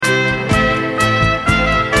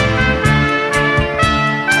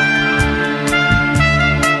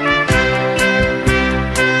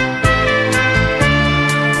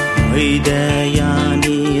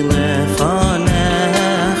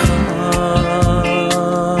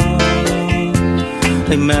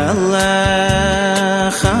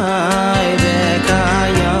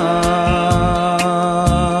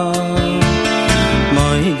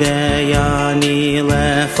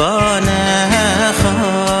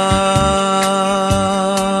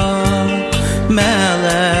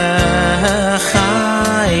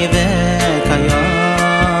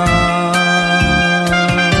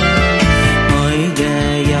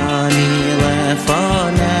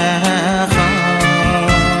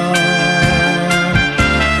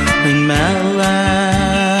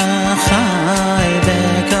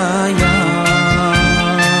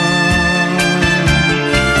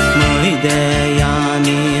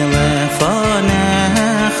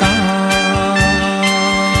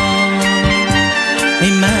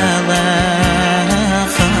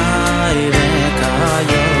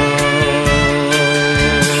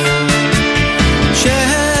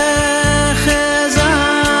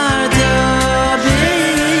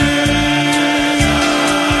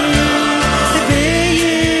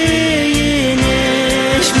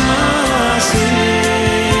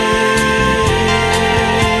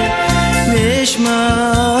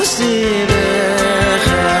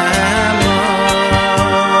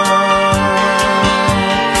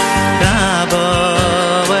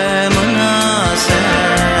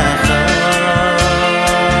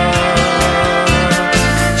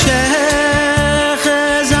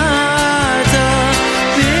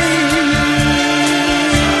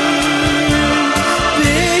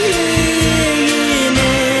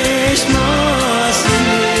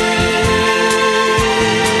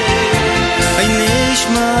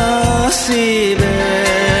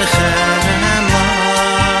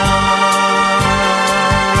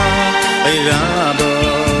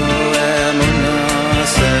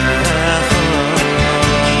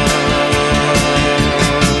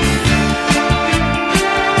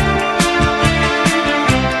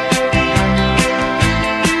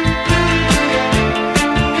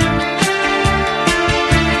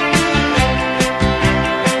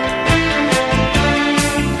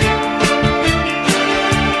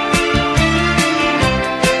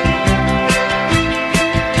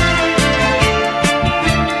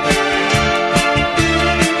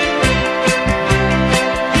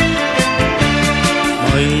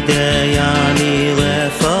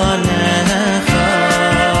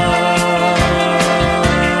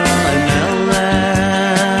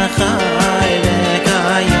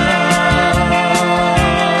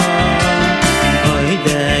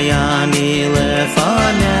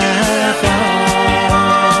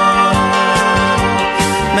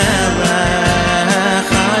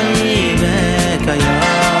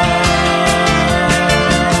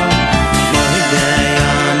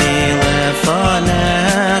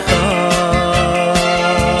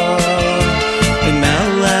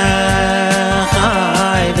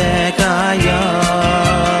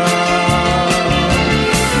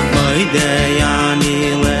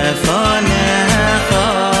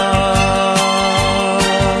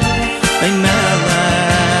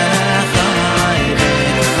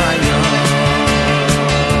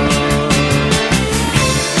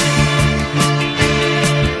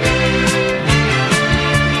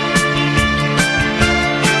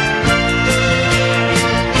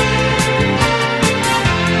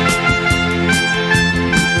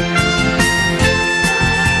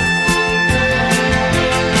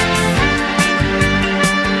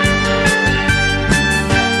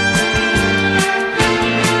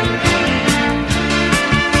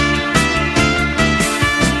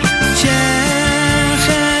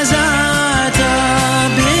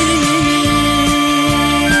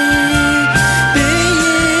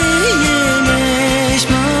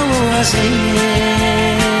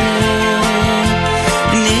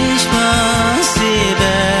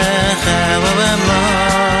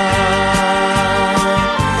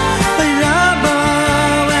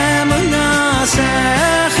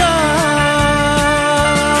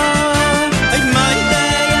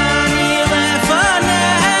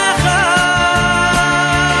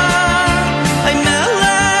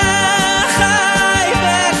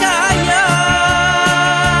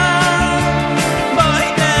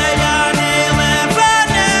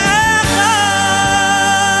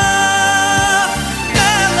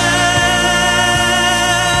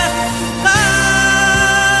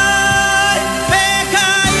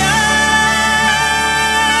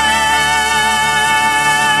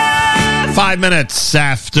Minutes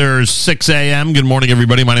after 6 a.m. Good morning,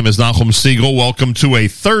 everybody. My name is Nachum Siegel. Welcome to a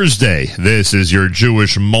Thursday. This is your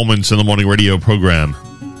Jewish Moments in the Morning radio program.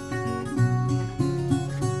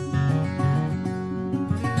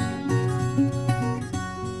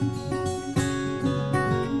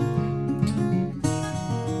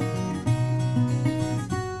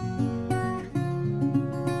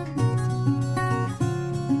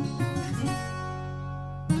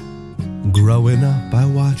 Growing up, I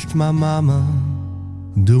watched my mama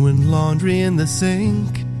doing laundry in the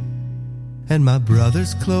sink, and my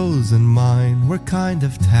brother's clothes and mine were kind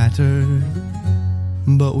of tattered.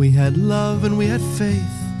 But we had love and we had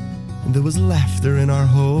faith, and there was laughter in our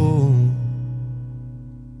home.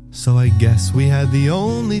 So I guess we had the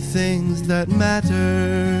only things that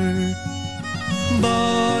mattered.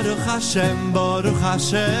 Baruch Hashem, Baruch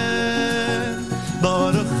Hashem,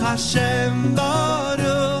 Baruch Hashem,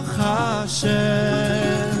 Baruch Hashem.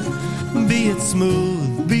 Be it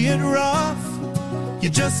smooth, be it rough, you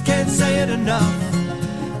just can't say it enough.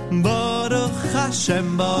 Baruch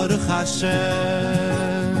Hashem, Baruch Hashem.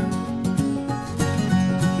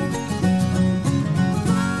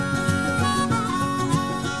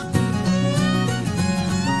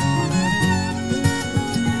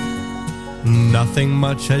 Nothing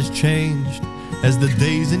much has changed as the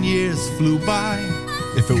days and years flew by.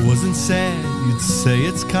 If it wasn't sad, you'd say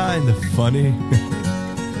it's kind of funny.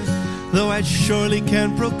 Though I surely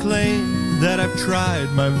can proclaim that I've tried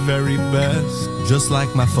my very best. Just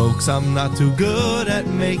like my folks, I'm not too good at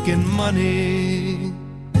making money.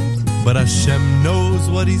 But Hashem knows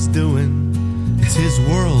what He's doing. It's His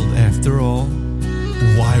world after all.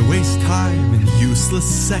 Why waste time in useless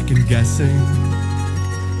second guessing?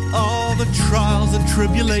 All the trials and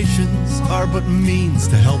tribulations are but means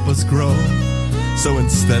to help us grow. So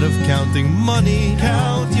instead of counting money,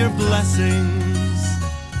 count your blessings.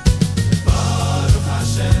 Baruch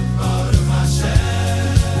Hashem, Baruch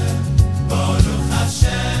Hashem, Baruch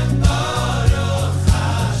Hashem, Baruch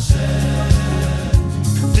Hashem.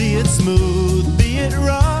 Be it smooth, be it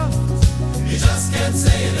rough, you just can't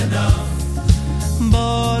say it enough.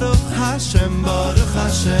 Baruch Hashem, Baruch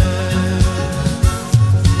Hashem.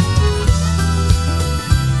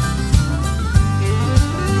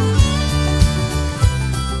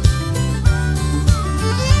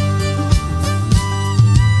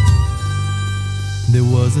 There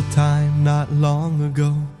was a time not long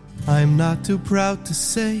ago, I'm not too proud to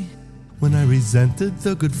say, when I resented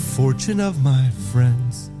the good fortune of my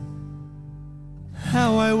friends.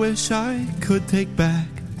 How I wish I could take back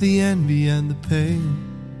the envy and the pain,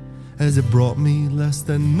 as it brought me less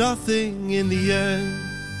than nothing in the end.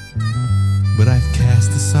 But I've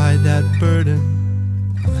cast aside that burden,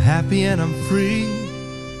 I'm happy and I'm free.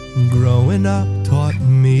 Growing up taught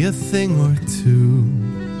me a thing or two.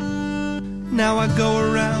 Now I go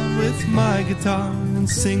around with my guitar and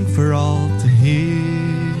sing for all to hear.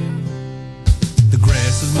 The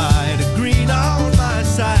grass is mighty green on my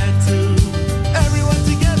side too. Everyone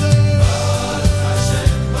together. Baruch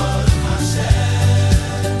Hashem, Baruch Hashem,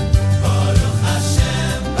 Baruch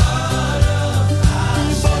Hashem,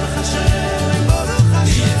 Baruch Hashem, Baruch Hashem.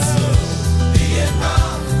 Be it smooth, be it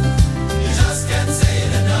rough, you just can't say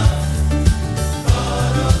it enough.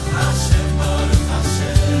 Baruch Hashem, Baruch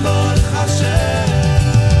Hashem, Baruch Hashem.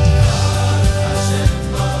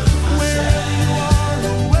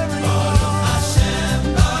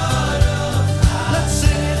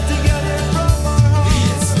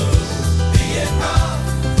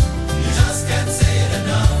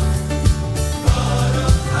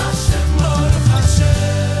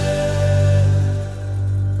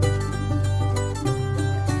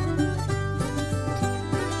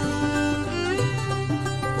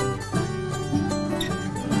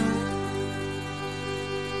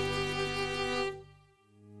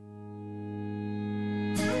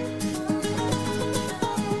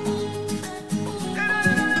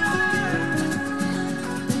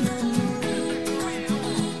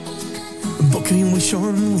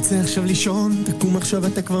 רוצה עכשיו לישון, תקום עכשיו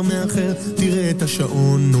אתה כבר מאחר, תראה את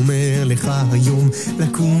השעון אומר לך היום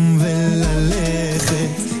לקום וללכת.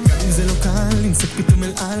 גם אם זה לא קל, לנסות פתאום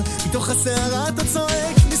אל על, מתוך הסערה אתה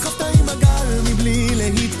צועק, נסחפת עם הגל מבלי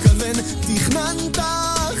להתכוון, תכננת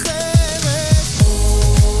אחרת.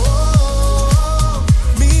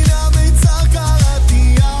 מן המיצר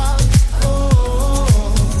קראתי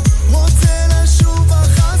רוצה לשוב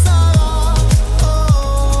בחזרה,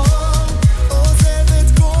 עוזב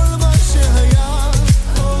את כל מה שהיה,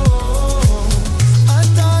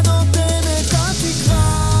 אתה נותן את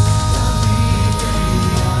התקווה,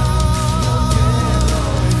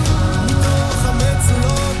 מתוך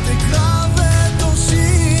המצולות תקרא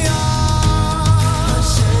ותושיע.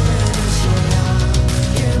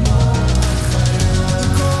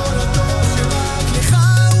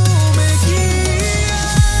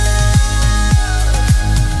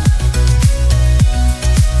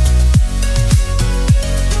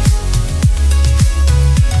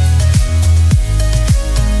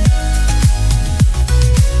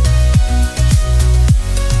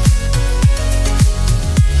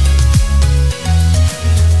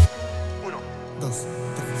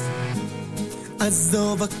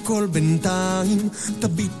 עזוב הכל בינתיים,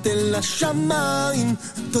 תביט אל השמיים,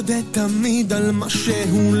 תודה תמיד על מה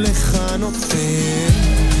שהוא לך נותן.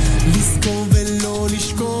 לזכור ולא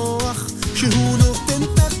לשכוח שהוא נותן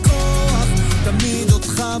את הכוח, תמיד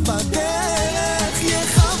אותך בדרך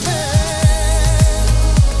יחבר.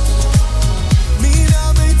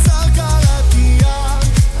 מילה ביצר קראתיה,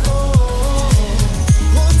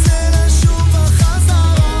 רוצה לשוב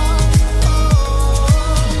בחזרה,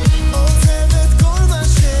 עוזב את כל מה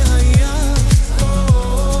שהיה,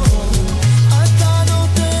 אתה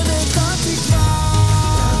נותן את התקווה.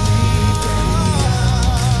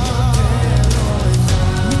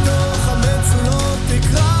 מתוך המצולות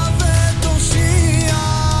תקרא ותושיע,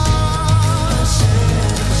 השם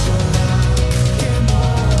שולה כמו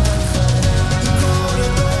החיה, כל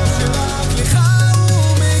הדור שרק לך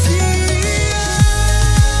הוא מגיע.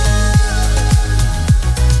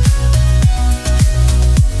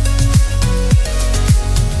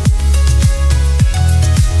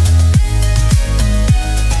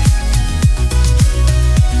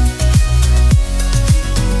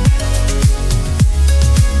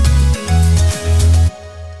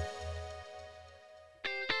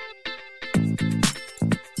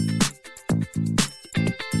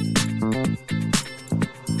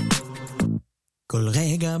 כל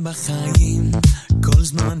רגע בחיים, כל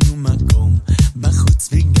זמן ומקום, בחוץ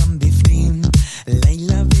וגם בפנים,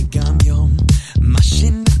 לילה וגם יום, מה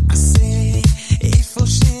שנעשה, איפה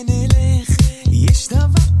שנלך, יש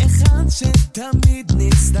דבר אחד שתמיד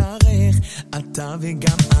נצטרך, אתה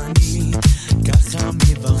וגם אני, ככה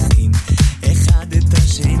מברכים, אחד את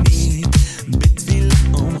השני, בתפילה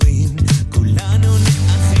אומרים, כולנו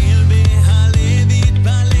נאחל בהלב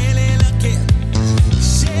יתפלל אל הקר,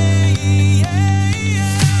 שיהיה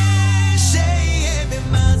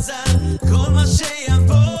במזל כל מה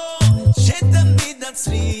שיבוא, שתמיד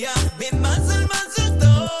נצליח במזל מזל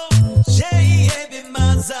טוב, שיהיה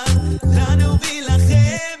במזל לנו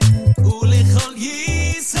ולכם ולכל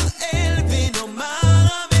ישראל ונאמר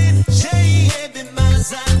אמן, שיהיה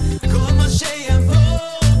במזל כל מה שיבוא,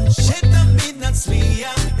 שתמיד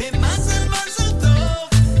נצליח במזל מזל טוב,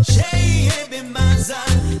 שיהיה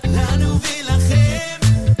במזל לנו ולכם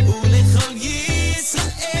ולכל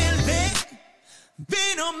ישראל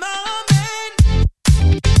ונאמר אמן.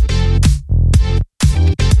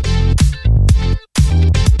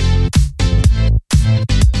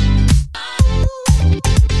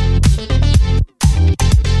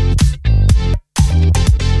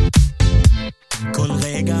 כל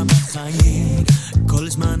רגע בחיים, כל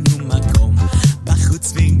זמן ומקום,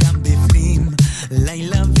 בחוץ וגם בפנים,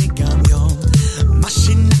 לילה וגם יום, מה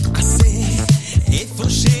שנעשה, איפה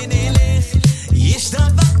שנלך, יש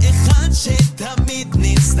דבר אחד שתמיד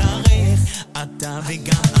נצטרך, אתה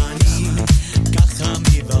וגם אני, ככה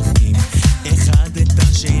מברכים, אחד את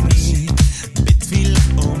השני, בתפילה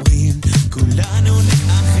אומרים, כולנו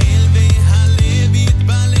נאחל והלב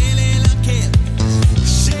יתפלל אל הקר,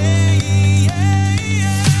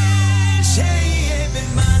 שיהיה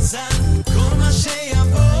במזל כל מה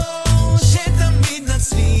שיבוא, שתמיד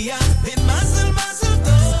נצליח במזל מזל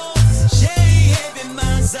טוב, שיהיה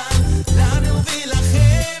במזל לנו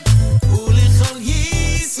ולכם ולכל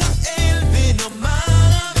ישראל ונאמר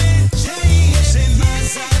אמן, שיהיה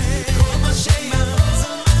במזל כל מה שיבוא,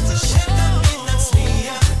 שתמיד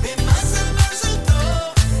נצליח במזל מזל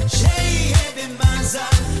טוב, שיהיה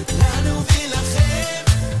במזל לנו ולכם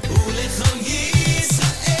ולכל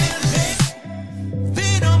ישראל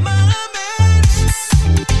ונאמר אמן.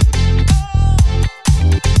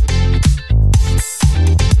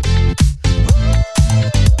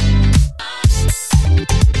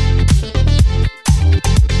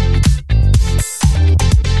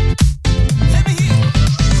 Let me hear.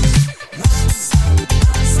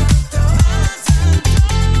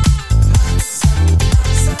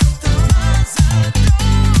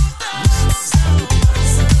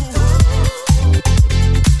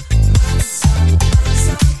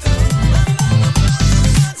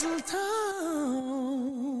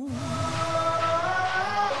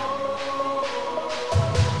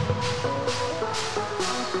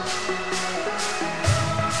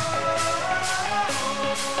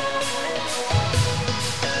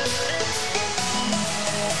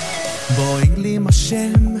 בואי לי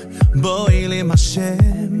משם, בואי לי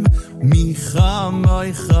משם, מיכה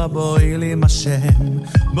מויכה בואי לי משם,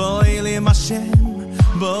 בואי לי משם,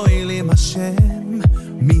 בואי לי משם,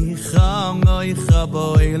 מיכה מויכה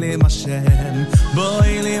בואי לי משם,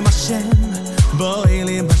 בואי לי משם, בואי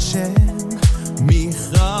לי משם,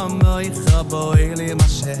 מיכה מויכה בואי לי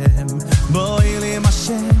משם, בואי לי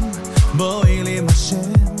משם, בואי לי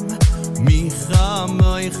משם, מיכה מיכה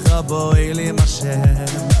מויכה בואי לי משם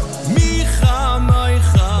מיכה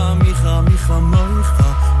מויכה מיכה מיכה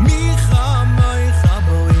מויכה מיכה מויכה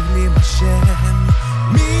בואי לי משם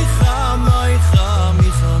מיכה מויכה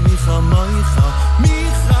מיכה מיכה מויכה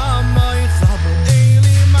מיכה מויכה בואי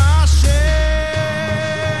לי משם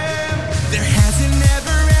There hasn't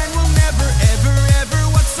never and will never ever ever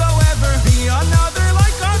whatsoever be another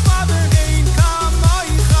like our Father Ein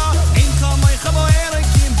kamoicha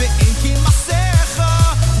bo'elekim ve'ein kimasecha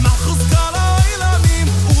malchus kol ha'olamim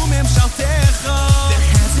u'memshaltecha There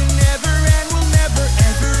hasn't never and will never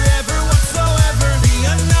ever ever whatsoever be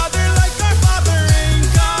another like our Father Ein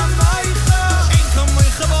kamoicha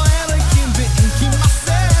bo'elekim ve'ein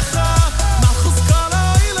kimasecha malchus kol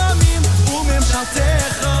ha'olamim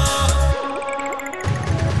u'memshaltecha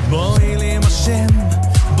Bo'elim Hashem,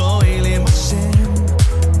 bo'elim Hashem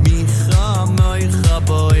Micha moicha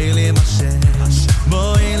bo'elim Hashem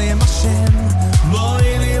Bo'elim Hashem,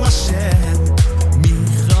 bo'elim Hashem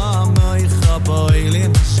Micha moicha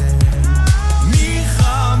bo'elim Hashem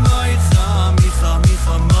Micha moicha, micha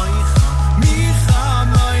micha moicha Micha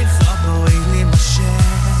moicha bo'elim Hashem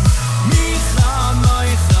Micha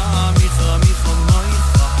moicha, micha micha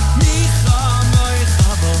moicha Micha moicha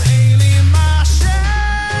bo'elim Hashem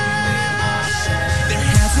There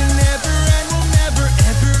hasn't never and will never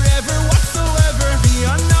ever ever whatsoever be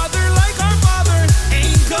another like our Father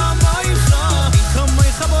Ein kamoicha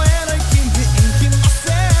bo'elekim ve'ein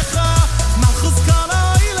kimasecha malchus kol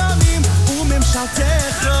ha'olamim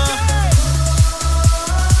u'memshaltecha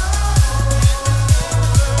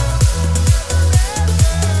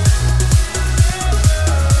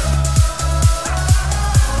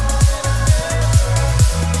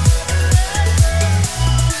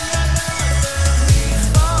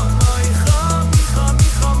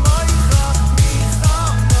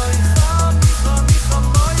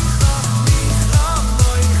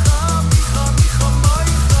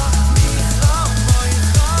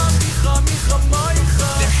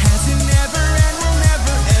There hasn't never and will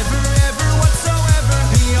never ever ever whatsoever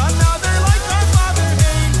be another like our Father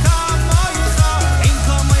Ein kamoicha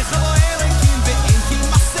bo'elekim ve'ein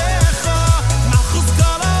kimasecha malchus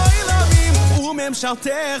kol ha'olamim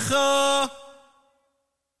u'memshaltecha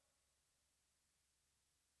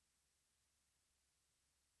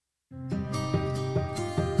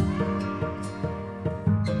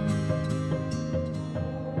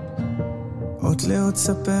עוד לעוד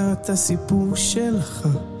ספר את הסיפור שלך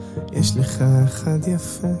יש לך אחד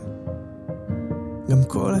יפה גם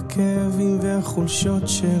כל הכאבים והחולשות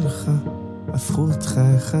שלך הפכו אותך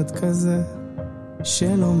אחד כזה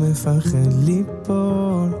שלא מפחד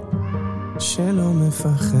ליפול שלא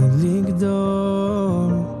מפחד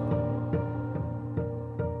לגדול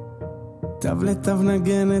תו לתו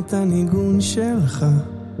נגן את הניגון שלך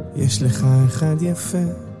יש לך אחד יפה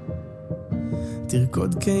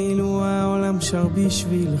תרקוד כאילו העולם שר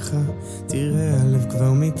בשבילך תראה הלב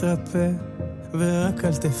כבר מתרפא ורק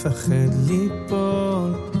אל תפחד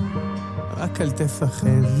ליפול רק אל תפחד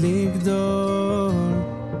לגדול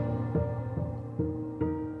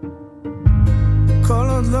כל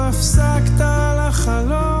עוד לא הפסקת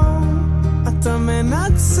לחלום אתה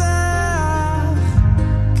מנצח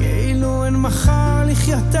כאילו אין מחר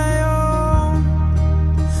לחיות היום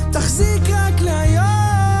תחזיק רק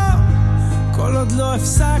להיום כל עוד לא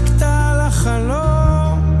הפסקת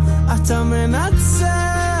לחלום אתה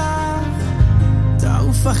מנצח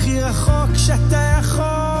תעוף הכי רחוק שאתה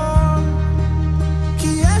יכול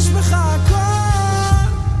כי יש בך הכל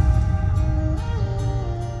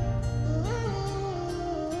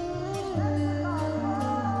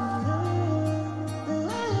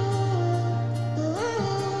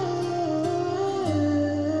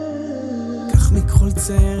קח מכל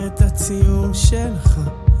צייר את הציור שלך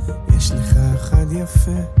יש לך אחד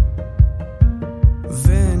יפה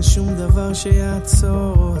ואין שום דבר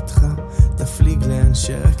שיעצור אותך תפליג לאן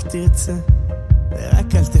שרק תרצה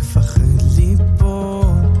ורק אל תפחד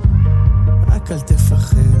ליפול רק אל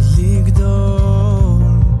תפחד לגדול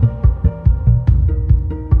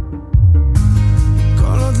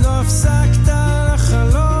כל עוד לא הפסקת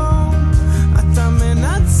לחלום אתה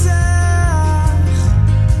מנצח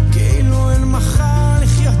כאילו אין מחר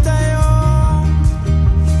לחיות היום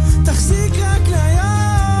תחזיק רק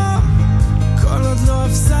להיום כל עוד לא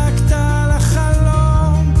הפסקת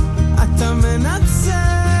לחלום אתה מנצח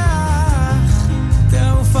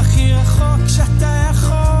תעוף הכי רחוק שאתה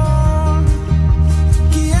יכול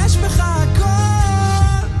כי יש בך הכל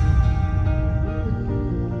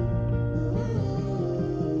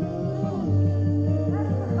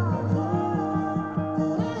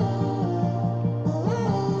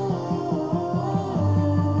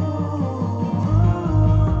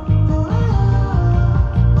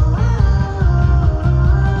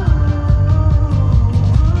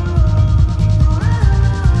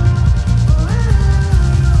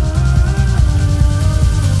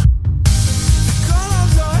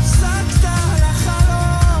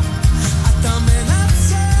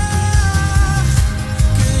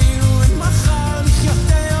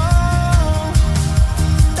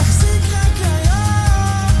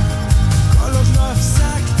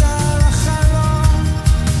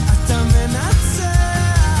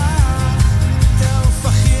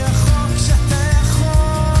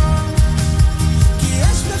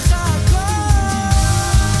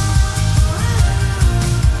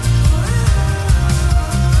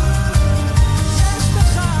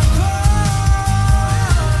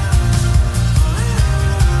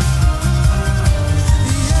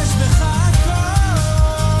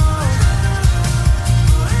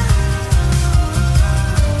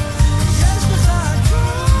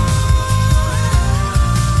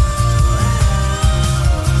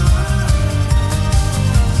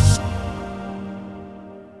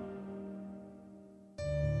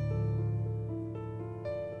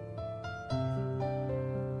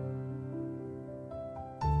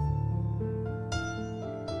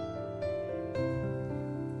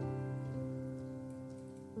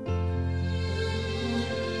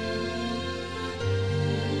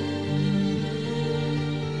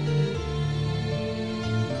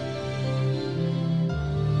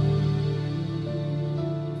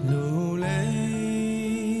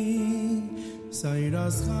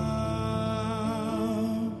Sairascha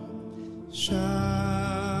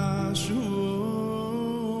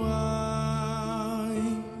Shashuai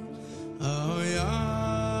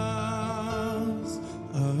Ayaz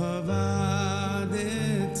Avadeti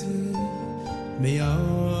Me'avoni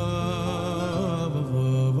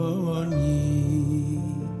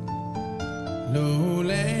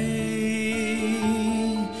Lolei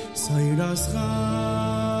Sairascha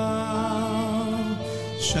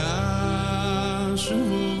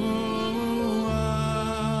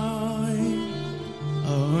Shashuai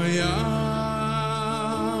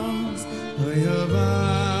Ayaz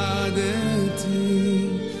Ayavadeti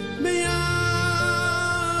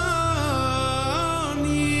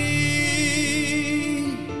Me'ani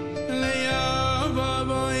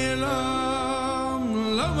Le'yavava Elam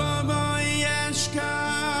Lavava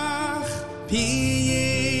Yeshkach Pi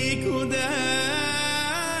Yikudecha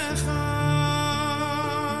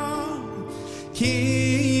Ki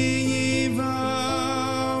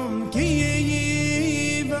Yivam Ki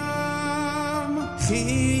Yivam Chi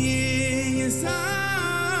Yisani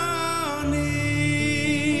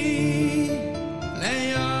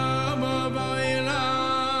Le'yavava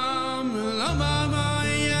Elam Lavava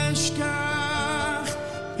Yeshkach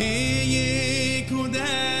Pi Yikudecha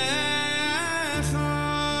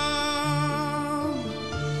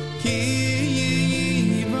Ki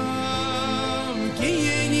Yivam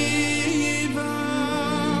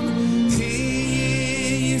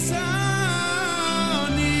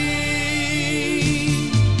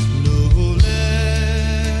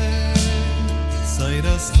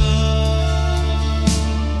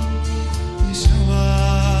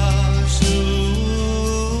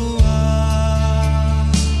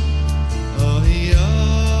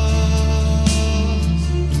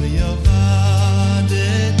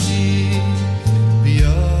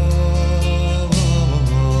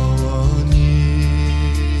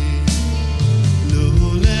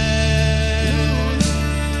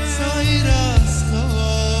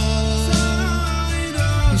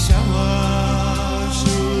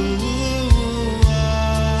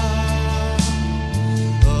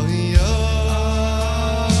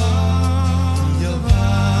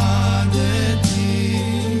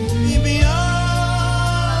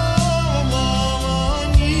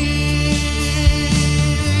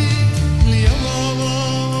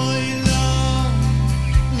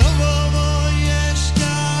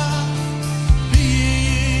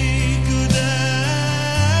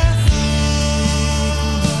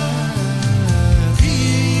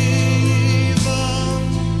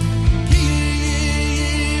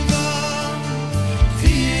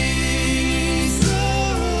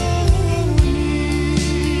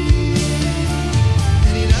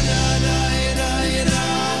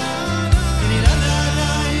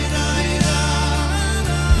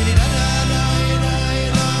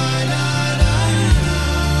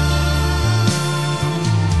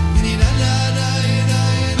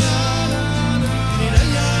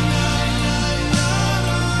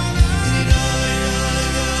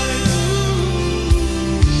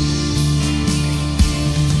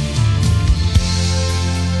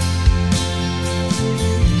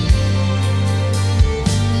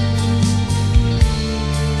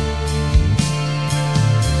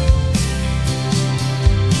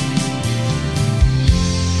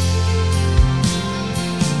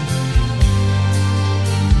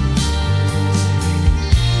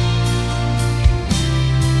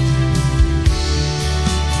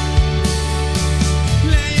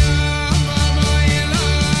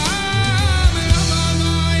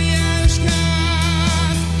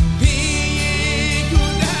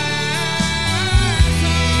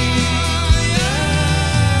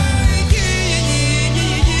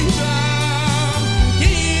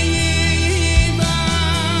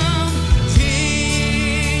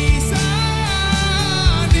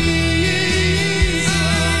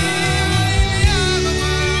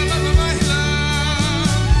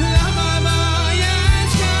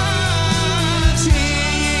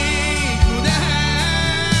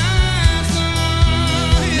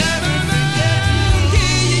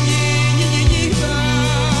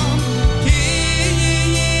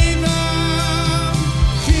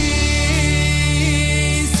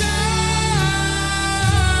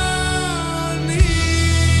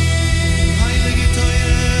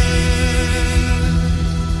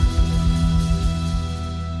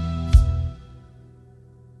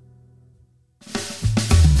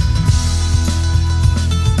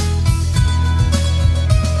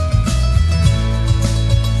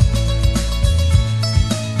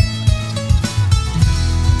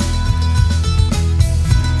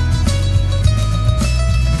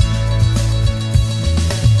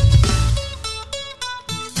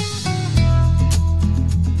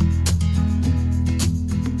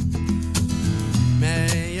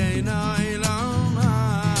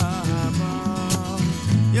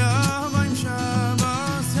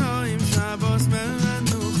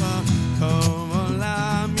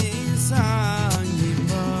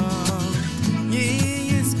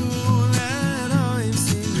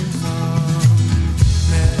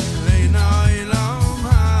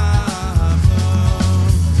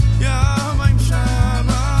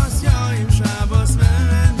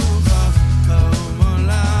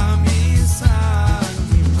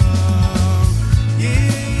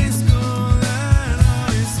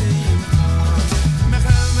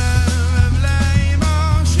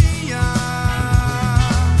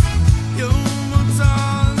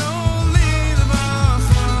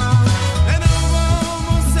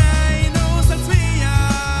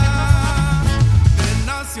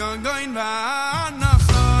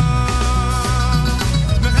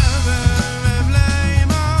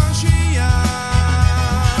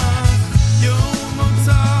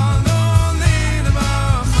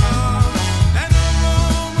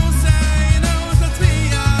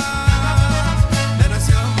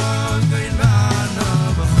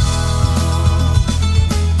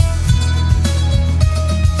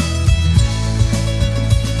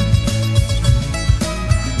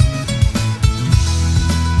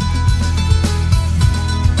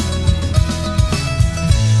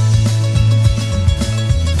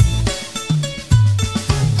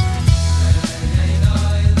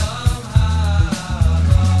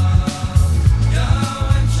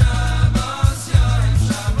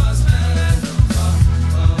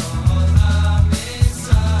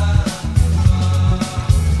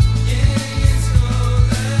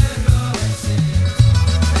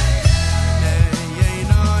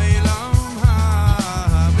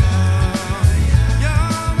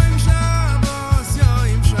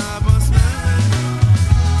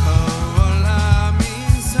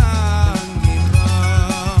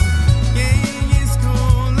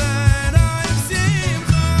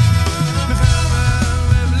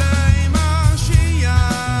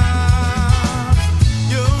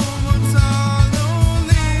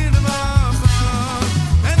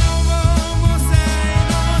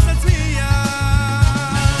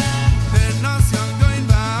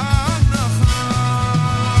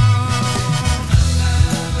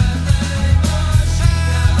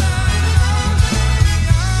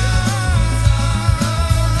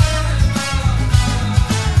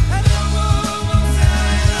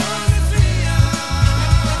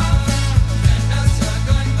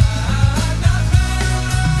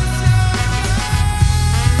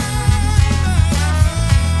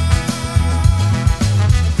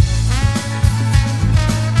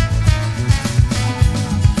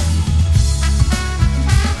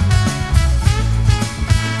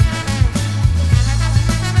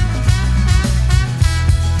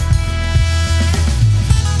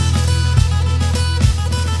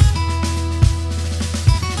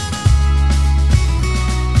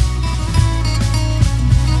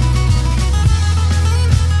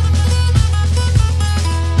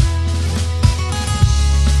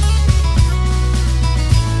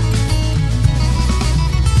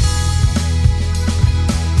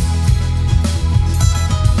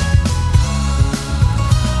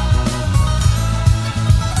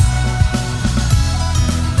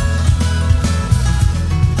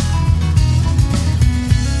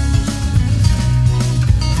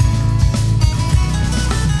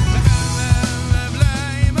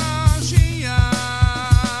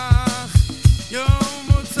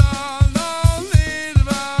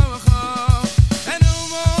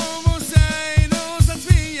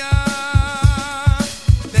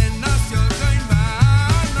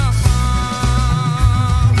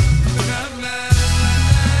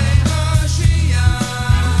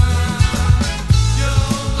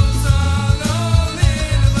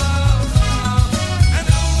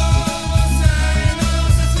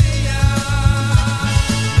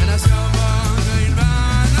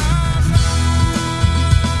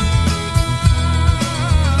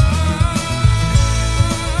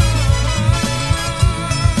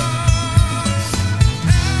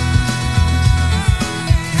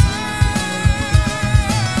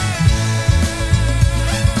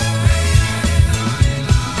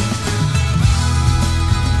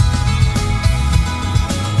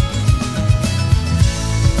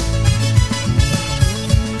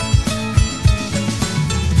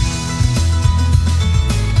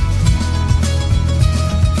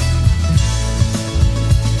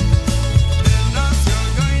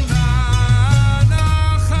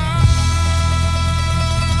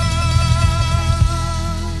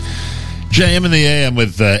JM in the AM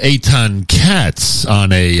with Eitan Katz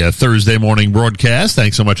on a Thursday morning broadcast.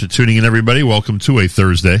 Thanks so much for tuning in, everybody. Welcome to a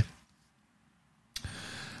Thursday.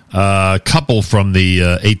 Couple from the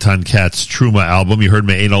Eitan Katz Truma album. You heard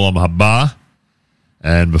Me Ein Olam Haba,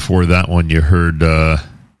 and before that one, you heard Lule.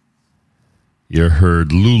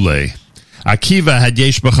 Akiva had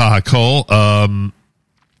Yesh B'cha Hakol.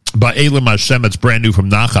 Ba'elim Hashem, it's brand new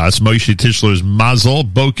from Nachas. Moshe Tischler's Mazel.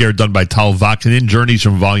 Boker, done by Tal Vaknin. Journeys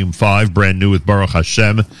from Volume 5, brand new with Baruch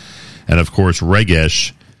Hashem. And, of course,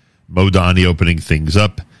 Regesh. Modani opening things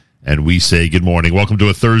up. And we say good morning. Welcome to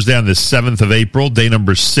a Thursday on the 7th of April, day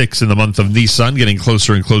number 6 in the month of Nisan, getting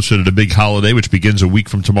closer and closer to the big holiday, which begins a week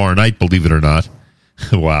from tomorrow night, believe it or not.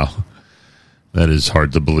 Wow. That is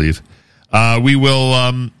hard to believe. We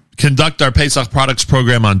will conduct our Pesach Products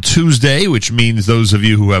program on Tuesday, which means those of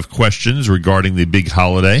you who have questions regarding the big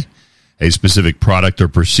holiday a specific product or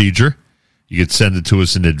procedure, you could send it to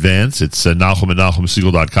us in advance. It's Nahum at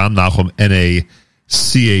NahumSiegel.com. Nahum,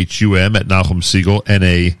 N-A-C-H-U-M at Nahum Siegel,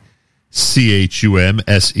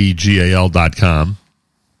 N-A-C-H-U-M-S-E-G-A-L.com.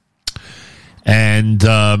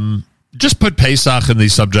 And just put Pesach in the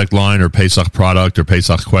subject line, or Pesach product, or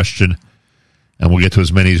Pesach question, and we'll get to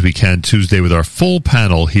as many as we can Tuesday with our full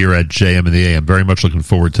panel here at JM and the AM. Very much looking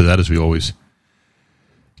forward to that, as we always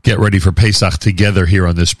get ready for Pesach together here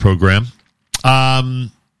on this program.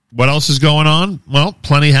 What else is going on? Well,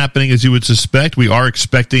 plenty happening, as you would suspect. We are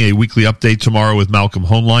expecting a weekly update tomorrow with Malcolm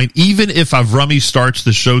Hoenlein. Even if Avrami starts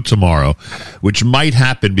the show tomorrow, which might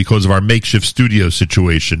happen because of our makeshift studio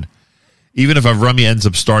situation, even if Avrami ends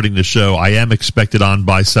up starting the show, I am expected on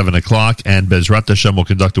by 7 o'clock, and Bezrat Hashem will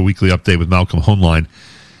conduct a weekly update with Malcolm Hoenlein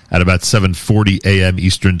at about 7:40 a.m.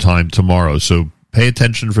 Eastern Time tomorrow. So pay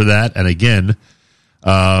attention for that. And again,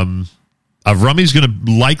 Avrami's going to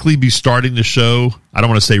likely be starting the show, I don't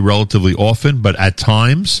want to say relatively often, but at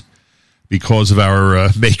times, because of our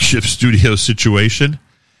makeshift studio situation.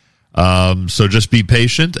 So just be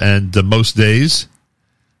patient, and most days,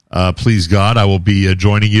 please God, I will be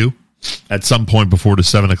joining you at some point before the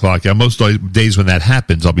 7 o'clock hour. Most days when that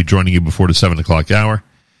happens, I'll be joining you before the 7 o'clock hour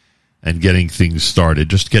and getting things started.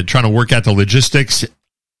 Just trying to work out the logistics.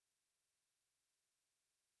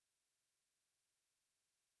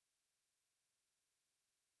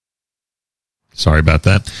 Sorry about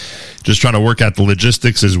that. Just trying to work out the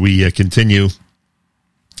logistics as we continue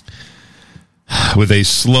with a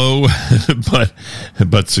slow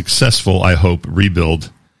but successful, I hope,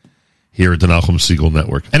 rebuild here at the Nahum Siegel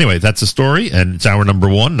Network. Anyway, that's the story, and it's hour number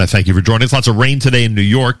one, and I thank you for joining us. Lots of rain today in New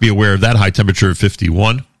York. Be aware of that. High temperature of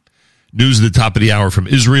 51. News at the top of the hour from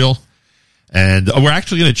Israel. And we're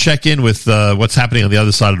actually going to check in with what's happening on the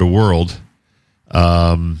other side of the world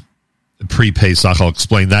pre-Pesach. I'll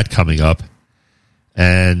explain that coming up.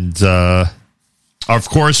 And of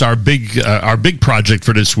course, our big project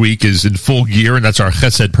for this week is in full gear, and that's our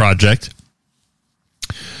Chesed project.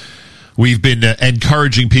 We've been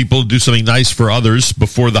encouraging people to do something nice for others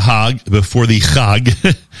before the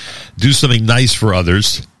Chag. Do something nice for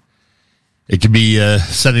others. It could be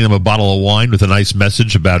sending them a bottle of wine with a nice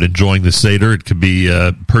message about enjoying the Seder. It could be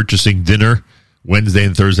purchasing dinner Wednesday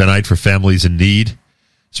and Thursday night for families in need,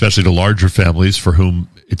 especially the larger families for whom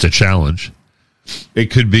it's a challenge.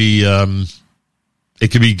 It could be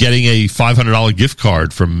getting a $500 gift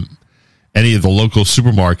card from any of the local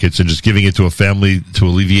supermarkets and just giving it to a family to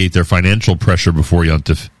alleviate their financial pressure before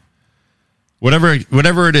Yontif. Whatever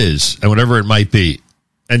it is, and whatever it might be.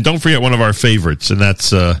 And don't forget one of our favorites, and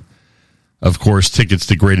that's, of course, tickets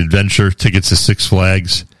to Great Adventure, tickets to Six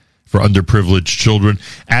Flags for underprivileged children.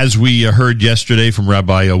 As we heard yesterday from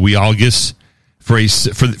Rabbi Wialgis, for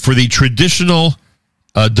the traditional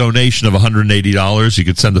donation of $180, you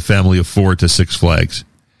could send a family of 4 to Six Flags.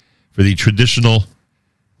 For the traditional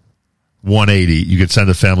 $180, you could send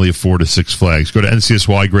a family of 4 to Six Flags. Go to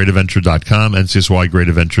ncsygreatadventure.com,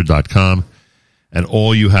 ncsygreatadventure.com, and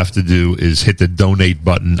all you have to do is hit the donate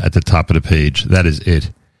button at the top of the page. That is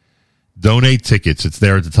it. Donate tickets. It's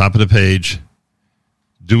there at the top of the page.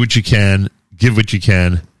 Do what you can. Give what you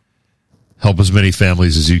can. Help as many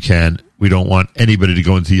families as you can. We don't want anybody to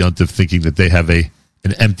go into Yontif thinking that they have an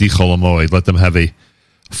empty Chol HaMoed. Let them have a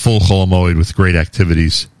full Chol HaMoed with great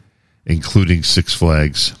activities, including Six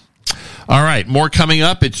Flags. All right, more coming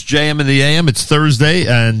up. It's JM in the AM. It's Thursday,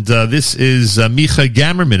 and this is Micha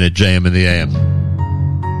Gamerman at JM in the AM.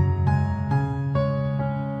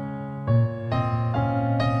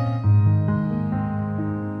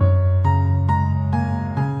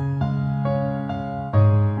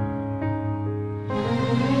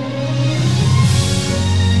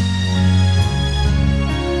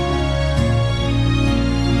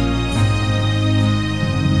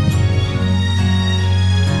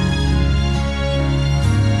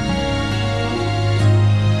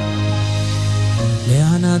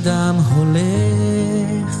 אדם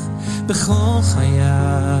הולך בכל חייו,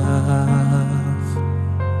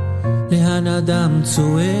 לאן אדם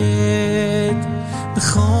צועד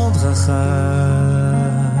בכל דרכיו,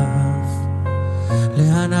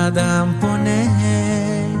 לאן אדם פונה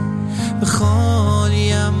בכל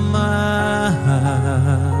ימיו.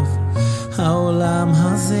 העולם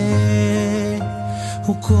הזה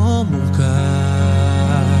הוא כה מורכב,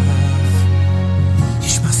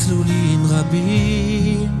 יש מסלולים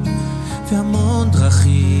רבים והמון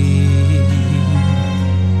דרכים,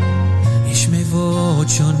 יש מבואות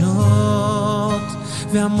שונות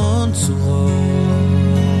והמון צורות,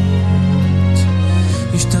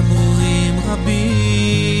 יש תמרורים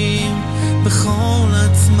רבים בכל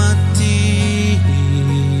הצמתים,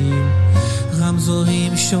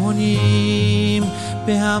 זרזורים שונים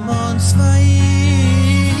בהמון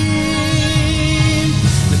צבעים,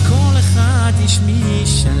 לכל אחד יש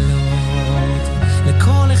משאלות,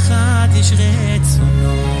 לכל אחד יש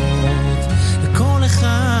רצונות, לכל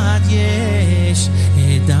אחד יש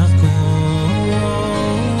את דרכו,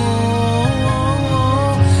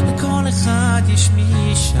 לכל אחד יש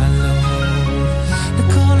משאלות,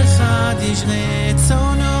 לכל אחד יש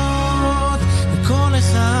רצונות, לכל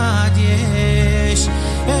אחד יש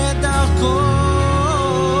את דרכו.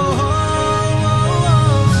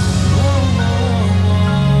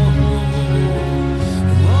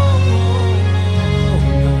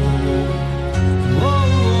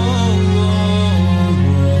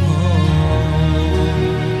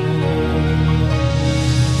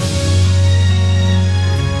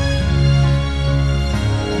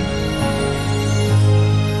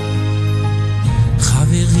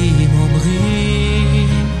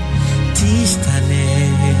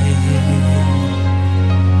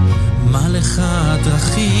 מה לך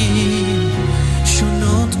דרכים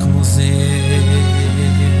שונות כמו זה,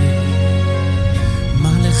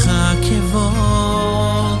 מה לך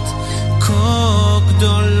עקבות כה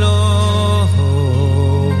גדולות,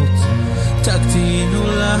 תקטין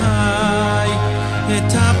אולי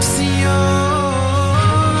את הפסיעות,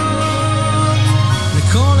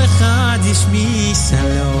 לכל אחד יש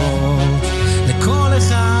משאלות, לכל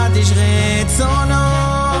אחד יש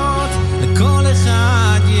רצונות, לכל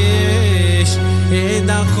אחד יש את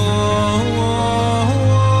דרכו,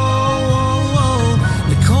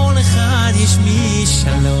 לכל אחד יש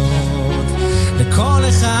משאלות, לכל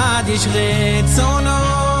אחד יש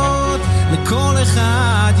רצונות, לכל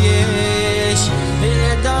אחד יש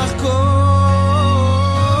את דרכו.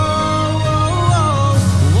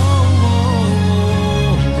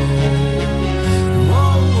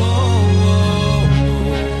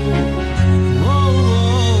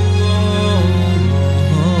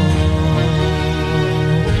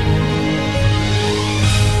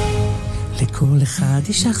 לכל אחד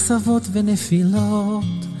יש אכזבות ונפילות,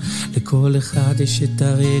 לכל אחד יש את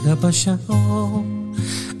הרגע בשעון,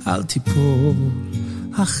 אל תיפול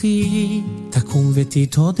אחי, תקום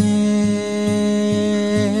ותתעודד,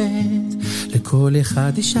 לכל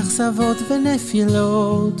אחד יש אכזבות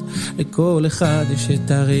ונפילות, לכל אחד יש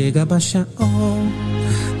את הרגע בשעון,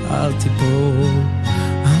 אל תיפול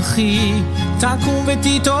אחי, תקום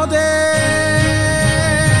ותתעודד,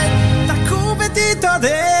 תקום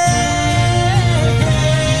ותתעודד,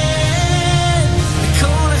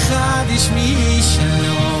 יש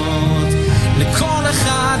משאלות, לכל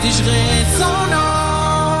אחד יש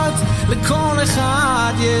רצונות, לכל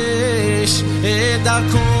אחד יש את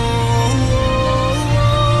דרכו,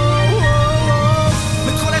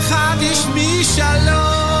 לכל אחד יש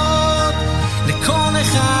משאלות, לכל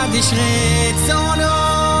אחד יש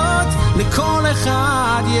רצונות, לכל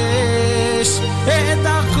אחד יש את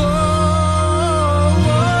דרכו.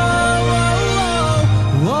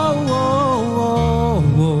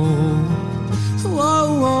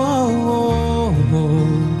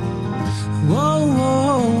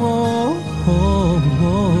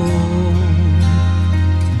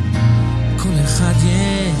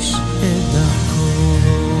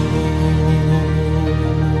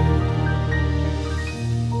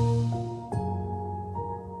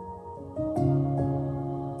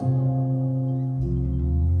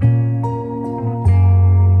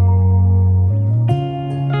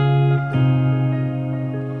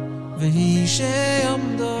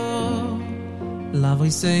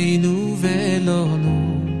 Seinu velonu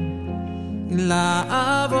la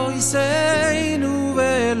avoy seinu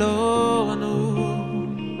velonu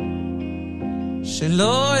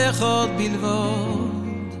shelo yachod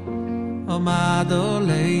bilvod omad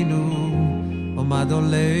oleinu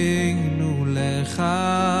lecha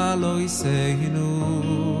lo yiseinu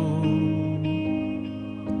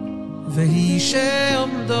vehi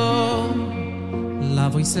she'omdo la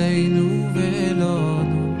avoy seinu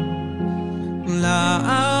velonu la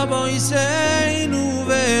aboiseinu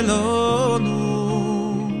velonu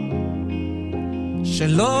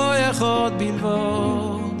shelo yachod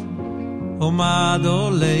bilvod omad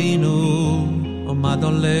oleinu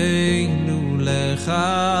lecha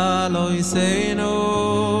lo yiseinu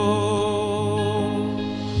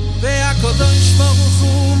ve'akodosh baruch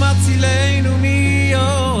hu matzileinu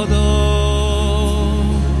miyodo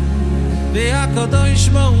ve'akodosh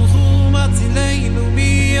baruch hu matzileinu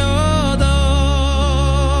miyodo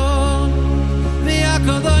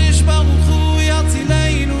הקדוש ברוך הוא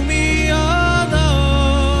יצילנו מידו,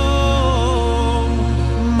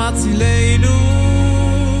 מצילנו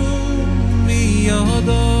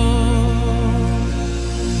מידו.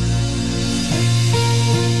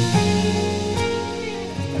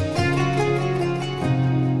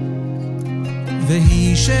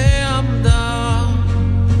 והיא שעמדה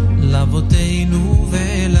לאבותינו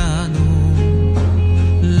ולנו,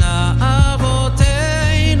 לאבותינו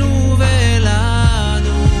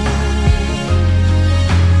ולנו,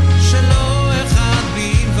 שלא אחד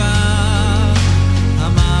בלבד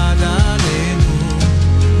עמד עלינו,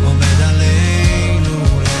 עומד עלינו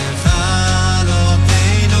לכלותינו,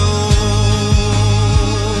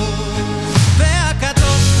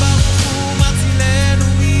 והקדוש ברוך הוא מצילנו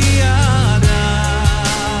מידה,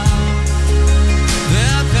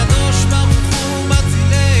 והקדוש ברוך הוא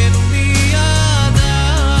מצילנו מידה,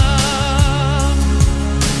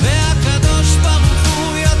 והקדוש ברוך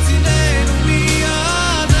הוא יצילנו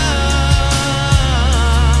מידה,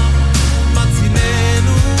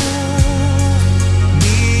 מצילנו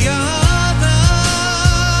מידה.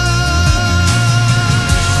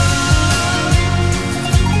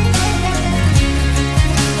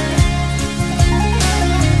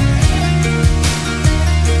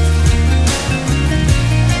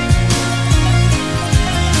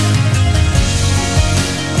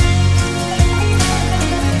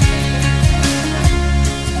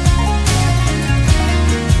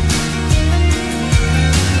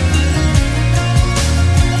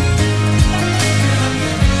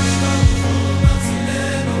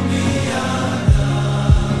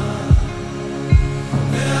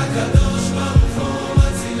 והקדוש ברוך הוא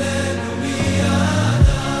מצילנו מידה,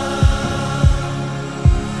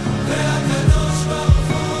 והקדוש ברוך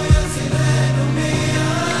הוא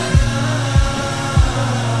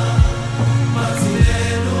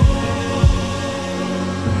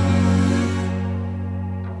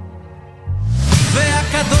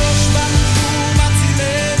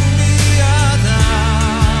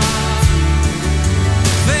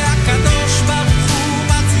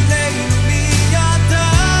מצילנו מידה,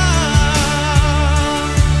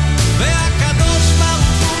 והקדוש ברוך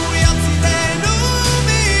הוא יצילנו מידה,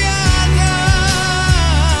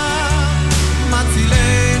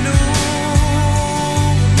 מצילנו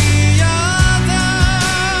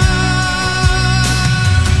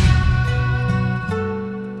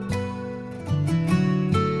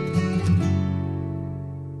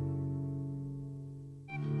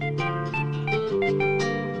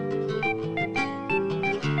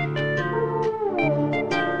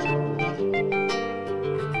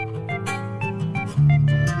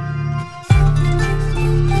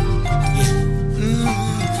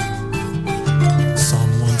Psalm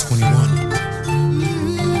 121.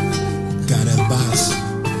 God advise.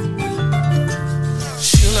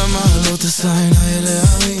 שיר למעלות אשא אל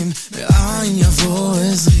ההרים, מאין יבוא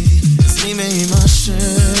עזרי, עזרי מעם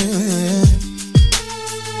השם.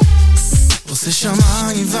 עושה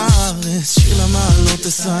שמיים וארץ, שיר למעלות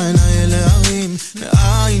אשא אל ההרים,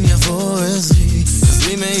 מאין יבוא עזרי,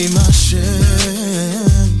 עזרי מעם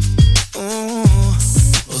השם.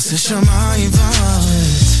 עושה שמיים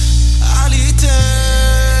וארץ, אל ייתן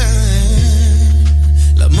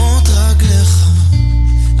למות רגליך,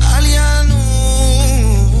 אל ינום,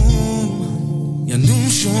 ינום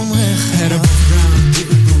שומרך. Head above ground,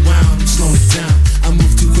 getting rewound, I'm slowing it down. I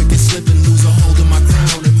move too quick and slip and lose a hold of my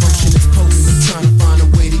crown. Emotion is potent, I'm trying to find a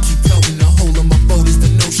way to keep floating. The hold of my boat is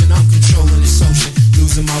the notion, I'm controlling this ocean.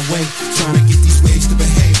 Losing my way, trying to get these waves to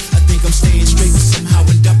behave. I think I'm staying straight, but somehow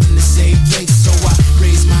end up in the same place. So I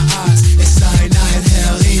raise my eyes, it's sign I had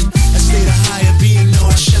hell in. I stay the higher being, know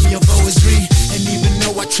Hashem Yavo is real. And even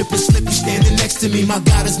though I trip and slip, you standing next to me. My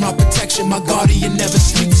God is my protection, my guardian never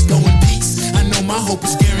sleeps. Go in peace, I know my hope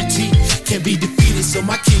is guaranteed. Can't be defeated, so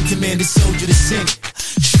my king commanded soldier to sing.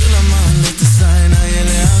 שיר למעלות אשא אל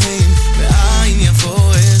ההרים, מאין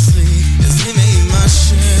יבוא עזרי, עזרי מעם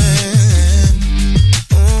השם.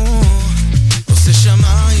 עושה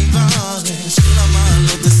שמיים וארץ, שיר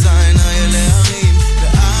למעלות אשא אל ההרים,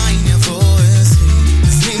 מאין יבוא עזרי,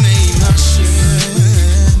 עזרי מעם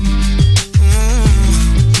השם.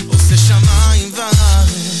 עושה שמיים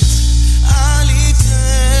וארץ, אל ייתן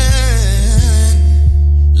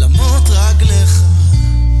למות רגליך,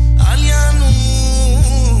 אל ינום,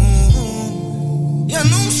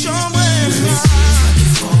 ינום שומרך.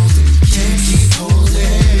 Can't keep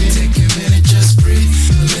holding. Take a minute, just breathe.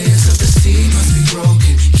 The layers of the sea must be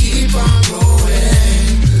broken. Keep on growing.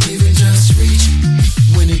 Believing, just reach.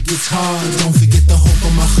 When it gets hard, don't forget the hope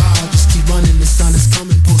of my heart. Just keep running, the sun is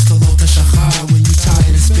coming. Post the low tashachar. When you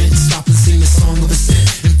tired and spent, stop and sing the song of ascent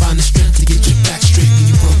and find the strength to get your back straight when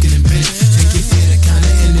you're broken and bent. And give fear the kind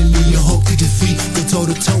of enemy you hope to defeat. Go toe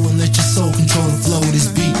to toe and let your soul control the flow of this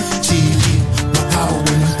beat. GD, my power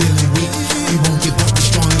when I'm feeling weak. We won't give up, we're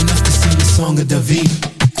strong enough to sing the song of David.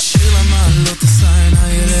 שיר למעלות אשא אל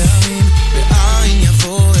ההרים, מאין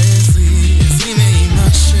יבוא עזרי, עזרי מעם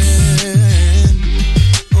השם.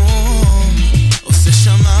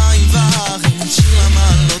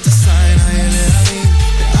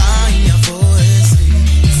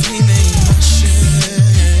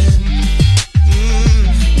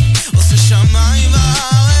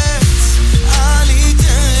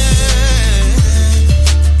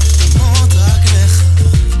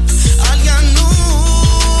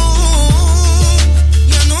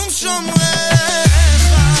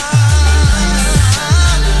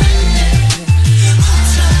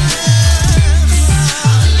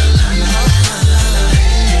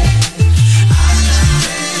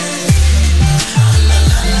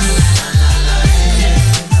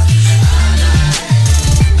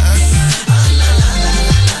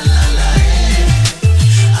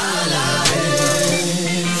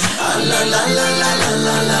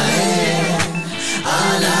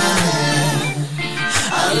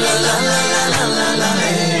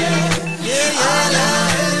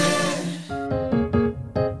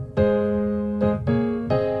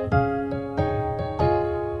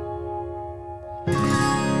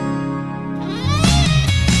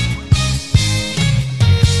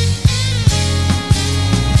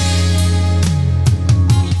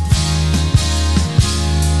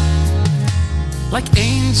 Like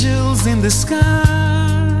angels in the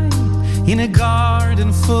sky, in a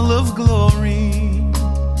garden full of glory,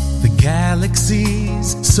 the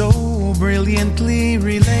galaxies so brilliantly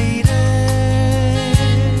related,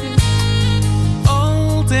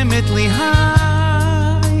 ultimately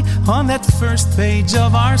high on that first page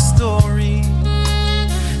of our story,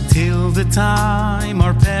 till the time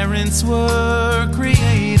our parents were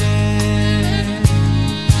created.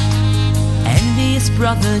 Envious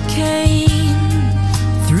brother came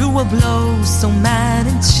through a blow so mad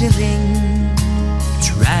and chilling.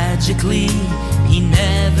 Tragically, he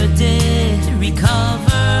never did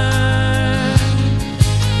recover.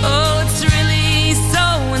 Oh, it's really so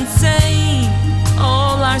insane,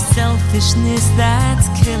 all our selfishness that's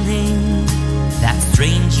killing that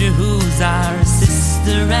stranger who's our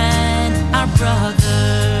sister and our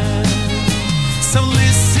brother. So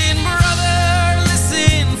listen, brother,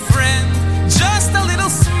 listen, friend, just a little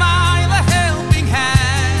smile, a helping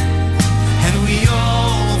hand, and we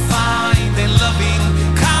all find a loving,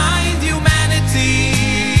 kind humanity.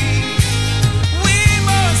 We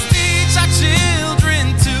must teach our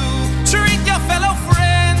children to treat your fellow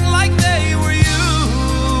friend like they were you,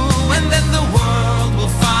 and then the world will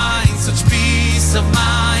find such peace of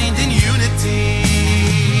mind and unity.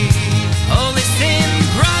 Oh, listen,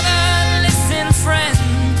 brother, listen, friend,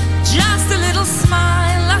 just a little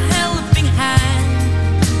smile, a helping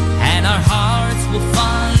hand, and our hearts will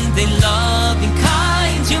find a loving,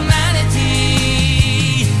 kind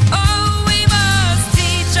humanity. Oh, we must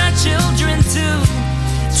teach our children to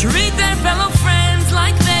treat their fellow friends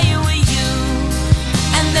like they were you,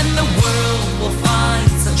 and then the world will find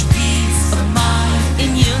such peace of mind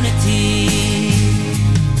in unity.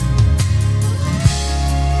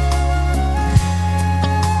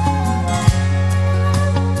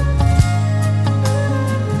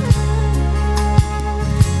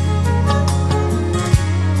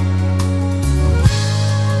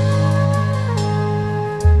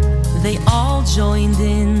 They all joined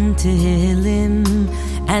in to heal him,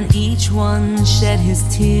 and each one shed his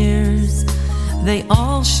tears. They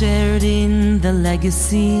all shared in the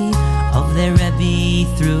legacy of their Rebbe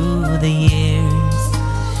through the years.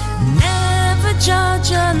 Never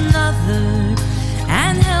judge another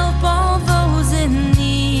and help all those in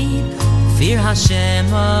need. Fear Hashem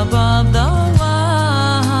above the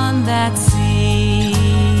one that sees.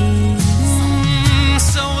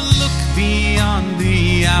 So look beyond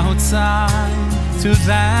the outside to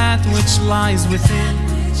that which lies within.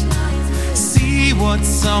 See what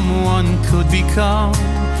someone could become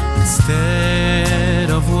instead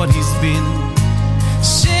of what he's been.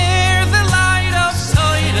 Share the light of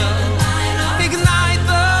Torah, ignite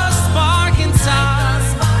the spark inside.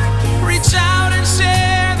 Reach out and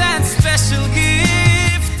share that special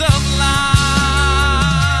gift of life.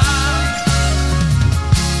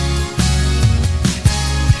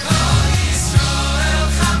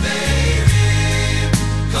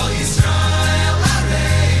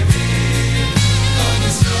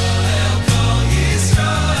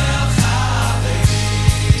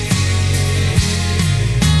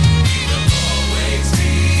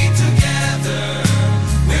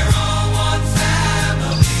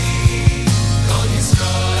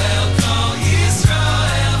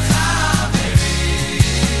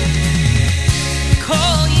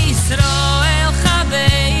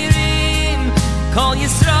 Kol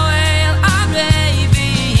Yisrael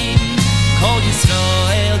Areivim, Kol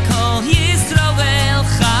Yisrael, Kol Yisrael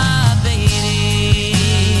Chaverim.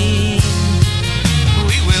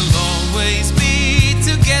 We will always be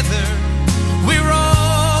together. We're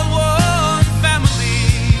all one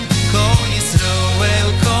family. Kol Yisrael,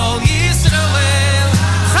 Kol Yisrael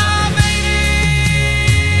Chaverim.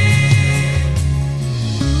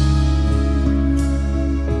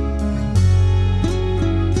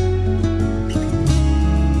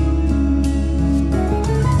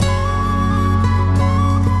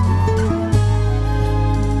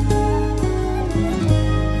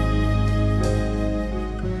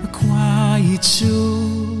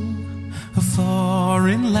 A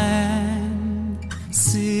foreign land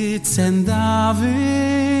sits and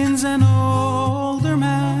davens an older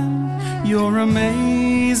man. You're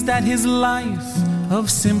amazed at his life of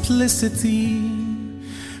simplicity,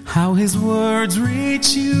 how his words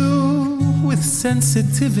reach you with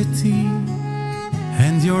sensitivity,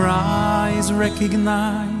 and your eyes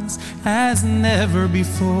recognize as never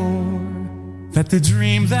before that the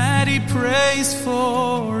dream that he prays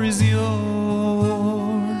for is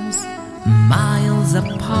yours. Miles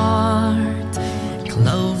apart,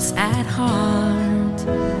 close at heart,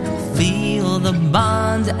 feel the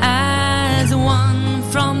bond as one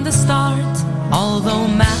from the start. Although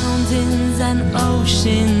mountains and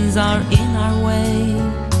oceans are in our way,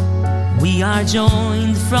 we are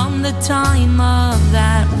joined from the time of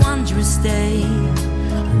that wondrous day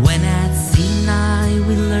when at Sinai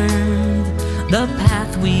we learned the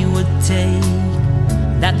path we would take,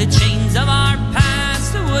 that the chains of our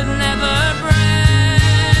past would never break.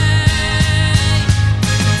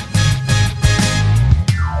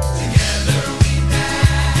 Together we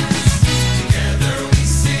dance, together we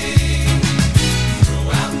sing,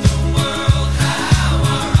 throughout the world how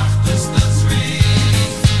our achdus does ring.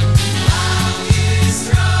 While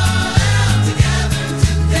Yisrael together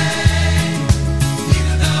today,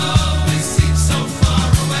 even though we seem so far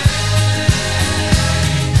away.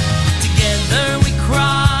 Together we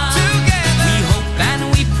cry, Together, we hope and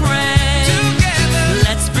we pray. together,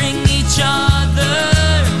 Let's bring each other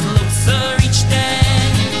closer each day.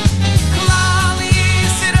 Klal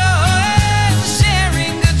Yisrael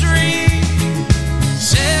sharing a dream.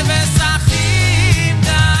 Sheves Achim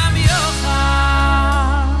Gam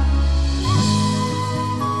Yochad.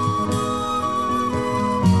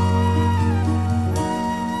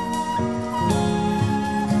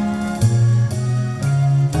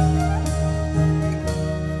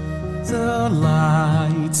 The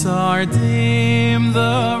lights are dim,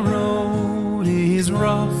 the road is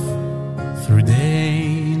rough. Through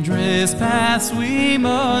dangerous paths we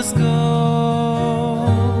must go.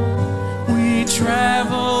 We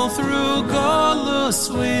travel through Golus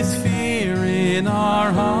with fear in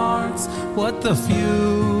our hearts. What the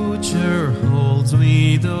future holds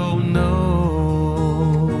we don't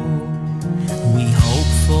know. We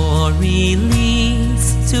hope for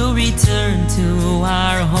release to return to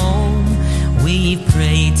our home. We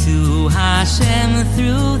pray to Hashem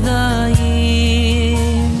through the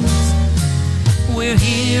years. We're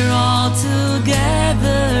here all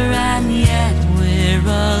together and yet we're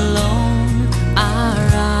alone. Our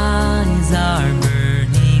eyes are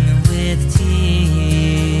burning with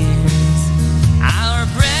tears. Our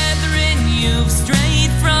brethren, you've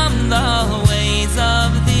strayed from the ways of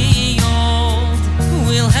the old.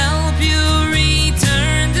 We'll help you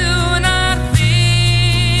return, do not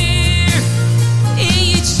fear.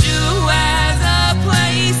 Each Jew has a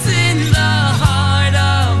place in the heart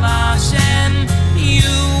of Hashem.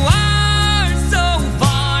 You are so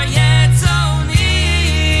far yet so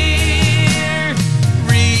near.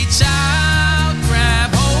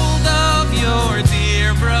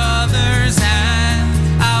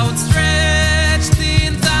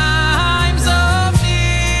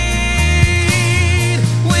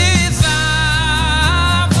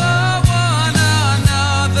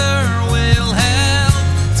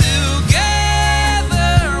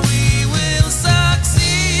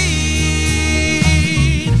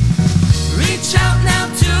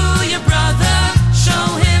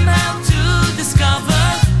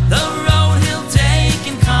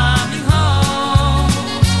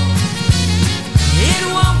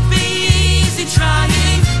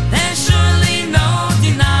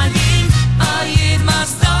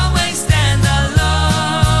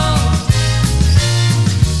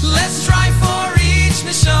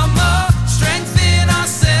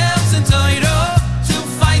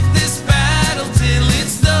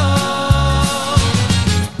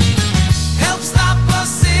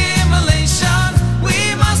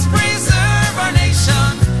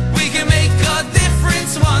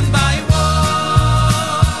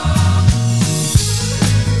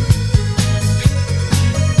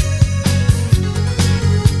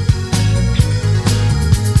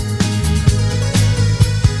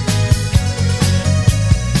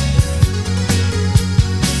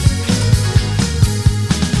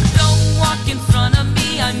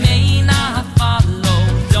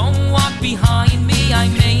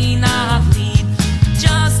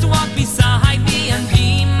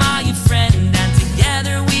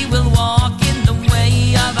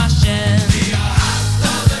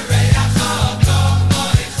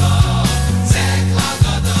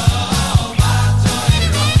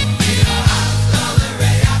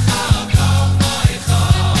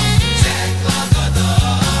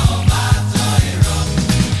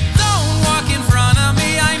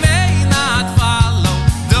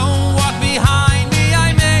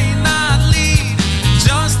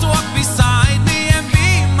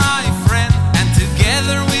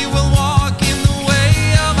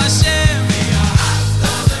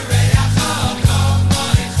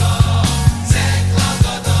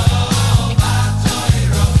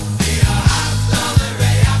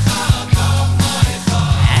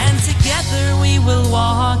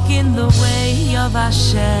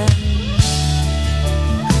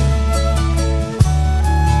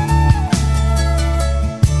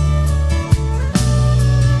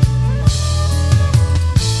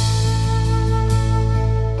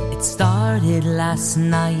 parted last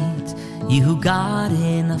night, you got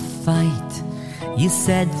in a fight. You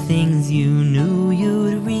said things you knew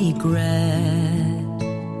you'd regret.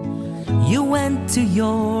 You went to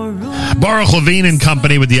your room. Baruch Levine and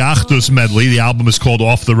Company with the Achdus medley. The album is called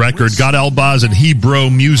Off the Record. Gad Elbaz and Hebrew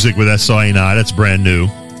Music with S.I.N.I. That's brand new.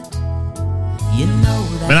 You know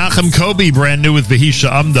that Menachem Kobe, brand new with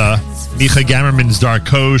Vahisha Amda. Micha Gamerman's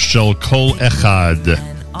Darko Shel Kol Echad.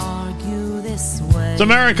 argue this way. It's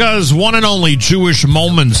America's one and only Jewish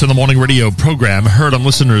Moments in the Morning radio program, heard on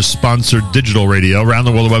listeners-sponsored digital radio around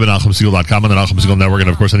the world, the web at NachumSegal.com and the Nachum Segal Network, and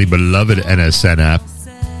of course on the beloved NSN app.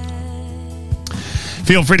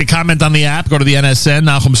 Feel free to comment on the app. Go to the NSN,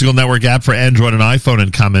 Nachum Segal Network app for Android and iPhone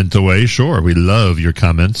and comment away. Sure, we love your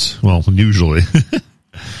comments. Well, usually.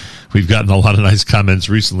 We've gotten a lot of nice comments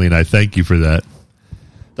recently, and I thank you for that.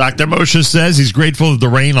 Dr. Moshe says he's grateful that the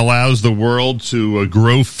rain allows the world to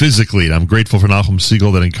grow physically. And I'm grateful for Nachum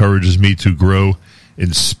Segal that encourages me to grow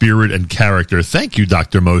in spirit and character. Thank you,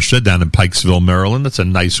 Dr. Moshe, down in Pikesville, Maryland. That's a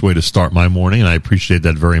nice way to start my morning, and I appreciate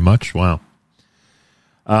that very much. Wow.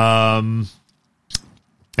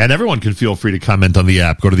 And everyone can feel free to comment on the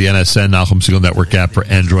app. Go to the NSN, Nachum Segal Network app for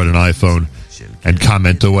Android and iPhone, and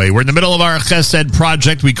comment away. We're in the middle of our Chesed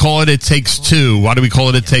project. We call it It Takes Two. Why do we call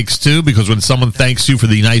it It Takes Two? Because when someone thanks you for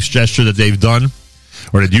the nice gesture that they've done,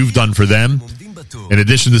 or that you've done for them, in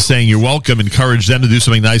addition to saying you're welcome, encourage them to do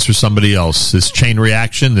something nice for somebody else. This chain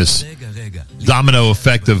reaction, this domino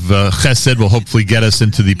effect of Chesed will hopefully get us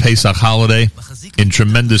into the Pesach holiday in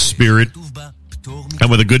tremendous spirit and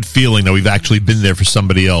with a good feeling that we've actually been there for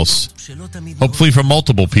somebody else. Hopefully for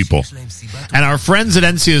multiple people. And our friends at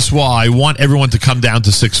NCSY want everyone to come down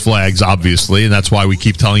to Six Flags, obviously, and that's why we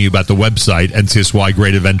keep telling you about the website,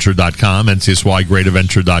 ncsygreatadventure.com,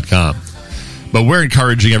 ncsygreatadventure.com. But we're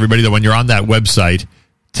encouraging everybody that when you're on that website,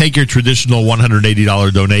 take your traditional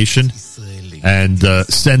 $180 donation and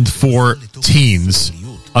send 4 teens,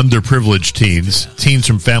 underprivileged teens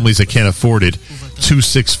from families that can't afford it, to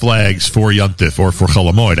Six Flags for Yontif, or for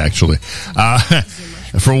Chol Hamoed, actually.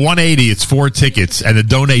 For $180, it's 4 tickets, and the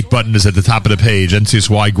donate button is at the top of the page,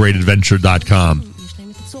 ncsygreatadventure.com.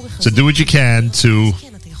 So do what you can to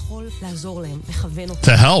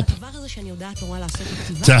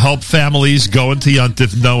help families go into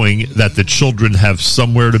Yontif knowing that the children have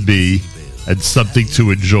somewhere to be and something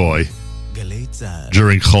to enjoy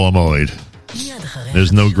during Chol Hamoed.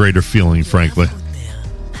 There's no greater feeling, frankly.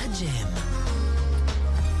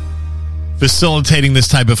 Facilitating this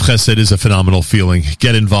type of chesed is a phenomenal feeling.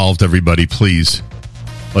 Get involved, everybody, please.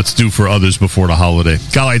 Let's do for others before the holiday.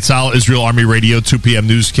 Galai Tzahal, Israel Army Radio, 2 p.m.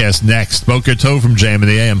 newscast next. Boker Tov from JM in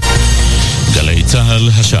the AM. גלי צהל,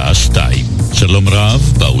 השעה 2. שלום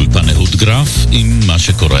רב, באולפן אהוד גרף עם מה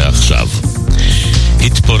שקורה עכשיו.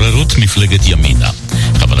 התפוררות מפלגת ימינה.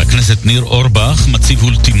 חבר הכנסת ניר אורבך מציב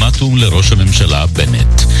אולטימטום לראש הממשלה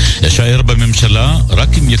בנט. אשאר בממשלה רק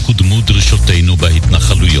אם יקודמו דרישותינו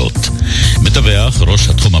בהתנחלויות. מדווח ראש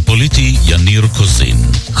התחום הפוליטי יניר קוזין.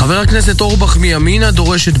 חבר הכנסת אורבך מימינה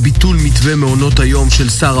דורש את ביטול מתווה מעונות היום של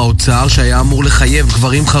שר האוצר שהיה אמור לחייב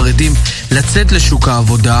גברים חרדים לצאת לשוק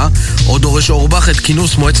העבודה. עוד דורש אורבך את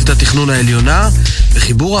כינוס מועצת התכנון העליונה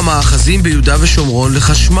וחיבור המאחזים ביהודה ושומרון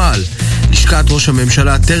לחשמל. לשכת ראש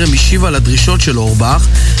הממשלה טרם השיבה לדרישות של אורבך.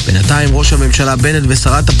 בינתיים ראש הממשלה בנט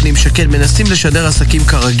ושרת הפנים שקד מנסים לשדר עסקים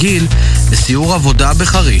כרגיל בסיור עבודה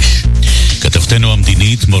בחריש. כתבתנו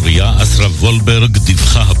המדינית מוריה אסרה וולברג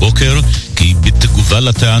דיווחה הבוקר כי בתגובה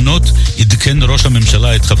לטענות עדכן ראש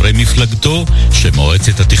הממשלה את חברי מפלגתו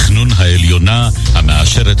שמועצת התכנון העליונה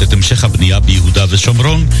המאשרת את המשך הבנייה ביהודה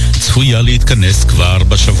ושומרון צפויה להתכנס כבר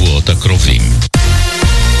בשבועות הקרובים.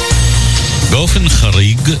 באופן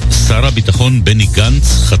חריג, שר הביטחון בני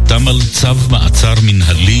גנץ חתם על צו מעצר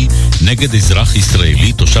מנהלי נגד אזרח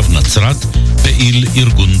ישראלי תושב נצרת, פעיל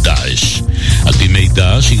ארגון דאעש. על פי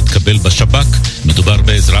מידע שהתקבל בשב"כ, מדובר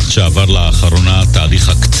באזרח שעבר לאחרונה תהליך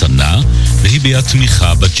הקצנה והביע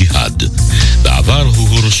תמיכה בג'יהאד. בעבר הוא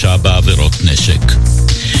הורשע בעבירות נשק.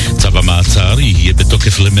 צו המעצר יהיה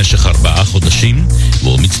בתוקף למשך 4 חודשים,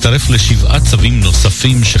 והוא מצטרף ל7 צווים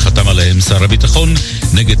נוספים שחתם עליהם שר הביטחון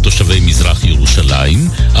נגד תושבי מזרח ירושלים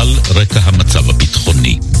על רקע המצב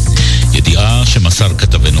הביטחוני. ידיעה שמסר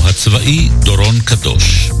כתבנו הצבאי דורון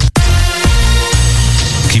קדוש.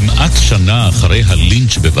 כמעט כמעט שנה אחרי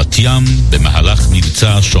הלינץ' בבת ים, במהלך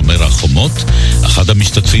מבצע שומר החומות, אחד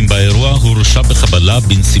המשתתפים באירוע הורשע בחבלה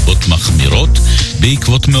בנסיבות מחמירות,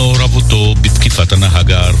 בעקבות מעורבותו בתקיפת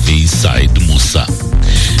הנהג הערבי סעיד מוסא.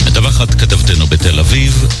 מדווחת כתבתנו בתל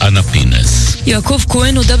אביב, אנה פינס. יעקב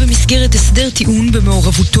כהן הודע במסגרת הסדר טיעון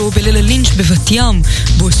במעורבותו בליל הלינץ' בבת ים,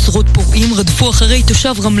 בו עשרות פורעים רדפו אחרי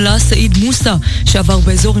תושב רמלה סעיד מוסא, שעבר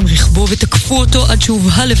באזור עם רכבו ותקפו אותו עד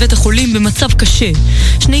שהובהל לבית החולים במצב קשה.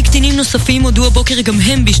 שני קטינים נוספים הודו הבוקר גם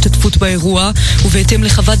הם בהשתתפות באירוע, ובהתאם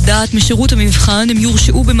לחוות דעת משירות המבחן הם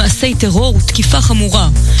יורשעו במעשי טרור ותקיפה חמורה.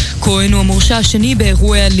 כהן הוא המורשע השני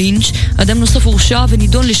באירועי הלינץ', אדם נוסף הורשע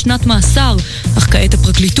ונידון לשנת מאסר, אך כעת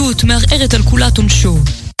הפרקליטות מערערת על כולת עונשו.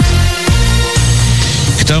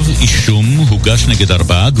 כתב אישום הוגש נגד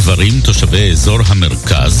 4 גברים תושבי אזור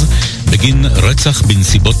המרכז בגין רצח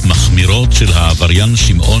בנסיבות מחמירות של העבריין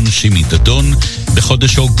שמעון שימי דדון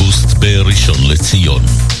בחודש אוגוסט בראשון לציון.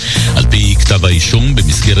 על פי כתב האישום,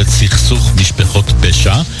 במסגרת סכסוך משפחות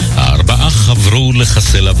פשע, 4 חברו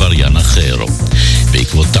לחסל עבריין אחר.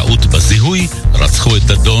 בעקבות טעות בזיהוי, רצחו את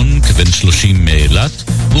דדון כבן 30 מאילת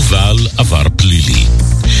ובעל עבר פלילי.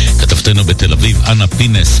 כתבתנו בתל אביב, אנה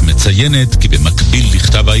פינס, מציינת כי במקביל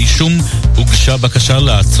לכתב האישום הוגשה בקשה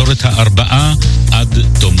לעצור את 4 עד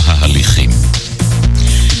תום ההליכים.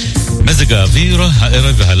 מזג האוויר,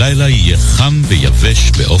 הערב והלילה יהיה חם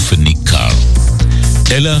ויבש באופן ניכר.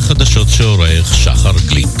 אלה החדשות שעורך שחר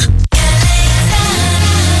גליק.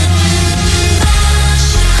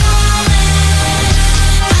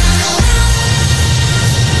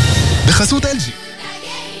 בחסות LG.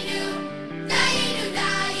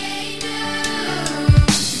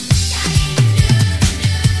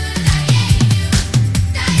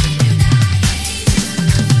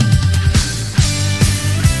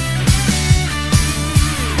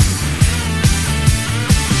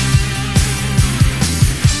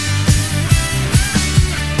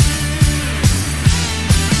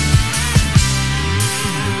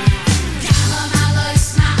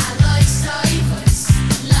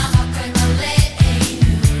 Love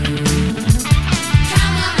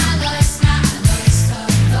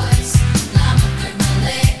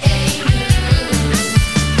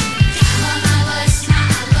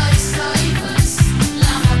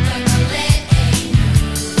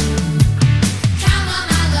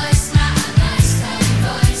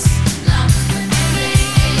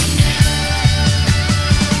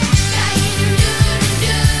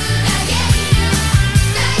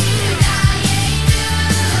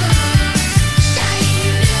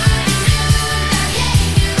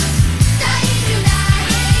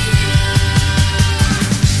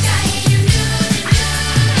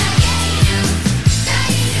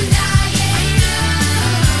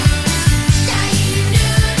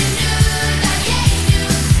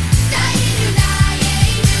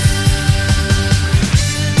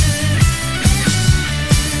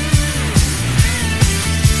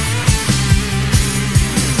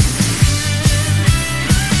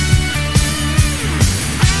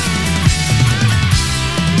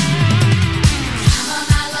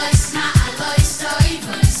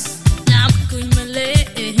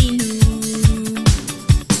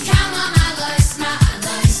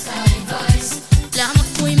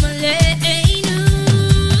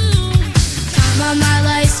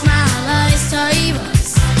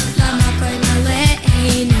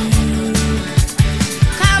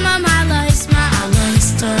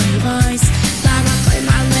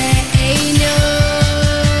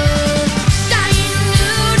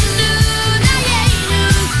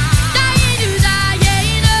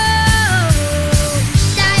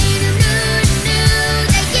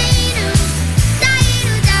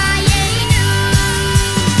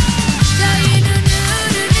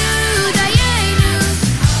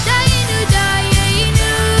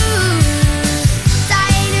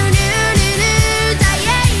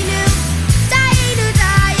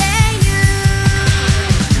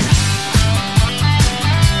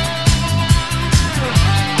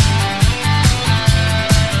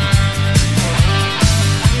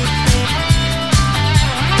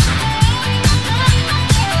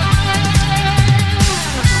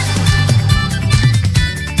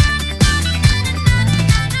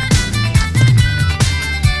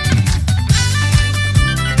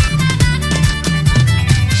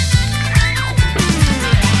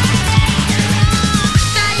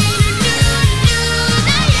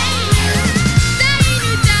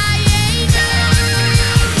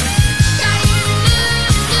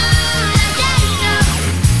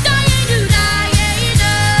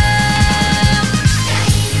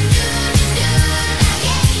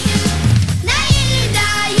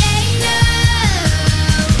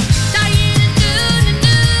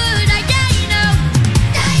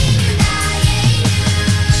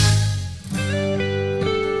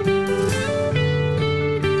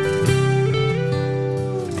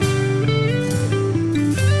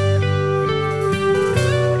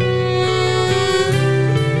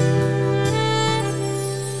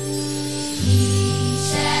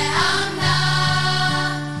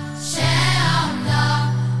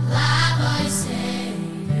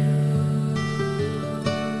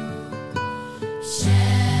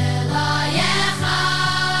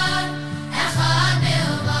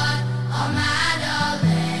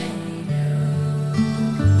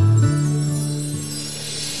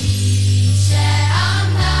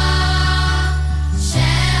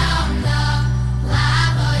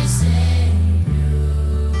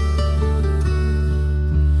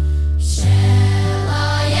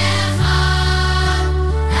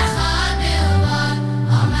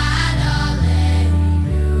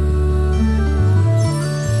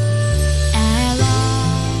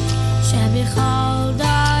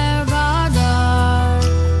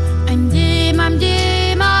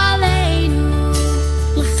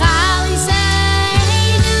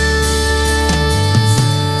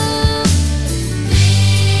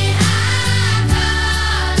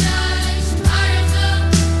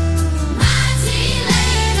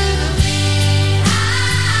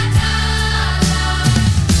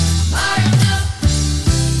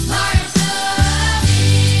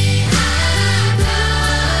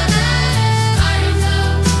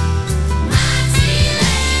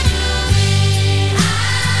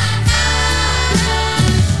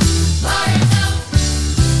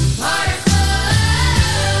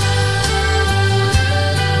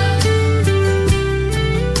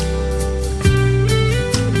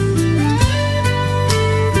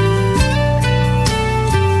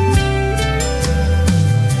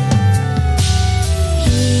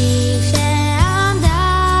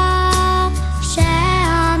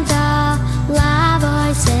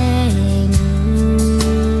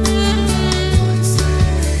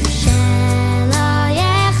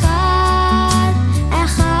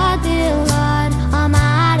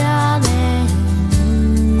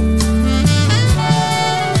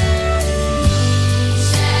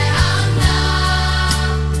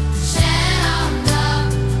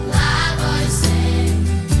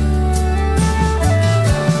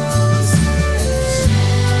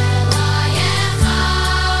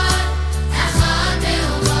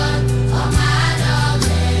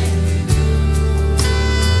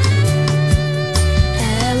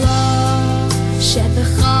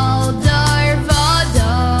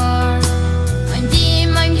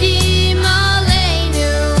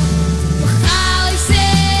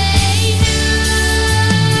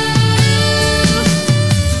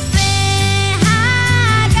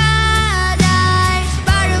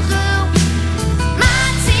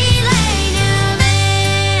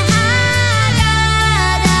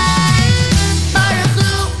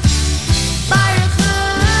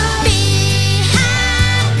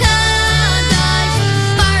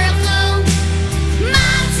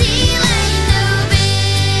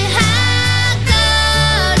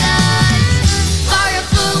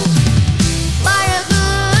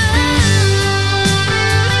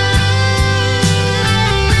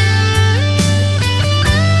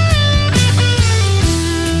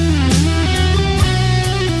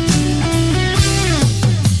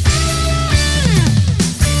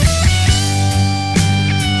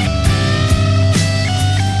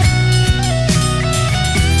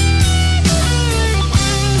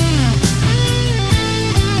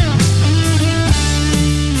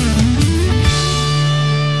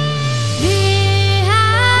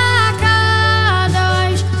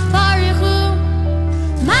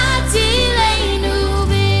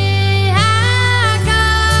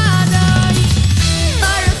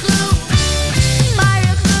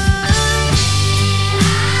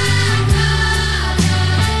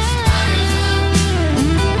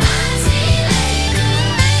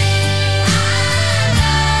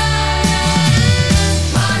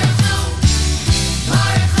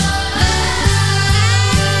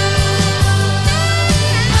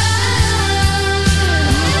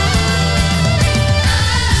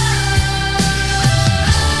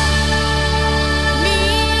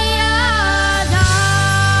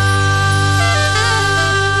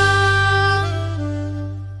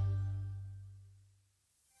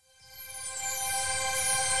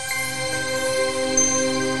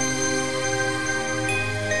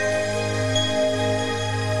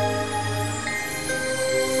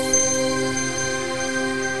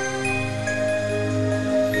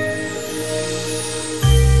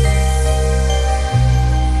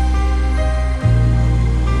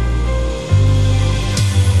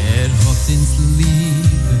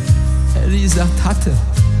is a tate,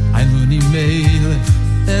 ein Luni Meile,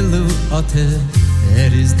 Elu Ote,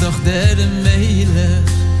 is doch der Meile,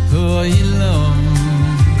 Oilom.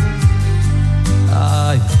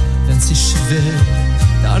 Ay, wenn's ist schwer,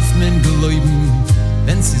 darf man gläuben,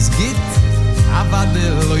 wenn's es geht, aber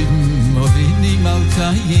der Leuben, ob ich niemals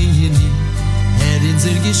kann, in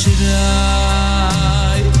sehr Geschrei.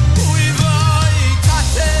 Ui, woi,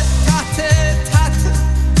 Tate, Tate, Tate,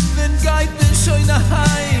 wenn geht mir schon nach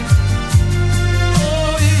Heim.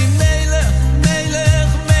 Ui, Melech,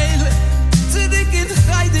 Melech, Melech, zurück in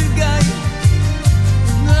Heidelgein.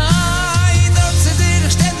 Nein, dort zu dir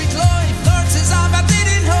ständig läuft, dort zu aber dir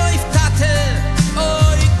in Häuf, Tate,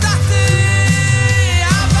 ui, Tate,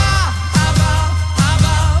 aber,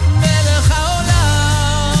 Melech Haolam.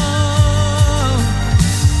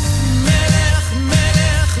 Melech, Melech,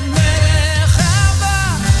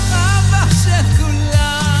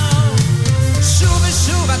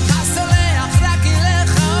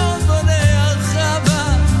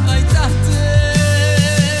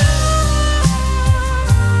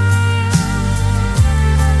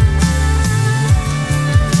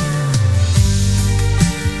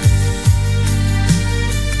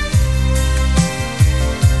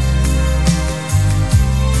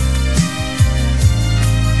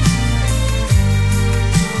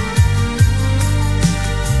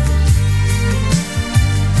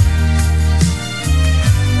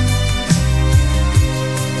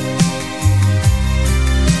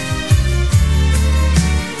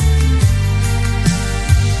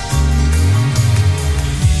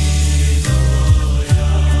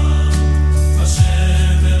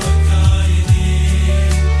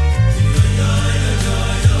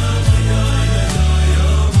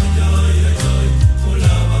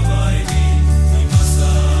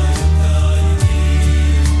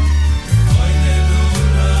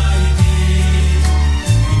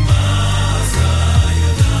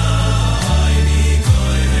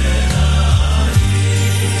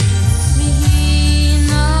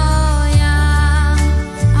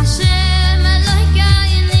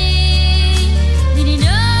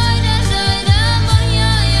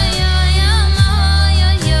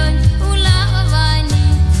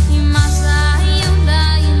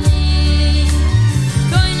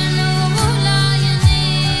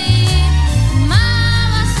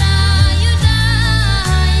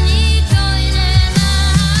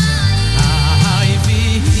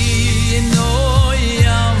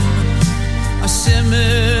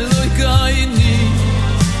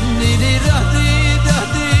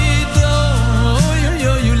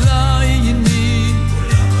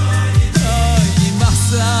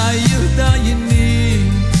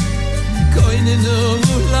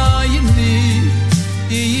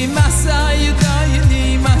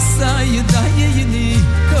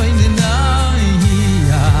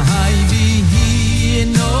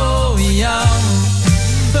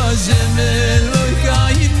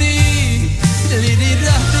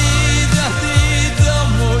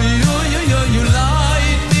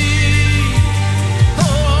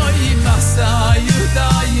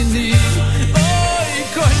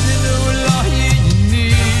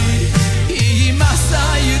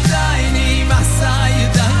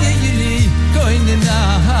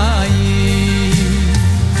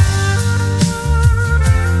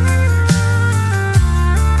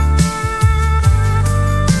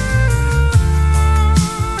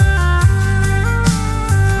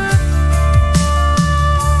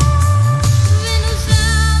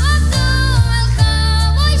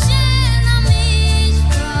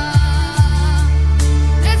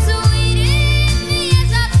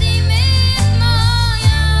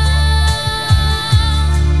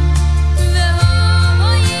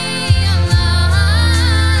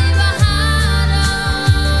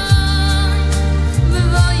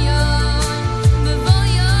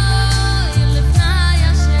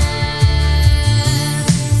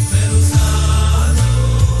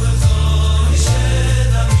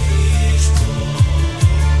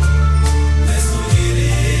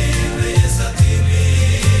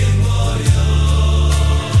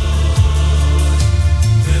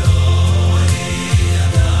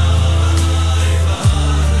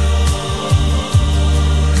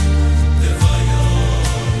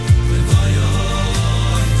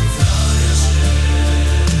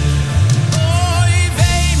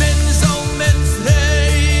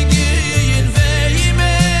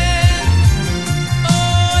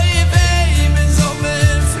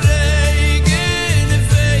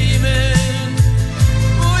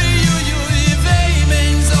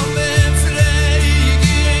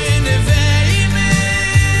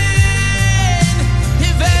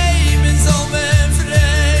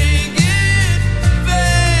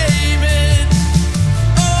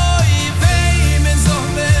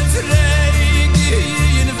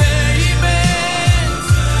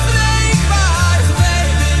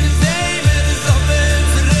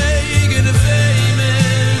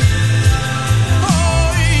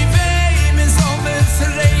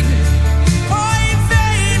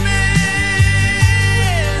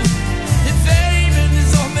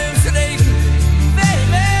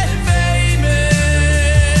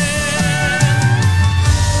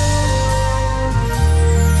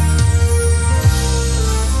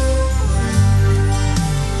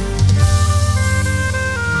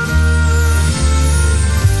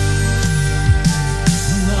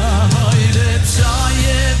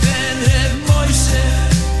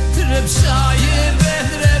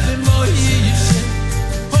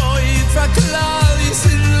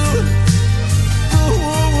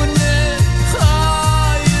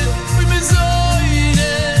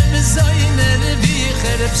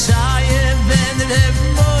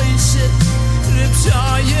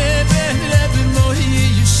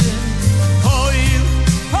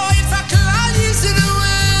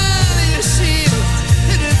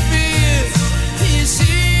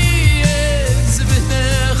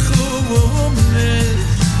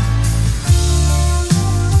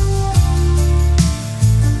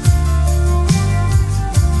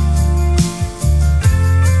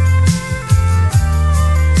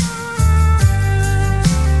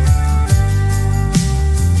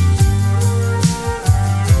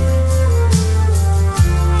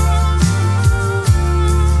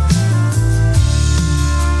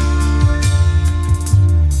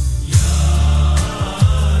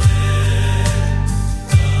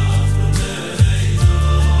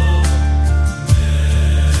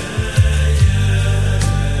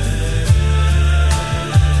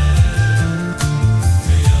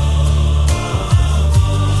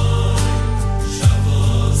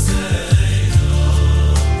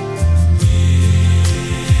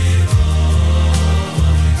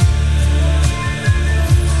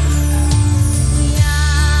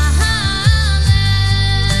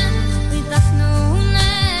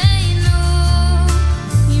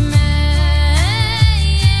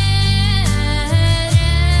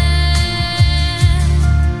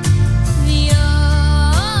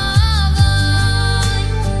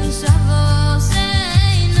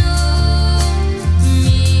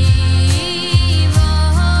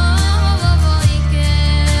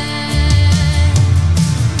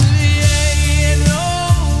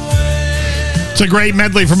 It's a great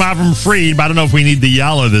medley from Avram Fried, but I don't know if we need the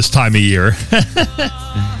Yalla this time of year.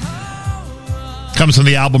 Comes from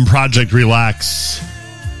the album Project Relax.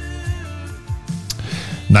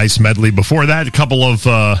 Nice medley. Before that, a couple of,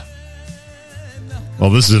 well,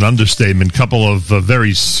 this is an understatement, couple of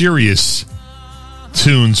very serious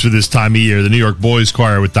tunes for this time of year. The New York Boys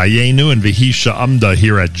Choir with Dayenu and Vihisha Amda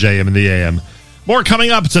here at JM in the AM. More coming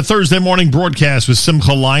up. It's a Thursday morning broadcast with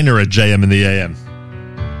Simcha Leiner at JM in the AM.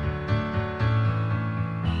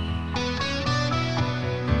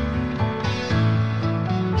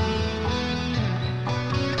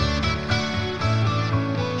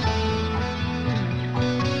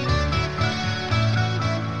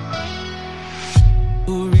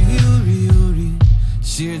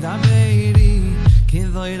 Shir da beiri,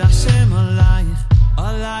 kivoy Hashem alayich,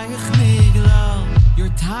 alayich nigla. Your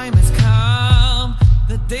time has come,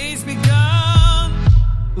 the day's begun.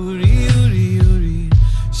 Uri, uri, uri,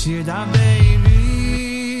 shir da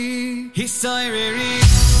beiri, hisoyreri,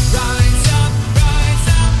 rise up, oh, rise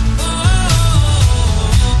up, oh.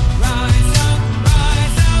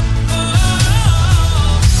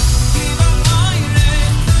 Give up my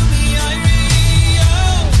name to me, rise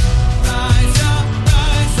up.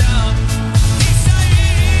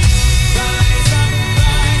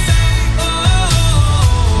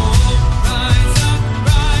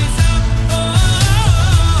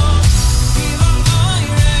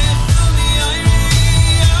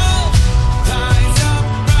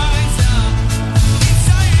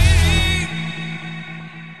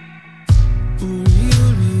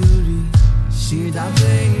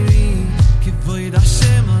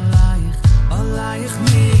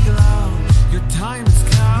 Your time has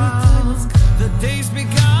come, the day's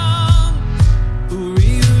begun.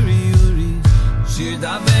 Uri, uri, uri, shir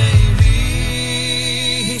da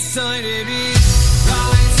beiri, hisoyreri.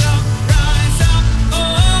 Rise up, oh, rise up, oh.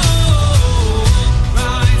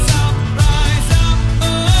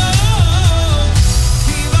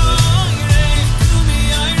 Kivoy reich to me, rise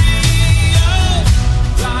up,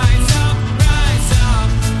 hisoyreri. Rise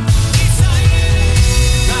up, oh. Rise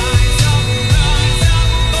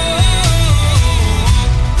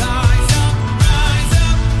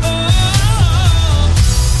up, oh.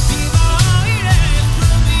 Kivoy reich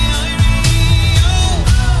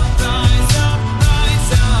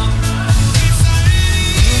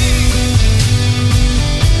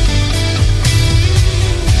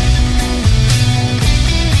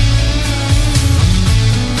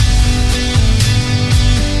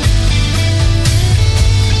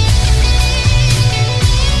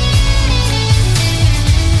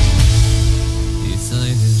to me,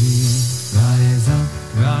 rise up,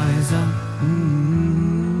 rise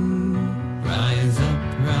up, rise up, rise up, rise up,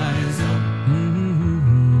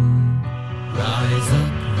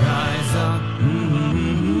 rise up,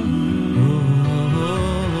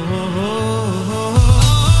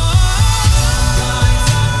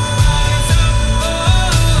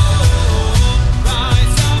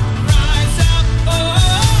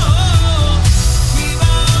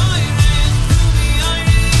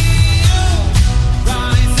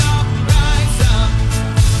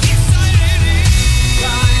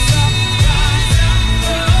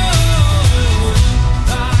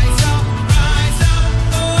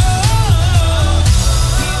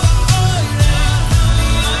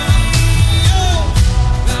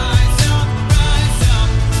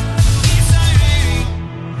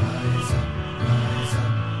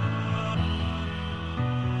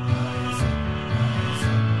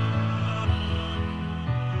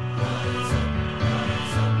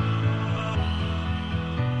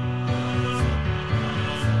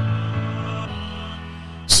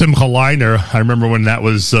 Simcha Leiner. I remember when that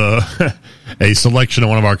was a selection of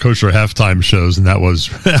one of our kosher halftime shows, and that was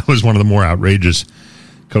one of the more outrageous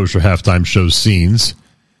kosher halftime show scenes.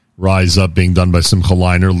 Rise Up being done by Simcha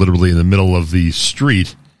Leiner, literally in the middle of the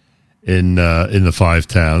street in the Five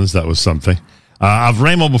Towns. That was something.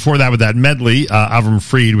 Avramo before that with that medley. Avram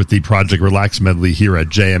Fried with the Project Relax medley here at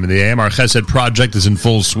JM in the AM. Our Chesed project is in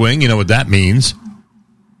full swing. You know what that means.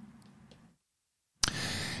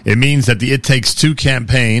 It means that the It Takes Two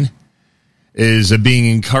campaign is being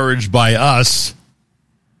encouraged by us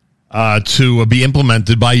to be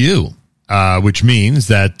implemented by you, which means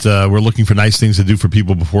that we're looking for nice things to do for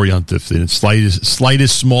people before Yontif. The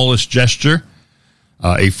slightest, smallest gesture,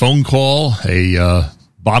 a phone call, a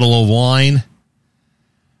bottle of wine,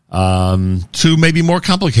 to maybe more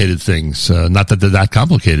complicated things. Not that they're that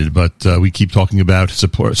complicated, but we keep talking about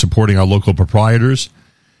supporting our local proprietors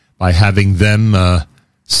by having them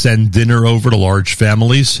send dinner over to large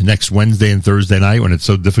families next Wednesday and Thursday night when it's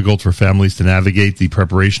so difficult for families to navigate the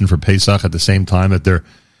preparation for Pesach at the same time that they're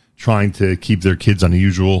trying to keep their kids on a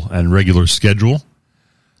usual and regular schedule.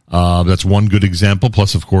 That's one good example.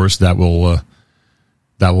 Plus, of course, that will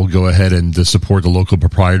go ahead and support the local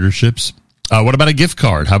proprietorships. What about a gift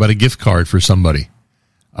card? How about a gift card for somebody?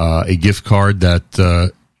 A gift card that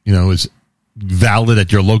is valid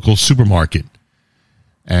at your local supermarket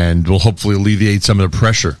and will hopefully alleviate some of the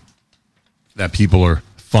pressure that people are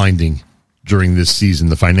finding during this season,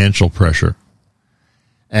 the financial pressure.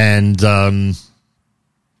 And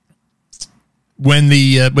when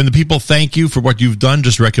the people thank you for what you've done,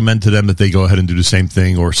 just recommend to them that they go ahead and do the same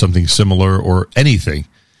thing or something similar or anything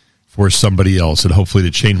for somebody else, and hopefully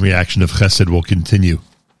the chain reaction of chesed will continue.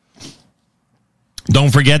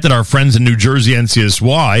 Don't forget that our friends in New Jersey,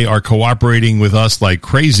 NCSY, are cooperating with us like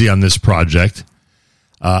crazy on this project,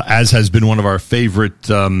 as has been one of our favorite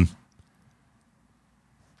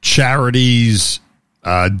charities,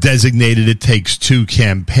 designated It Takes Two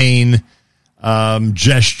campaign,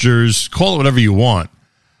 gestures, call it whatever you want.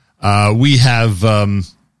 We have been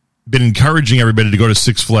encouraging everybody to go to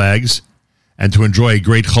Six Flags and to enjoy a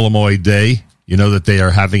great Chol Hamoed day. You know that they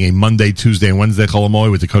are having a Monday, Tuesday, and Wednesday Chol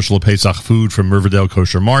Hamoed with the Kosher Pesach food from Riverdale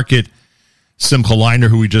Kosher Market. Simcha Leiner,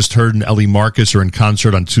 who we just heard, and Ellie Marcus are in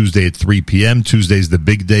concert on Tuesday at 3 p.m. Tuesday's the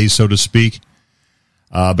big day, so to speak.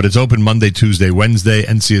 But it's open Monday, Tuesday, Wednesday.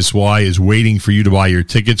 NCSY is waiting for you to buy your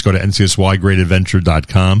tickets. Go to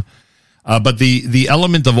ncsygreatadventure.com. But the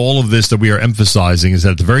element of all of this that we are emphasizing is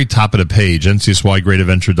that at the very top of the page,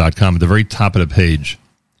 ncsygreatadventure.com, at the very top of the page,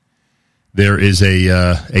 there is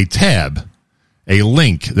a tab, a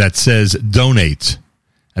link that says donate.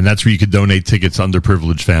 And that's where you could donate tickets to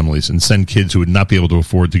underprivileged families and send kids who would not be able to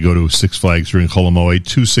afford to go to Six Flags during Chol Hamoed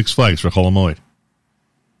to Six Flags for Chol Hamoed.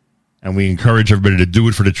 And we encourage everybody to do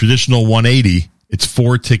it for the traditional $180. It's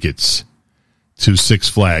 4 tickets to Six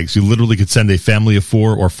Flags. You literally could send a family of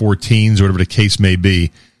 4 or 4 teens, or whatever the case may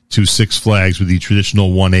be, to Six Flags with the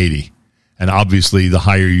traditional $180. And obviously, the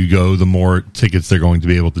higher you go, the more tickets they're going to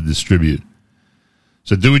be able to distribute.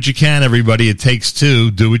 So do what you can, everybody. It takes two.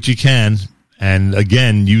 Do what you can. And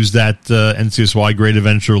again, use that NCSY Great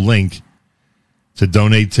Adventure link to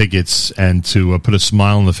donate tickets and to put a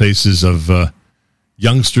smile on the faces of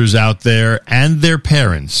youngsters out there and their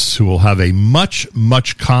parents, who will have a much,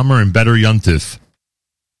 much calmer and better Yontif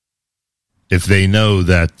if they know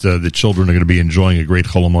that the children are going to be enjoying a great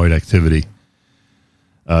Chol Hamoed activity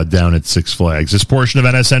down at Six Flags. This portion of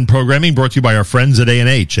NSN programming brought to you by our friends at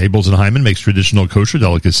A&H. Abels and Hyman makes traditional kosher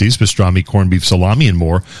delicacies, pastrami, corned beef, salami, and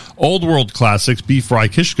more. Old world classics, beef fry,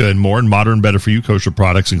 kishka, and more. And modern, better-for-you kosher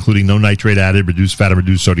products, including no nitrate added, reduced fat, and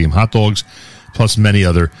reduced sodium hot dogs, plus many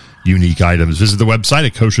other unique items. Visit the website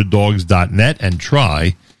at kosherdogs.net and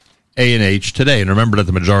try A&H today. And remember that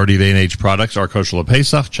the majority of A&H products are kosher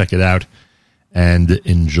LePesach. Check it out and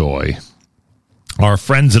enjoy. Our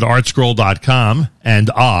friends at artscroll.com and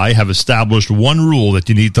I have established one rule that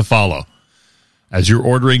you need to follow. As you're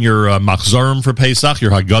ordering your machzorim for Pesach,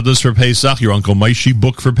 your Haggadahs for Pesach, your Uncle Maishi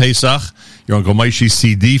book for Pesach, your Uncle Maishi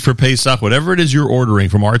CD for Pesach, whatever it is you're ordering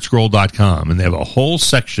from artscroll.com, and they have a whole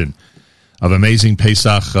section of amazing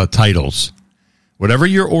Pesach titles. Whatever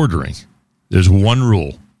you're ordering, there's one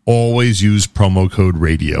rule. Always use promo code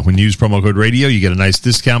radio. When you use promo code radio, you get a nice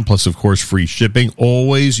discount, plus, of course, free shipping.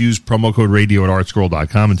 Always use promo code radio at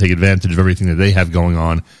artscroll.com and take advantage of everything that they have going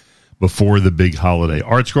on before the big holiday.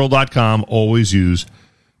 Artscroll.com, always use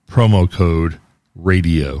promo code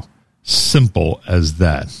radio. Simple as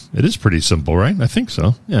that. It is pretty simple, right? I think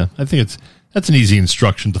so. Yeah, I think that's an easy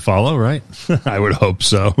instruction to follow, right? I would hope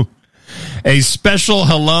so. A special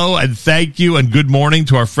hello and thank you and good morning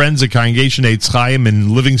to our friends at Congregation Eitz Chaim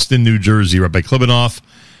in Livingston, New Jersey. Rabbi Klibanoff,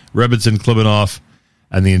 Rebbitzin Klibanoff,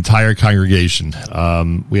 and the entire congregation.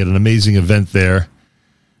 We had an amazing event there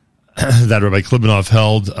that Rabbi Klibanoff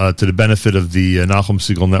held to the benefit of the Nachum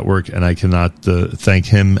Segal Network, and I cannot thank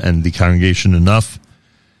him and the congregation enough.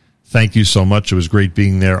 Thank you so much. It was great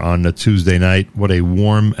being there on a Tuesday night. What a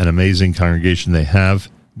warm and amazing congregation they have.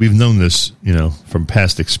 We've known this, from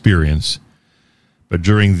past experience, but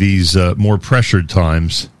during these more pressured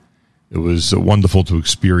times, it was wonderful to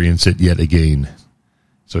experience it yet again.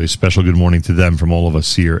 So a special good morning to them from all of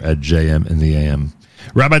us here at JM in the AM.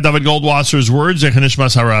 Rabbi David Goldwasser's words,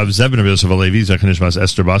 Zechanishmas Harav Zevin of Yosef Alevi, Zechanishmas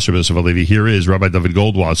Esther Basar of Yosef Alevi. Here is Rabbi David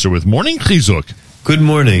Goldwasser with Morning Chizuk. Good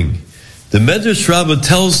morning. The Medrash Rabbah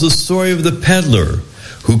tells the story of the peddler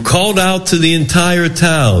who called out to the entire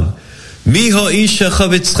town, Miho Isha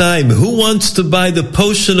Chavetz Chaim, who wants to buy the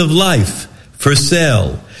potion of life for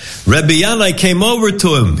sale? Rabbi Yanai came over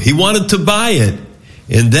to him. He wanted to buy it.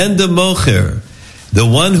 And then the Mocher, the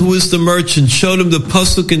one who was the merchant, showed him the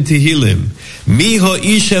Pasuk in Tehillim. Miho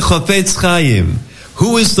Isha Chavetz Chaim,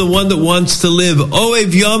 Who is the one that wants to live?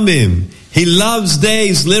 Oev Yomim. He loves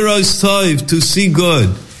days, liros toiv, to see good.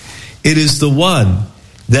 It is the one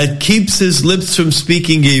that keeps his lips from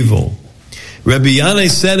speaking evil. Rabbi Yanai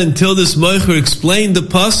said until this Moicher explained the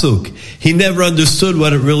pasuk, he never understood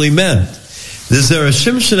what it really meant. The Zera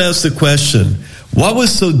Shimshon asked the question, what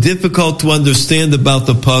was so difficult to understand about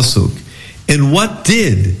the pasuk? And what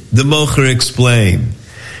did the Moicher explain?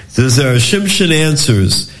 The Zera Shimshon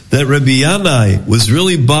answers that Rabbi Yanai was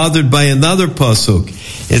really bothered by another pasuk.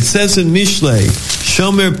 It says in Mishlei,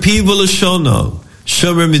 Shomer pivu l'shono,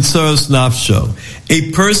 Shomer mitzaros nafsho.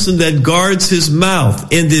 A person that guards his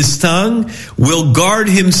mouth and his tongue will guard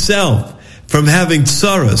himself from having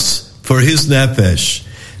tsaros for his nefesh.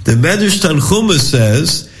 The Medrash Tanchuma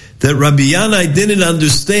says that Rabbi Yanai didn't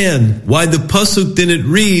understand why the pasuk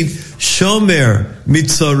didn't read Shomer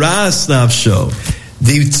mitzaras nafsho.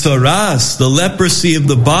 The tsaras, the leprosy of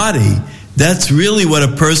the body, that's really what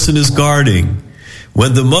a person is guarding.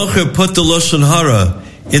 When the Mocher put the Lashon Hara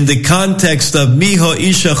in the context of Miho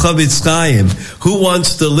Isha Chavetz Chaim, who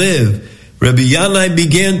wants to live, Rabbi Yanai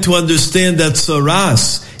began to understand that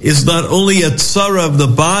tsaras is not only a tsara of the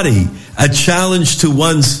body, a challenge to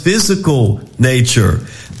one's physical nature,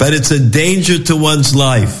 but it's a danger to one's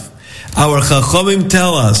life. Our Chachamim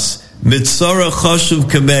tell us, Mitzara Choshev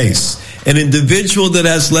Kames, an individual that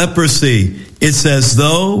has leprosy, it's as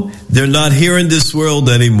though they're not here in this world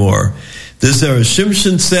anymore. The Zera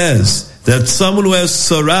Shimshon says that someone who has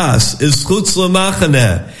tsaras is chutz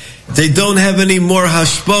l'machaneh. They don't have any more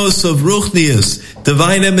hashpos of ruchnius,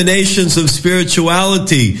 divine emanations of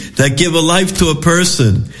spirituality that give a life to a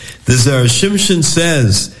person. The Zera Shimshon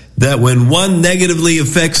says that when one negatively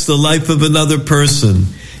affects the life of another person,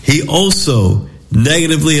 he also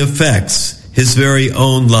negatively affects his very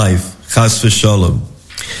own life. Chas v'sholom.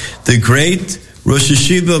 The great Rosh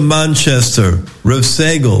Yeshiva of Manchester, Rav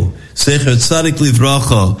Segel, Secher Tzadik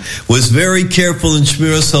Livracha, was very careful in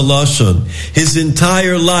Shmiras HaLashon. His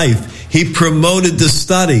entire life, he promoted the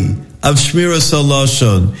study of Shmiras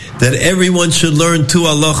HaLashon, that everyone should learn 2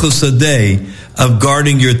 halachos a day of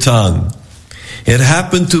guarding your tongue. It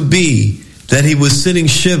happened to be that he was sitting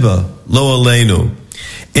Shiva, Lo Aleinu.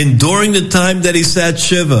 And during the time that he sat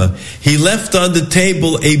Shiva, he left on the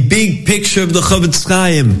table a big picture of the Chavetz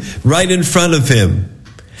Chaim right in front of him.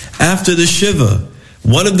 After the Shiva,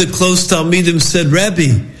 one of the close Talmidim said,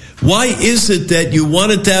 Rebbe, why is it that you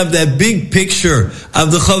wanted to have that big picture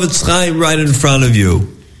of the Chavetz Chaim right in front of you?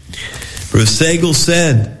 Rav Segel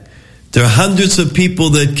said, there are hundreds of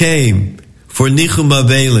people that came for Nichum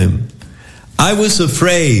Avelim. I was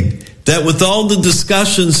afraid that with all the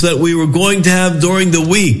discussions that we were going to have during the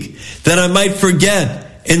week, that I might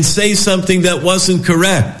forget and say something that wasn't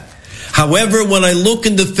correct. However, when I look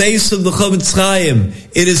in the face of the Chavetz Chaim,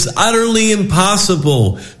 it is utterly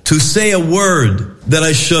impossible to say a word that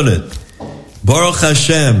I shouldn't. Baruch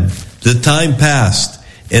Hashem, the time passed,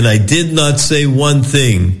 and I did not say one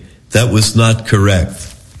thing that was not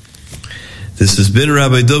correct. This has been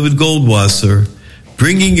Rabbi David Goldwasser,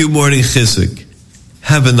 bringing you Morning Chizuk.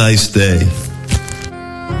 Have a nice day.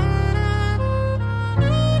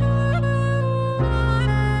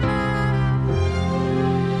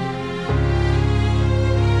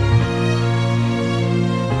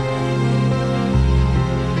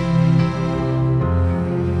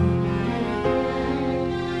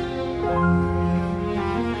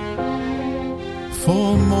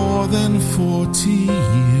 For more than 40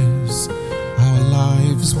 years, our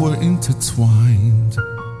lives were intertwined.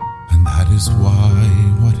 And that is why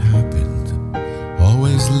what happened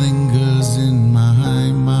always lingers in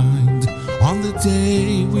my mind. On the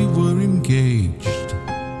day we were engaged,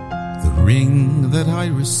 the ring that I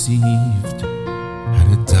received had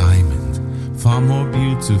a diamond far more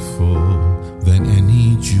beautiful than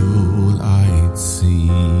any jewel I'd seen.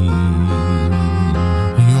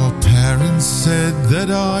 Your parents said that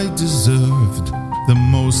I deserved the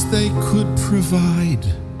most they could provide.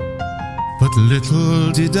 But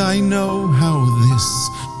little did I know how this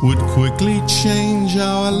would quickly change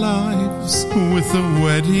our lives. With the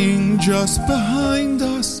wedding just behind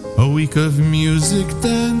us, a week of music,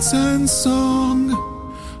 dance and song,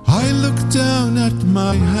 I looked down at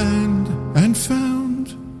my hand and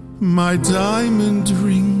found my diamond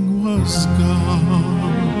ring was gone.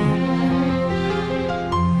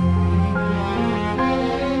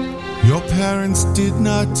 Your parents did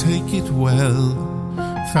not take it well,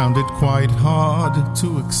 found it quite hard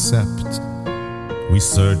to accept. We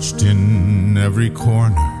searched in every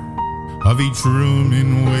corner of each room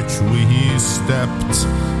in which we stepped.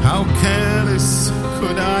 How careless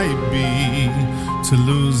could I be to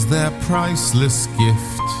lose their priceless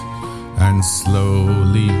gift and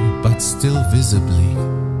slowly but still visibly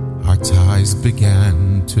our ties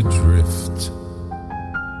began to drift.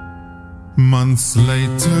 Months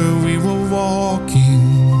later we were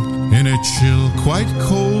walking in a chill quite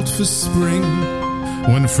cold for spring,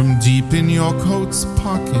 when from deep in your coat's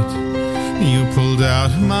pocket you pulled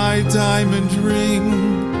out my diamond ring.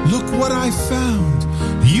 Look what I found,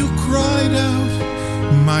 you cried out.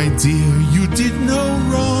 My dear, you did no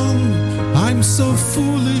wrong. I'm so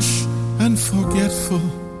foolish and forgetful.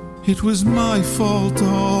 It was my fault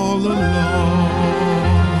all along.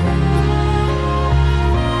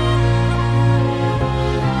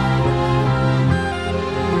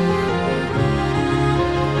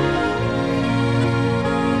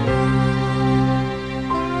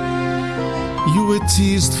 You were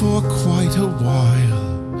teased for quite a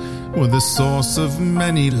while, were the source of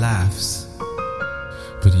many laughs.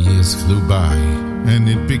 But years flew by and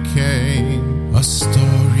it became a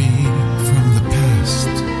story from the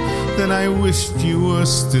past. Then I wished you were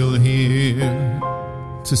still here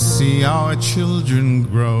to see our children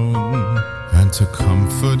grown and to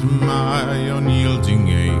comfort my unyielding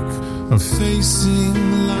ache of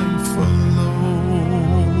facing life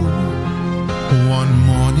alone. One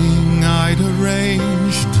morning I'd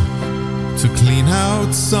arranged to clean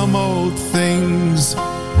out some old things,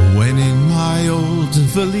 when in my old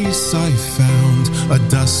valise I found a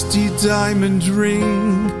dusty diamond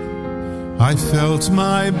ring. I felt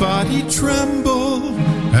my body tremble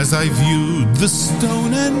as I viewed the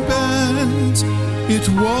stone and band. It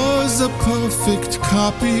was a perfect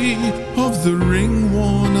copy of the ring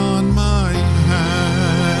worn on my hand.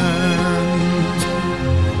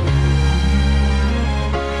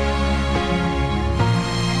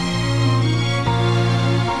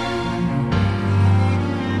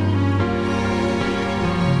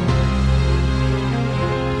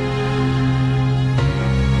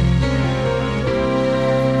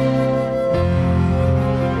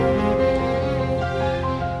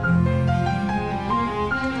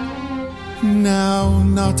 Now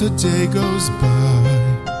not a day goes by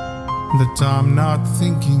that I'm not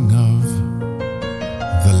thinking of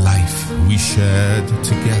the life we shared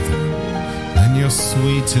together and your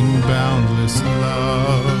sweet and boundless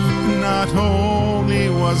love. Not only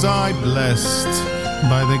was I blessed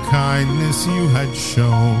by the kindness you had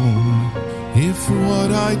shown, if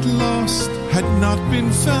what I'd lost had not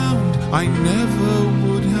been found, I never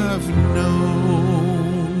would have known.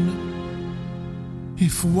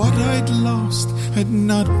 If what I'd lost had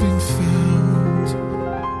not been found,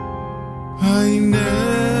 I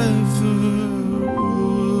never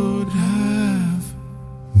would have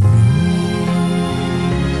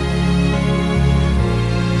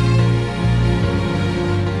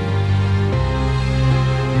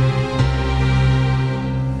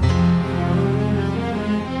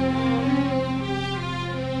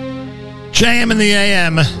JM in the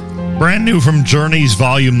AM. Brand new from Journey's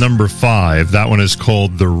volume number 5. That one is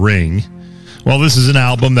called The Ring. Well, this is an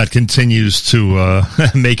album that continues to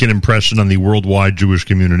make an impression on the worldwide Jewish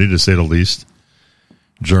community, to say the least.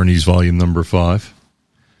 Journey's volume number 5.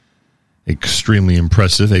 Extremely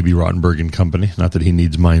impressive, A.B. Rottenberg and Company. Not that he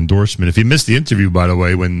needs my endorsement. If you missed the interview, by the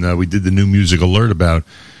way, when we did the new music alert about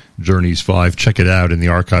Journey's 5, check it out in the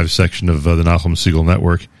archive section of the Nachum Segal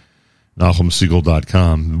Network.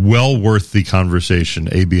 NachumSegal.com. Well worth the conversation.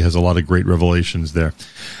 AB has a lot of great revelations there.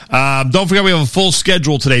 Don't forget we have a full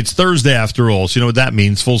schedule today. It's Thursday after all, so you know what that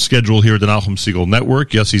means. Full schedule here at the Nachum Segal Network.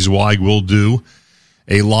 Yossi Zweig will do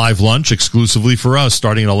a live lunch exclusively for us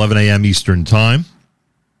starting at 11 a.m. Eastern Time,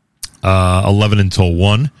 11 until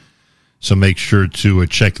 1. So make sure to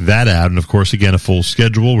check that out. And, of course, again, a full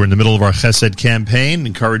schedule. We're in the middle of our Chesed campaign,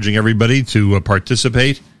 encouraging everybody to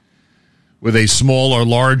participate with a small or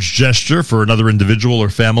large gesture for another individual or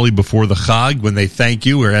family before the Chag. When they thank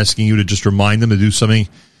you, we're asking you to just remind them to do something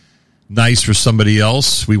nice for somebody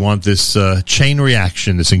else. We want this chain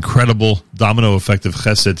reaction, this incredible domino effect of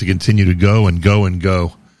Chesed to continue to go and go and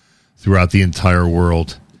go throughout the entire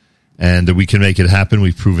world. And we can make it happen.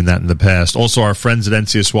 We've proven that in the past. Also, our friends at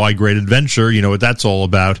NCSY Great Adventure, you know what that's all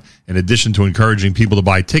about. In addition to encouraging people to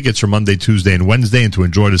buy tickets for Monday, Tuesday, and Wednesday, and to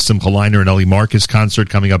enjoy the Simcha Leiner and Ellie Marcus concert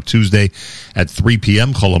coming up Tuesday at 3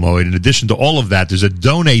 p.m. Chol Hamoed. In addition to all of that, there's a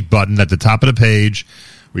donate button at the top of the page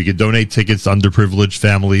where you can donate tickets to underprivileged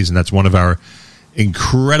families, and that's one of our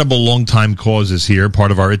incredible long-time causes here, part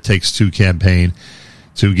of our It Takes Two campaign,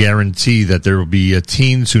 to guarantee that there will be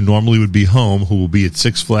teens who normally would be home who will be at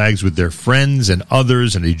Six Flags with their friends and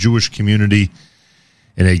others in a Jewish community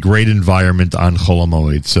in a great environment on Chol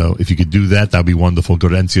Hamoed. So if you could do that, that would be wonderful. Go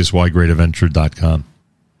to ncsygreatadventure.com.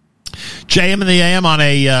 JM and the AM on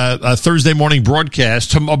a Thursday morning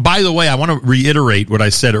broadcast. By the way, I want to reiterate what I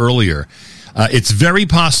said earlier. It's very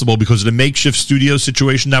possible, because of the makeshift studio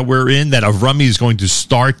situation that we're in, that Avrami is going to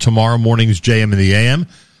start tomorrow morning's JM and the AM.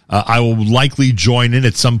 I will likely join in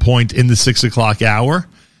at some point in the 6 o'clock hour.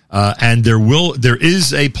 And there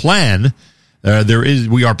is a plan.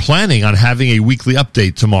 We are planning on having a weekly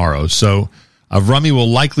update tomorrow. So Avrami will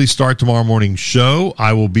likely start tomorrow morning's show.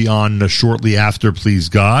 I will be on shortly after, please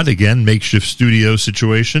God. Again, makeshift studio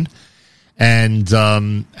situation. And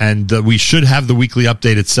we should have the weekly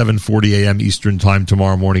update at 7:40 a.m. Eastern time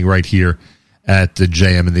tomorrow morning right here at the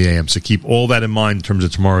JM and the AM. So keep all that in mind in terms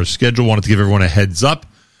of tomorrow's schedule. Wanted to give everyone a heads up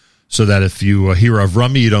so that if you hear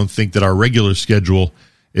Avrami, you don't think that our regular schedule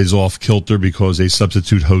is off kilter because a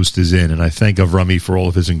substitute host is in. And I thank Avrami for all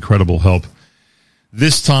of his incredible help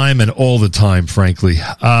this time and all the time, frankly.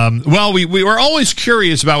 Well, we were always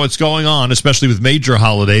curious about what's going on, especially with major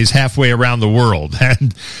holidays halfway around the world.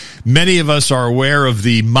 And many of us are aware of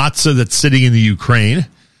the matzah that's sitting in the Ukraine.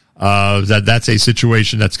 That's a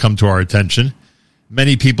situation that's come to our attention.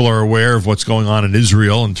 Many people are aware of what's going on in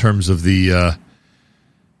Israel in terms of the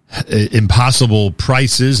impossible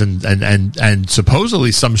prices and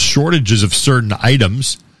supposedly some shortages of certain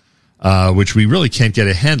items, which we really can't get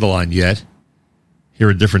a handle on yet. Hear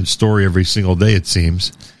a different story every single day, it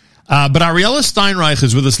seems. But Ariella Steinreich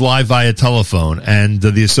is with us live via telephone, and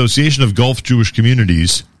the Association of Gulf Jewish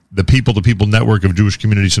Communities, the people-to-people network of Jewish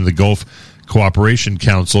communities from the Gulf Cooperation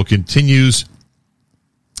Council, continues.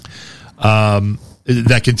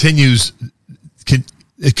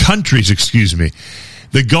 Countries, excuse me.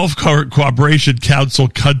 The Gulf Cooperation Council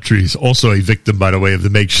countries, also a victim, by the way, of the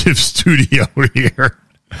makeshift studio here.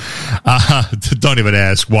 Don't even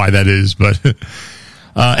ask why that is, but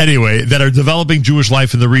anyway, that are developing Jewish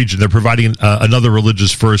life in the region. They're providing another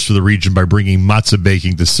religious first for the region by bringing matzah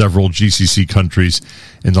baking to several GCC countries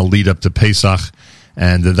in the lead up to Pesach.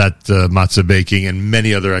 And that matzah baking and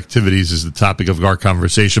many other activities is the topic of our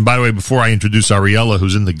conversation. By the way, before I introduce Ariella,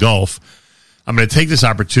 who's in the Gulf, I'm going to take this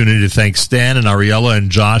opportunity to thank Stan and Ariella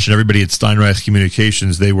and Josh and everybody at Steinreich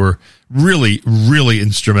Communications. They were really, really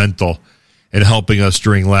instrumental in helping us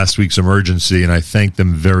during last week's emergency, and I thank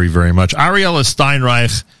them very, very much. Ariella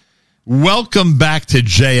Steinreich, welcome back to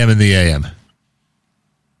JM and the AM.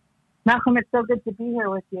 Nachum, it's so good to be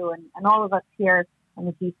here with you, and all of us here on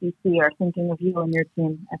the GCC are thinking of you and your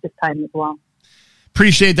team at this time as well.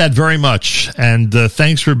 Appreciate that very much, and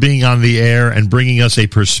thanks for being on the air and bringing us a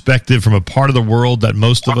perspective from a part of the world that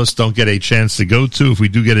most of us don't get a chance to go to. If we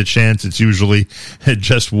do get a chance, it's usually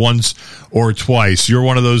just once or twice. You're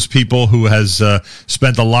one of those people who has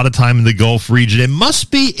spent a lot of time in the Gulf region. It must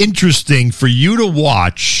be interesting for you to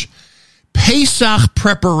watch Pesach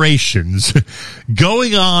preparations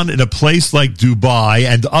going on in a place like Dubai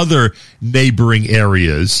and other neighboring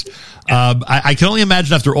areas. I can only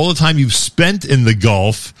imagine after all the time you've spent in the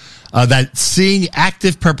Gulf, that seeing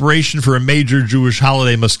active preparation for a major Jewish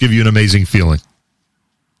holiday must give you an amazing feeling.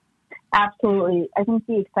 Absolutely. I think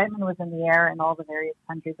the excitement was in the air in all the various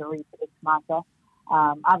countries that reached matzah.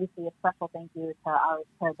 Obviously, a special thank you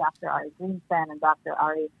to Dr. Ari Greenspan and Dr.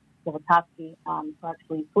 Ari Zivotofsky, who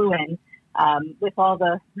actually flew in with all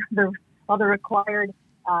the required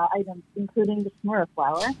items, including the shmura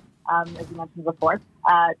flour, as you mentioned before,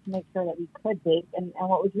 to make sure that we could bake. And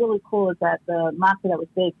what was really cool is that the matzah that was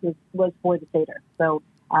baked was for the Seder. So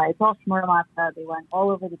it's all shmura matzah. They went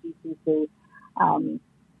all over the GCC.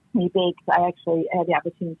 We baked. I actually had the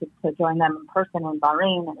opportunity to join them in person in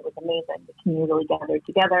Bahrain, and it was amazing. The community really gathered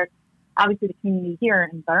together. Obviously, the community here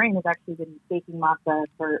in Bahrain has actually been baking matzah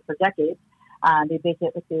for decades. They bake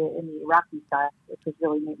it in the Iraqi style, which was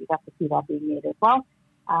really neat. We got to see that being made as well.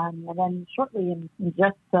 And then shortly, in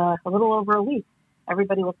just a little over a week,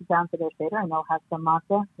 everybody will sit down for their Seder, and they'll have some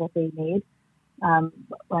matzah that they made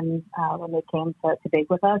when they came to bake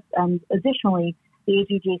with us. And additionally, the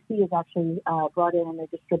AGJC is actually brought in, and they're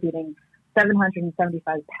distributing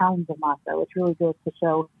 775 pounds of matzah, which really goes to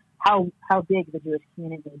show how big the Jewish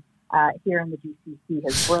community here in the GCC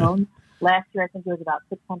has grown. Last year, I think it was about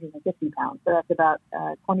 650 pounds, so that's about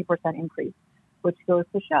a 20% increase, which goes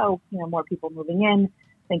to show, more people moving in.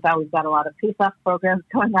 Thank God we've got a lot of Pesach programs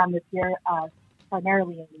going on this year,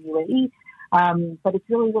 primarily in the UAE. But it's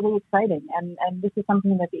really, really exciting. And this is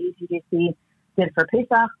something that the AGJC did for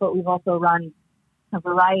Pesach, but we've also run a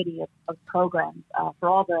variety of programs for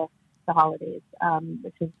all the holidays,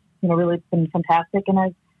 which has really been fantastic. And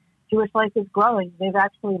as Jewish life is growing, they've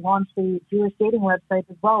actually launched the Jewish dating website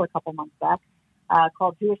as well a couple months back.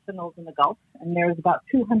 called Jewish Signals in the Gulf, and there's about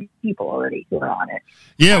 200 people already who are on it.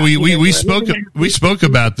 Yeah, we spoke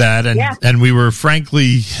about that, and we were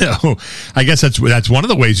frankly, I guess that's one of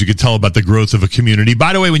the ways you could tell about the growth of a community.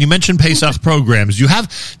 By the way, when you mention Pesach programs, do you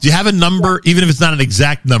have a number, even if it's not an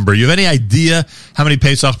exact number? You have any idea how many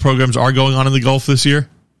Pesach programs are going on in the Gulf this year?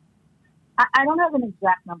 I don't have an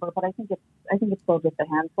exact number, but I think it's still just a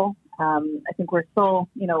handful. I think we're still,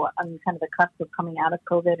 on kind of the cusp of coming out of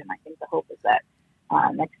COVID, and I think the hope is that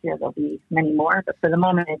next year there'll be many more. But for the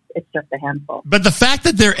moment, it's just a handful. But the fact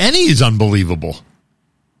that there are any is unbelievable.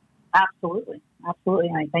 Absolutely.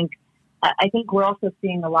 And I think we're also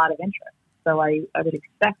seeing a lot of interest. So I would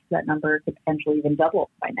expect that number to potentially even double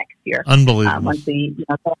by next year. Unbelievable. Once we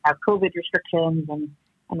have COVID restrictions and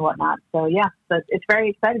whatnot. So it's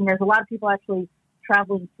very exciting. There's a lot of people actually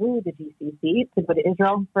traveling through the GCC to go to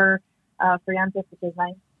Israel for Yom Tov, which is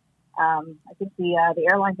nice. I think the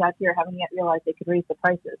airlines out here haven't yet realized they could raise the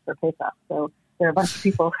prices for Pesach. So there are a bunch of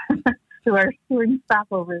people who are doing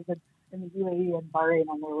stopovers in the UAE and Bahrain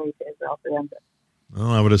on their way to Israel for Yom Tov.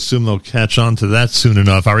 Well, I would assume they'll catch on to that soon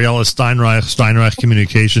enough. Ariella Steinreich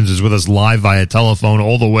Communications is with us live via telephone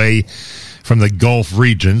all the way from the Gulf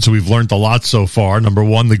region. So we've learned a lot so far. Number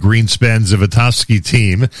one, the Greenspan Zivotofsky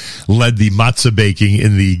team led the matzah baking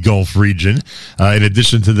in the Gulf region. In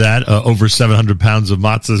addition to that, over 700 pounds of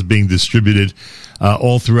matzahs being distributed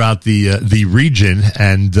all throughout the region.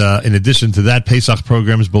 And in addition to that, Pesach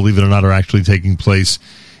programs, believe it or not, are actually taking place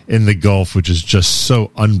in the Gulf, which is just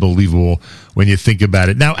so unbelievable when you think about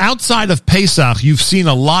it. Now, outside of Pesach, you've seen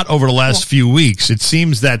a lot over the last few weeks. It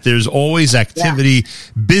seems that there's always activity,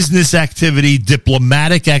 business activity,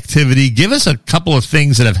 diplomatic activity. Give us a couple of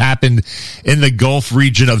things that have happened in the Gulf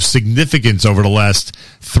region of significance over the last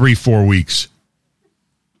 3-4 weeks.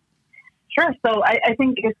 Sure. So I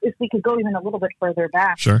think if we could go even a little bit further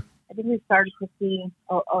back, sure. I think we've started to see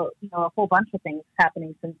a whole bunch of things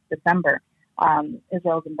happening since December.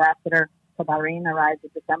 Israel's ambassador to Bahrain arrived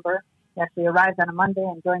in December. He actually arrived on a Monday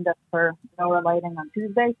and joined us for menorah lighting on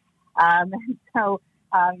Tuesday. So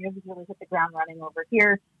he really hit the ground running over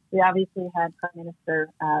here. We obviously had Prime Minister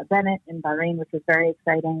Bennett in Bahrain, which was very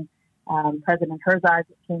exciting. President Herzog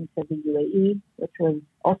came to the UAE, which was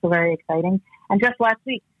also very exciting. And just last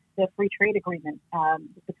week, the free trade agreement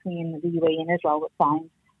between the UAE and Israel was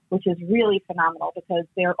signed, which is really phenomenal because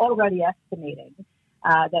they're already estimating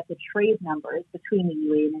that the trade numbers between the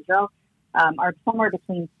UAE and Israel are somewhere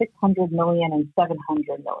between 600 million and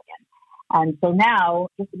 700 million. And so now,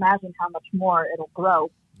 just imagine how much more it'll grow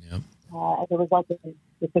as a result of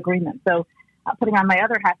this agreement. So putting on my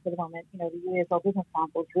other hat for the moment, the UAE Business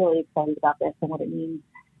Council is really excited about this and what it means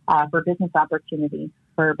for business opportunity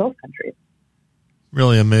for both countries.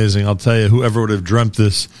 Really amazing. I'll tell you, whoever would have dreamt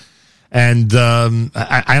this. And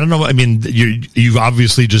I don't know. I mean, you've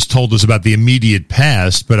obviously just told us about the immediate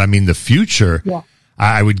past, but I mean, the future. Yeah.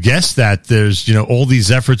 I would guess that there's, all these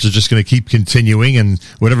efforts are just going to keep continuing, and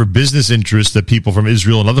whatever business interests that people from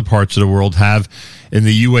Israel and other parts of the world have in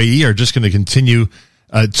the UAE are just going to continue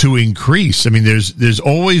to increase. I mean, there's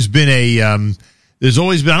always been I don't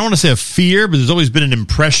want to say a fear, but there's always been an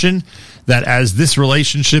impression that as this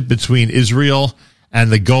relationship between Israel and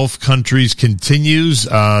the Gulf countries continues,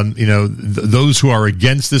 those who are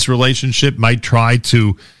against this relationship might try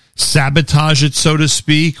to sabotage it, so to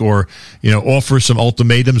speak, or offer some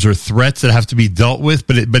ultimatums or threats that have to be dealt with.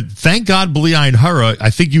 But thank God, B'li Ayin Hara, I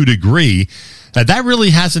think you'd agree that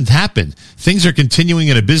really hasn't happened. Things are continuing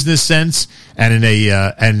in a business sense and in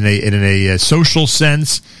a social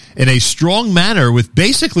sense in a strong manner, with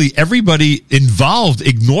basically everybody involved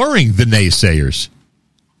ignoring the naysayers.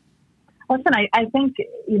 Listen, I think,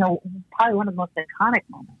 probably one of the most iconic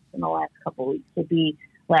moments in the last couple of weeks would be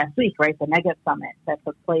last week, right? The Mega Summit that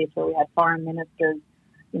took place where we had foreign ministers,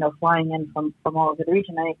 flying in from all over the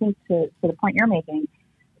region. And I think to the point you're making,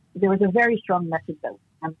 there was a very strong message that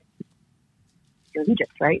was to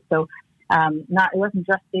Egypt, right? So it wasn't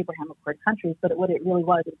just Abraham Accord countries, but what it really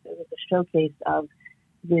was, it was a showcase of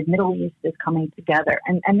the Middle East is coming together.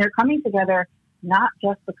 And they're coming together not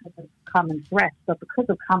just because of common threats, but because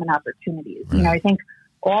of common opportunities. Right. I think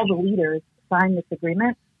all the leaders signed this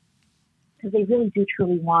agreement because they really do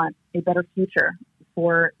truly want a better future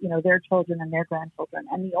for, their children and their grandchildren.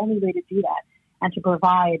 And the only way to do that and to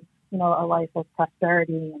provide, a life of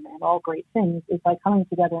prosperity and all great things is by coming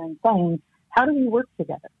together and saying, how do we work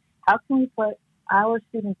together? How can we put our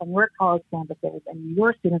students on your college campuses and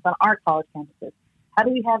your students on our college campuses? How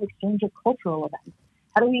do we have exchange of cultural events?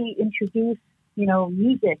 How do we introduce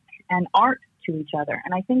music and art to each other?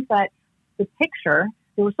 And I think that the picture,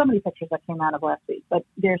 there were so many pictures that came out of last week, but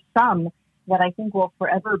there's some that I think will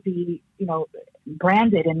forever be,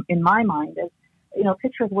 branded in my mind as, a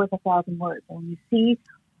picture is worth 1,000 words. And when you see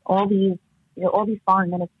all these foreign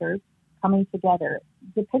ministers coming together,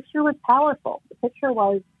 the picture was powerful. The picture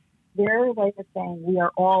was their way of saying we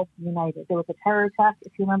are all united. There was a terror attack,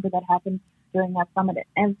 if you remember, that happened during that summit.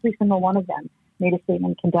 Every single one of them made a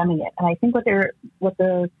statement condemning it. And I think what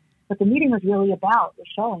the meeting was really about was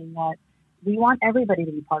showing that we want everybody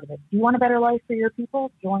to be part of it. Do you want a better life for your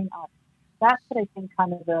people? Join us. That's what I think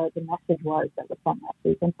kind of the message was that was sent last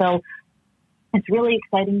week. And so it's really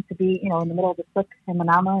exciting to be, in the middle of the souk in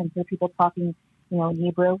Manama and hear people talking, in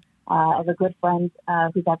Hebrew. I have a good friend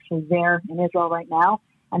who's actually there in Israel right now,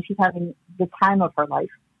 and she's having the time of her life.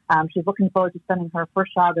 She's looking forward to spending her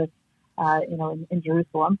first Shabbos, in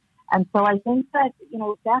Jerusalem. And so I think that,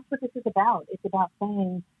 that's what this is about. It's about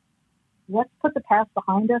saying, let's put the past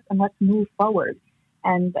behind us and let's move forward.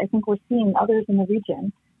 And I think we're seeing others in the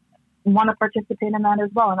region want to participate in that as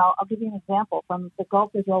well. And I'll give you an example from the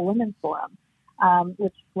Gulf Israel Women's Forum,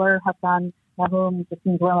 which Fleur Hassan Nahum,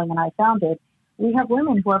 Justine Dwelling, and I founded. We have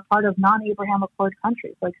women who are part of non-Abraham Accord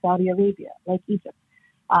countries like Saudi Arabia, like Egypt,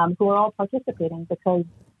 who are all participating because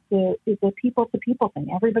it's a people-to-people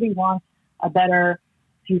thing. Everybody wants a better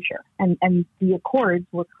future. And the accords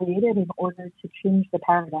were created in order to change the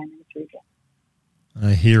paradigm in this region.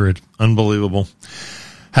 I hear it. Unbelievable.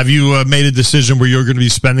 Have you made a decision where you're going to be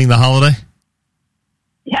spending the holiday?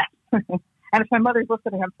 Yes. And if my mother's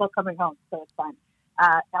listening, I'm still coming home, so it's fine.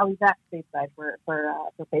 I'll be back stateside for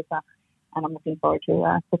Pesach, and I'm looking forward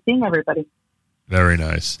to seeing everybody. Very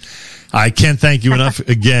nice. I can't thank you enough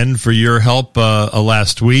again for your help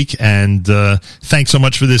last week, and thanks so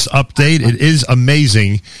much for this update. It is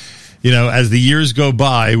amazing. As the years go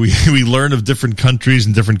by, we learn of different countries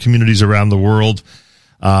and different communities around the world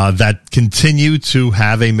that continue to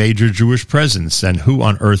have a major Jewish presence. And who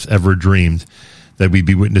on earth ever dreamed that we'd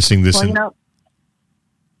be witnessing this? Well,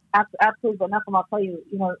 absolutely. But Nachum, I'll tell you,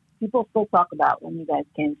 people still talk about when you guys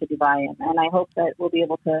came to Dubai, and I hope that we'll be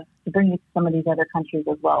able to bring you to some of these other countries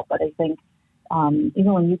as well. But I think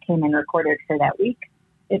even when you came and recorded for that week,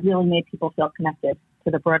 it really made people feel connected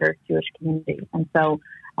to the broader Jewish community. And so,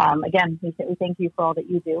 again, we thank you for all that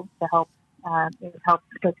you do to help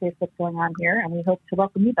showcase what's going on here, and we hope to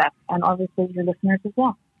welcome you back, and obviously your listeners as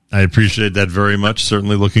well. I appreciate that very much.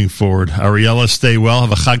 Certainly looking forward. Ariella, stay well.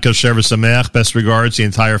 Have a Chag Kasher v'Sameach. Best regards, the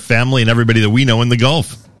entire family and everybody that we know in the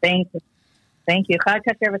Gulf. Thank you. Chag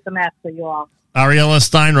Kasher v'Sameach to you all. Ariella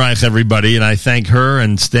Steinreich, everybody, and I thank her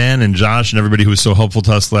and Stan and Josh and everybody who was so helpful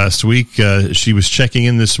to us last week. She was checking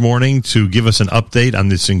in this morning to give us an update on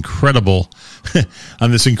this incredible,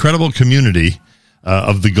 community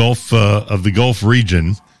of the Gulf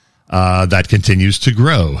region that continues to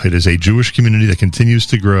grow. It is a Jewish community that continues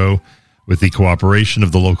to grow with the cooperation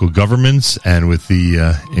of the local governments and with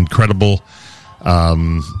the incredible.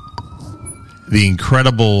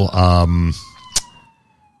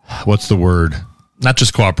 What's the word? Not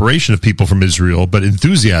just cooperation of people from Israel, but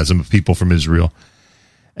enthusiasm of people from Israel.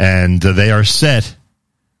 And they are set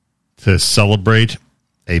to celebrate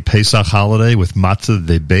a Pesach holiday with matzah that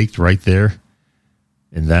they baked right there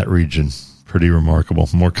in that region. Pretty remarkable.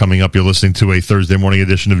 More coming up. You're listening to a Thursday morning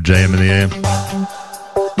edition of JM in the AM.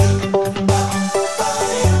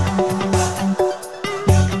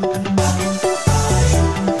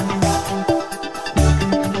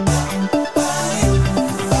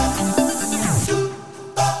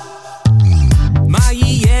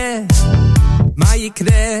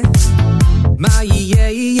 מה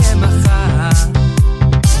יהיה מחר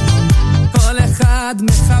כל אחד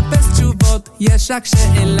מחפש תשובות יש רק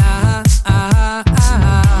שאלה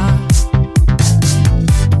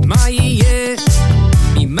מה יהיה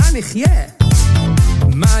ממה נחיה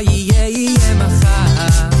מה יהיה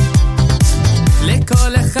מחר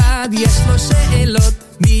לכל אחד יש לו שאלות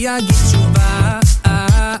מי יגיד תשובה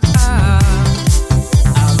אבל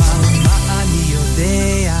מה אני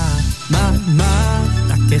יודע מה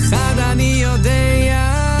רק אחד אני יודע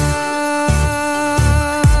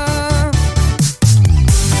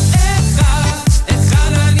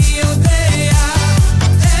אחד אני יודע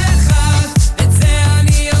אחד את זה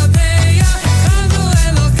אני יודע אחד הוא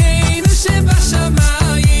אלוקינו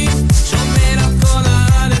שבשמיים שומר על כל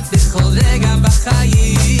הארץ לכל רגע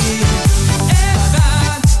בחיים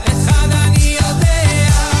אחד אני יודע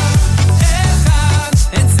אחד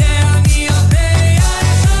את זה אני יודע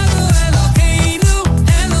אחד הוא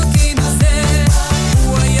אלוקינו זה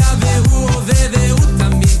הוא היה והוא הווה והוא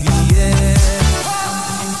תמיד יהיה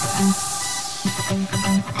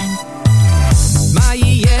מה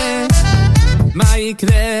יהיה מה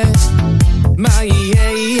יקרה מה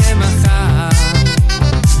יהיה מחר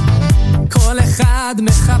כל אחד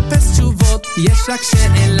מחפש תשובות, יש רק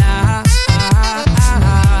שאלה,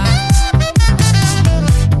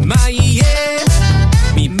 מה יהיה?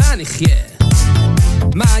 ממה נחיה?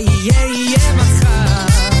 מה יהיה מחר?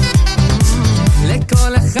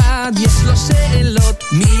 לכל אחד יש לו שאלות,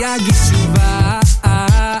 מי יגיד תשובה?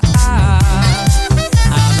 אבל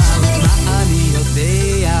מה אני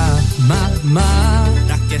יודע? מה?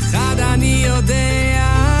 רק אחד אני יודע.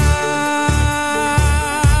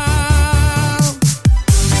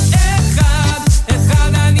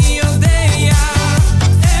 אחד אני יודע.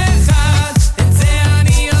 אחד, את זה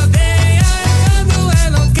אני יודע. אחד הוא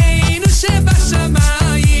אלוקינו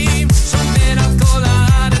שבשמיים, שומר על כל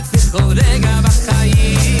הארץ בכל רגע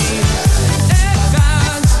בחיים.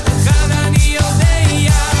 אחד אני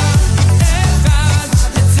יודע. אחד,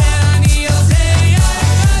 את זה אני יודע.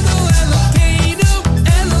 אחד הוא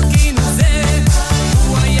אלוקינו זה.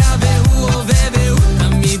 הוא היה והוא הווה והוא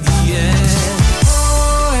תמיד יהיה.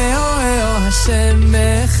 השם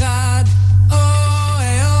אחד, השם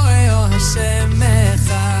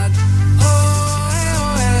אחד, השם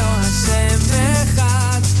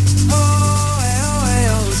אחד,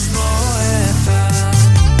 ושמו אחד.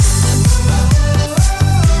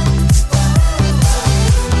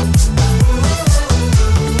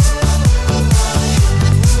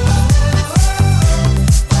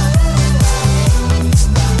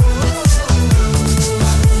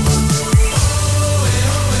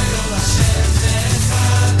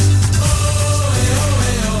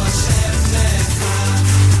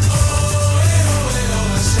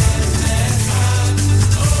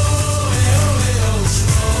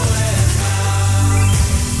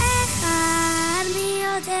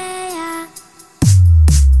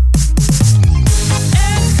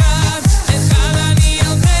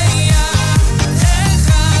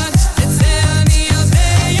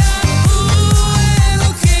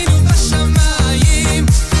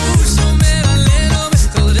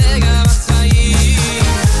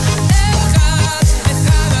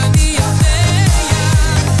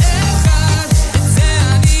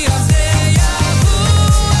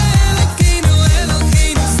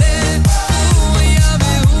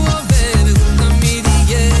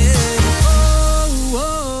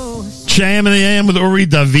 JM in the AM with Uri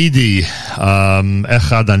Davidi.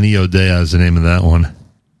 Echad Ani Yodea is the name of that one.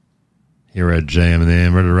 Here at JM in the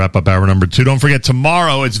AM. Ready to wrap up hour number 2. Don't forget,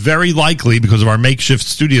 tomorrow, it's very likely, because of our makeshift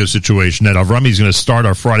studio situation, that Avrami is going to start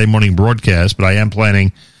our Friday morning broadcast, but I am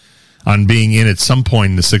planning on being in at some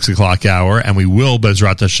point in the 6 o'clock hour, and we will,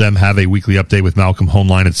 Bezrat Hashem, have a weekly update with Malcolm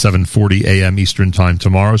Homeline at 7:40 a.m. Eastern Time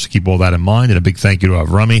tomorrow, so keep all that in mind. And a big thank you to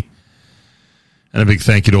Avrami, and a big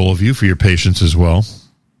thank you to all of you for your patience as well.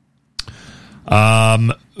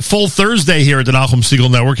 Full Thursday here at the Nachum Segal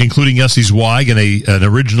Network, including Yossi Zweig and an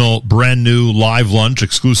original brand new live lunch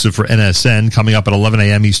exclusive for NSN coming up at 11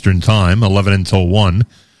 a.m. Eastern Time, 11 until 1.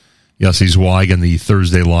 Yossi Zweig and the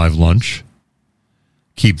Thursday live lunch.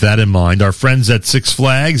 Keep that in mind. Our friends at Six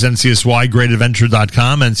Flags,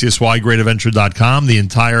 NCSYGreatAdventure.com, NCSYGreatAdventure.com. The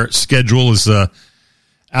entire schedule is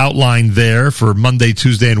outlined there for Monday,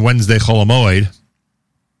 Tuesday, and Wednesday Chol HaMoed.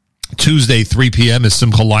 Tuesday, 3 p.m. is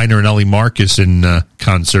Simcha Leiner and Ellie Marcus in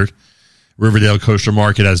concert. Riverdale Kosher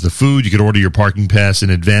Market has the food. You can order your parking pass in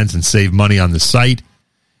advance and save money on the site.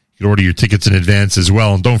 You can order your tickets in advance as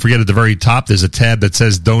well. And don't forget, at the very top, there's a tab that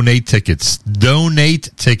says Donate Tickets. Donate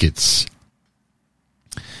Tickets.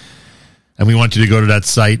 And we want you to go to that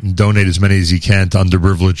site and donate as many as you can to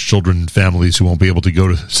underprivileged children and families who won't be able to go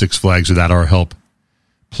to Six Flags without our help.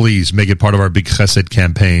 Please make it part of our big chesed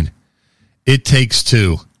campaign. It takes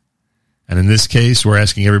two. And in this case, we're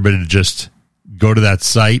asking everybody to just go to that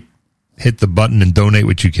site, hit the button, and donate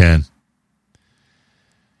what you can.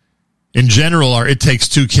 In general, our It Takes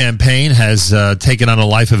Two campaign has taken on a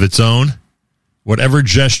life of its own. Whatever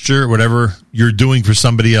gesture, whatever you're doing for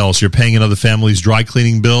somebody else, you're paying another family's dry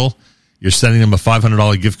cleaning bill, you're sending them a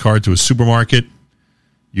 $500 gift card to a supermarket,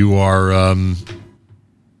 you are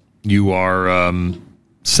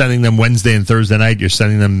sending them Wednesday and Thursday night, you're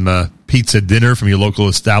sending them pizza dinner from your local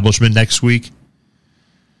establishment next week.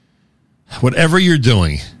 Whatever you're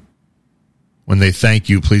doing, when they thank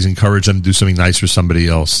you, please encourage them to do something nice for somebody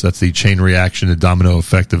else. That's the chain reaction, the domino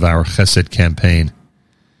effect of our Chesed campaign.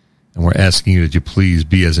 And we're asking you that you please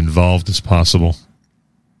be as involved as possible.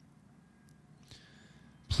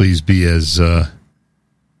 Please be as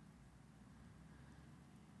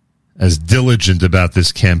diligent about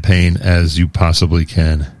this campaign as you possibly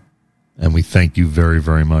can. And we thank you very,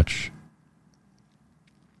 very much.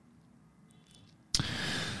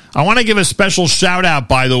 I want to give a special shout out,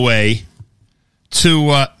 by the way,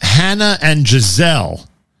 to Hannah and Giselle.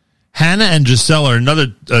 Hannah and Giselle are another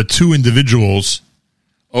two individuals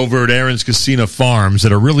over at Aaron's Casino Farms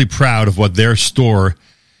that are really proud of what their store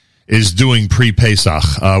is doing pre-Pesach.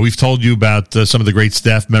 We've told you about some of the great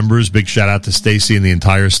staff members. Big shout out to Stacy and the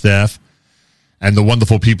entire staff and the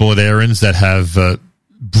wonderful people at Aaron's that have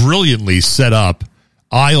brilliantly set up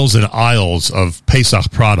aisles and aisles of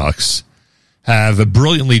Pesach products, have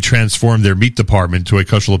brilliantly transformed their meat department to a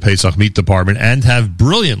kosher Pesach meat department, and have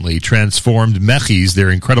brilliantly transformed Mechi's,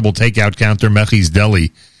 their incredible takeout counter, Mechi's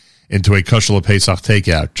Deli, into a kosher Pesach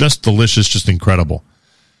takeout. Just delicious, just incredible.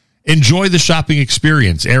 Enjoy the shopping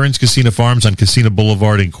experience. Aaron's Casino Farms on Casino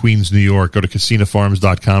Boulevard in Queens, New York. Go to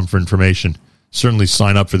casinofarms.com for information. Certainly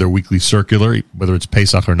sign up for their weekly circular, whether it's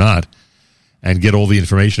Pesach or not, and get all the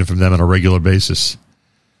information from them on a regular basis.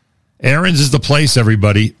 Aaron's is the place,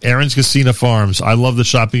 everybody. Aaron's Casino Farms. I love the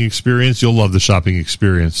shopping experience. You'll love the shopping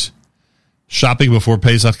experience. Shopping before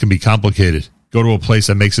Pesach can be complicated. Go to a place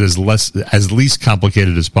that makes it as least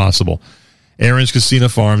complicated as possible. Aaron's Casino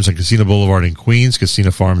Farms on Casino Boulevard in Queens,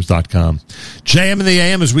 casinofarms.com. JM in the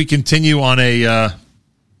AM as we continue on a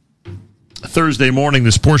Thursday morning.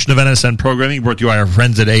 This portion of NSN programming brought to you by our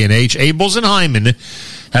friends at A&H. Abels and Hyman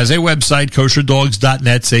has a website,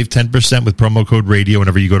 kosherdogs.net. Save 10% with promo code radio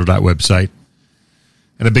whenever you go to that website.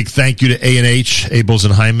 And a big thank you to A&H, Abels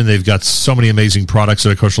and Hyman. They've got so many amazing products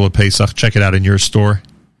at a kosher Pesach. Check it out in your store.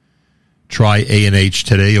 Try A&H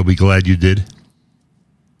today. You'll be glad you did.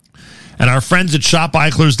 And our friends at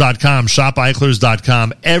shopeichlers.com,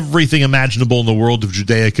 shopeichlers.com, everything imaginable in the world of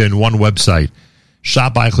Judaica in one website.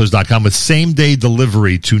 Shopeichlers.com with same-day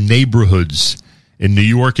delivery to neighborhoods in New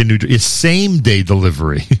York and New Jersey. It's same-day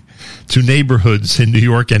delivery to neighborhoods in New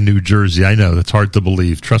York and New Jersey. I know, that's hard to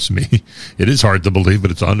believe. Trust me. It is hard to believe,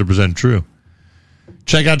 but it's 100% true.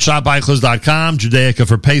 Check out shopeichlers.com, Judaica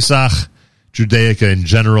for Pesach, Judaica in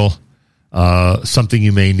general. Something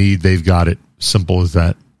you may need, they've got it. Simple as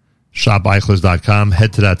that. ShopEichlers.com.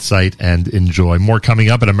 Head to that site and enjoy. More coming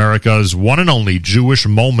up at America's one and only Jewish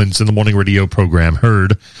Moments in the Morning radio program,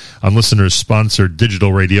 heard on listeners-sponsored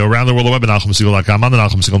digital radio around the world, the web at NachumSegal.com, on the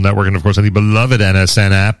Nachum Segal Network, and, of course, on the beloved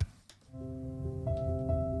NSN app.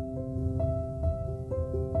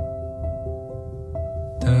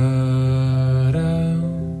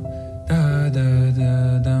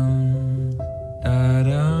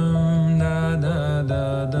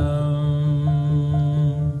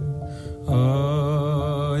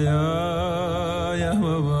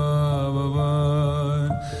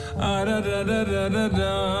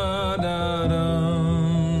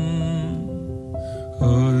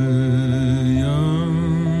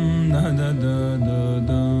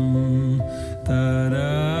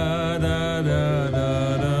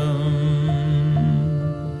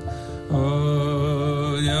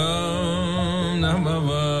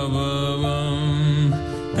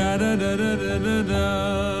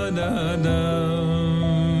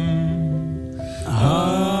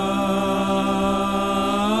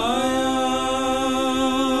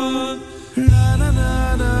 La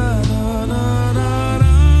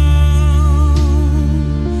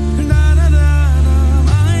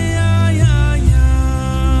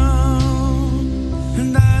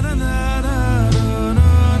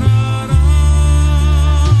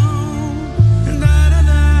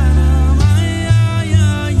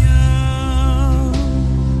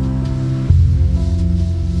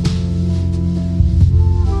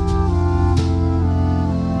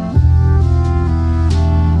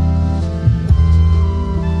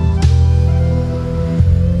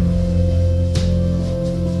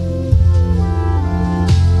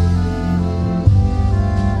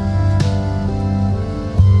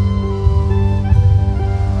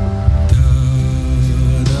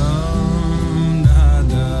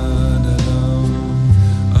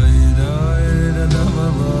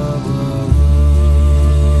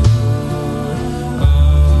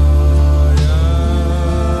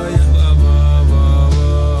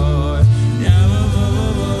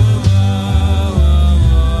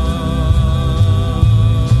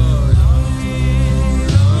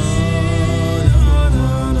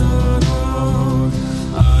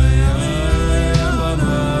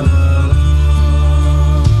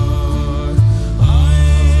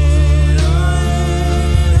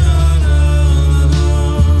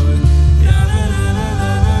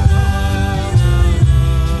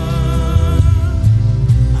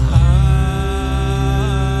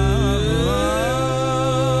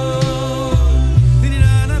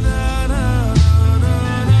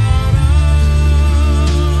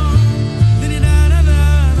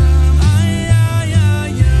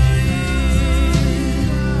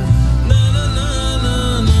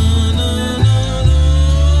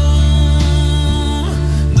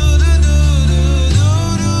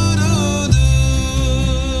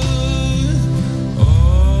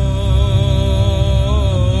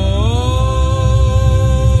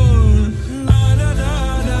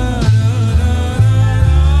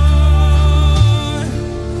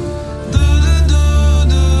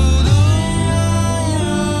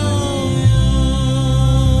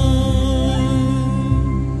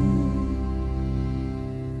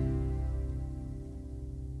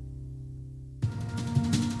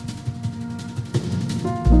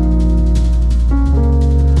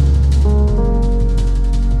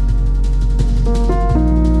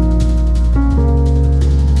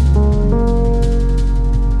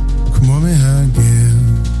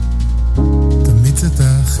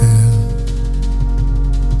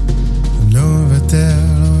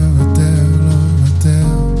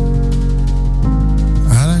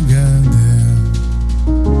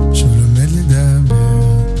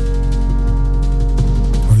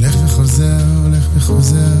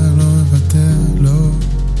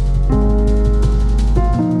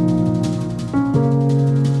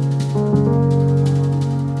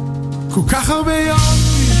כל כך הרבה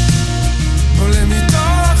יופי עולה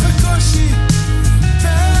מתוך הקושי,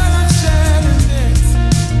 דרך של אמת,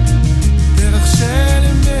 דרך של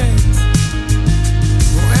אמת,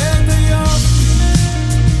 רואה את היופי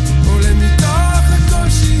עולה מתוך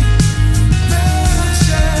הקושי, דרך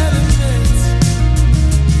של אמת,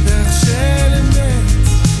 דרך של אמת.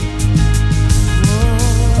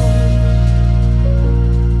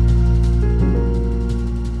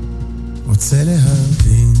 רוצה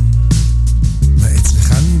להבין מה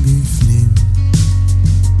אצלך מבפנים,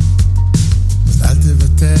 אז אל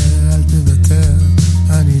תוותר, אל תוותר,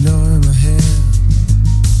 אני לא אמהר.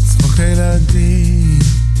 צחוק הילדים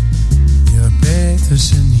ירפא את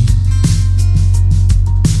השנים,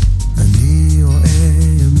 אני רואה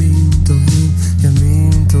ימים טובים,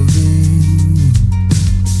 ימים טובים.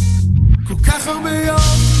 כל כך הרבה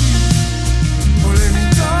יופי עולה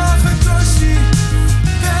מתוך הקושי,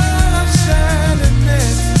 דרך של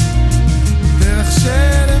אמת, דרך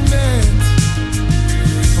של אמת,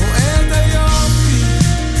 רואה את היופי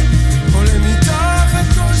עולה מתוך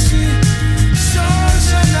הקושי,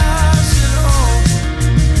 שושנה של אור,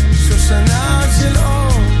 שושנה של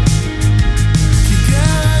אור. כי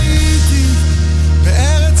גר הייתי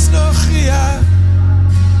בארץ נוכריה,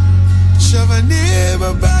 עכשיו אני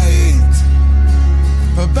בבית,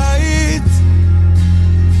 בבית.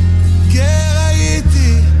 גר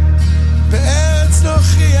הייתי בארץ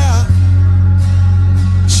נוכריה,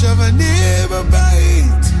 עכשיו אני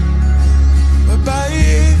בבית,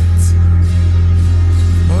 בבית,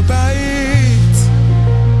 בבית.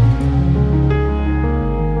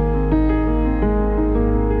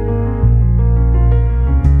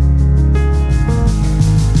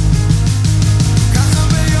 ככה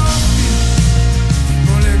ביופי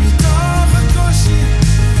עולה מתוך הקושי,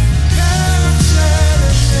 דרך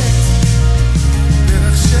של אמת,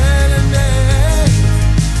 דרך של אמת,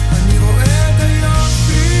 אני רואה את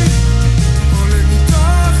היופי עולה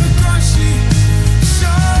מתוך הקושי,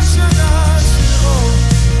 שושנה של אור,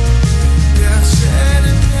 דרך של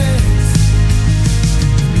אמת,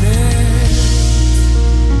 אמת.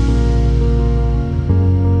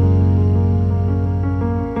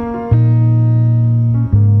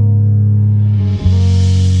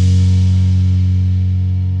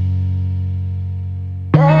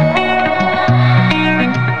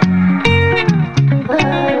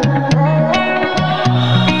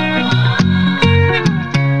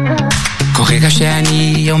 כל רגע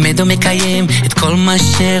שאני עומד ומקיים את כל מה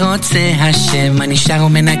שרוצה השם, אני שר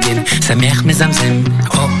ומנגן, שמח מזמזם,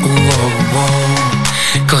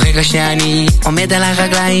 כל רגע שאני עומד על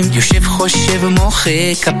הרגליים, יושב חושב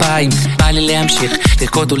ומוחא כפיים, בא לי להמשיך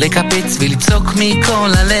לרקוד ולקפץ ולצעוק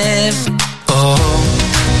מכל הלב.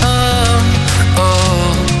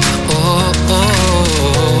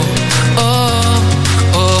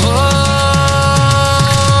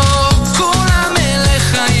 כולם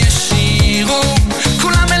אליך ישירו,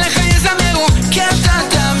 כולם אליך יזמרו, כי אתה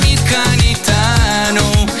תמיד כאן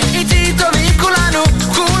איתנו, איתי טובים כולנו.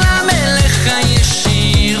 כולם אליך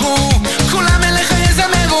ישירו, כולם אליך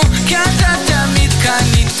יזמרו, כי אתה תמיד כאן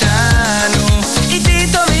איתנו, איתי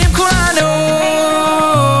טובים כולנו.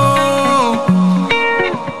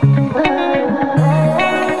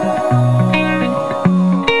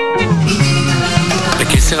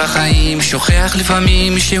 בקצר החיים שוכח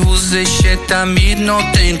לפעמים שהוא זה שתמיד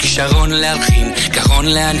נותן כישרון להלחין, גרון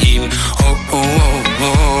להנעים,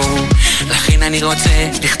 לכן אני רוצה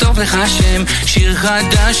לכתוב לך שם, שיר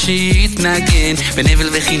חדש שיתנגן בנבל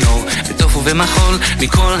וכינור, בטוף ובמחול,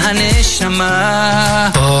 מכל הנשמה.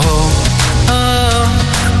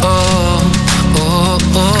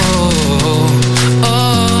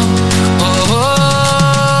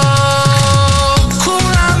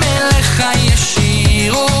 כולם אליך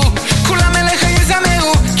ישירו, כולם אליך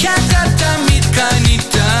יזמרו, כי אתה תמיד כאן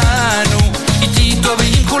איתנו, איתי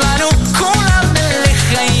טובים כולנו. כולם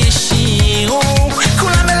אליך ישירו,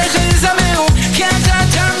 כולם אליך יזמרו, כי אתה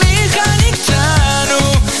תמיד כאן איתנו,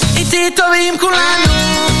 איתי טובים כולנו.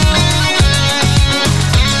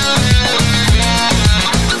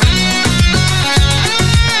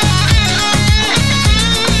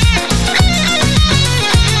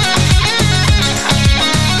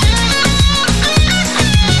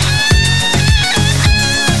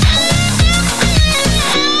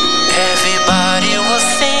 Everybody will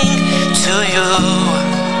sing to you,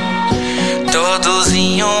 todos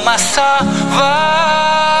em uma só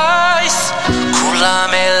voz. כולם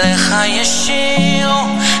אליך ישירו,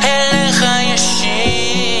 אליך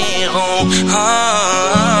ישירו.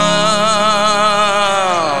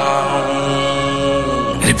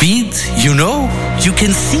 Repeat, you know, you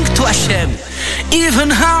can sing to Hashem even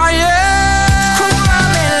higher.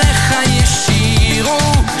 כולם אליך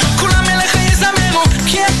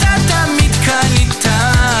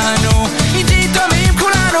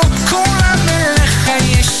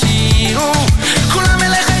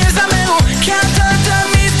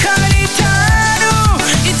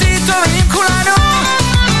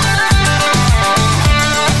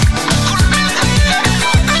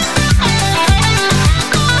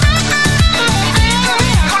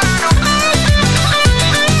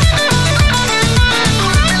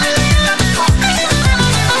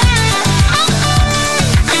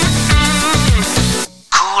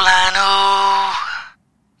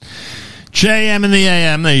JM in the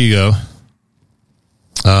AM. There you go.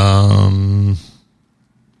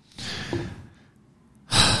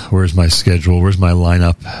 Where's my schedule? Where's my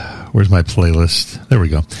lineup? Where's my playlist? There we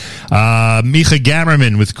go. Micha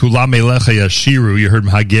Gamerman with Kulam Melecha Yashiru. You heard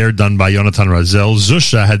Hager done by Yonatan Razel.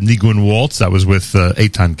 Zusha had Nigun Waltz. That was with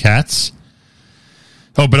Eitan Katz.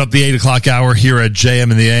 Open up the 8 o'clock hour here at JM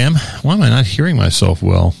in the AM. Why am I not hearing myself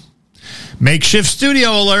well? Makeshift studio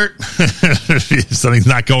alert. If something's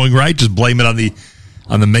not going right, just blame it on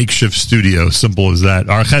the makeshift studio. Simple as that.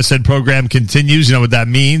 Our Chesed program continues. You know what that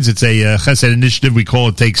means? It's a Chesed initiative. We call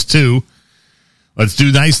it Takes Two. Let's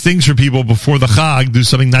do nice things for people before the Chag. Do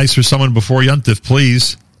something nice for someone before Yontif,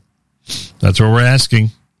 please. That's what we're asking.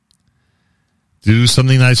 Do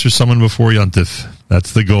something nice for someone before Yontif.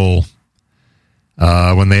 That's the goal.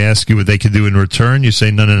 When they ask you what they can do in return, you say,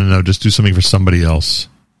 no. Just do something for somebody else.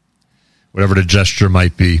 Whatever the gesture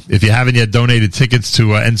might be. If you haven't yet donated tickets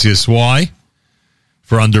to NCSY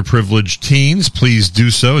for underprivileged teens, please do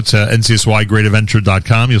so. It's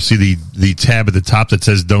ncsygreatadventure.com. You'll see the tab at the top that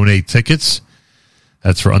says donate tickets.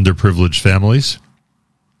 That's for underprivileged families.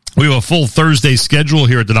 We have a full Thursday schedule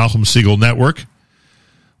here at the Nachum Segal Network.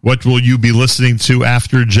 What will you be listening to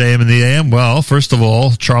after JM in the AM? Well, first of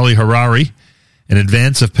all, Charlie Harari, in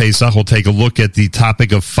advance of Pesach, will take a look at the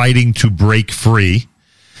topic of fighting to break free.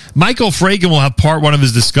 Michael Fragan will have part one of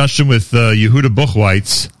his discussion with Yehuda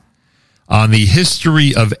Buchweitz on the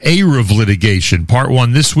history of Eruv litigation. Part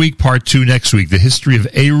one this week, part two next week. The history of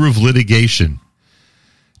Eruv litigation.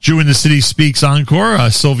 Jew in the City Speaks Encore.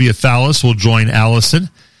 Sylvia Fallis will join Allison.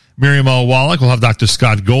 Miriam Al-Wallach will have Dr.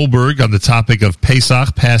 Scott Goldberg on the topic of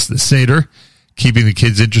Pesach, past the Seder, keeping the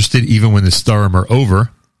kids interested even when the Starim are over.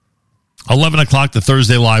 11 o'clock, the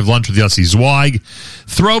Thursday live lunch with Yossi Zweig.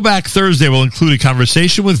 Throwback Thursday will include a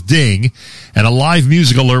conversation with Ding and a live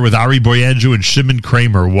music alert with Ari Boyanju and Shimon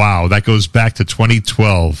Kramer. Wow, that goes back to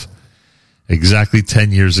 2012. Exactly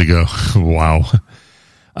 10 years ago. Wow.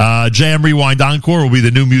 JM Rewind Encore will be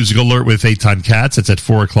the new music alert with Eitan Katz. It's at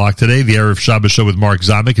 4 o'clock today. The Erev Shabbos show with Mark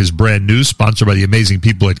Zamek is brand new, sponsored by the amazing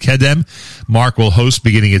people at Kedem. Mark will host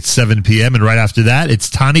beginning at 7 p.m. And right after that, it's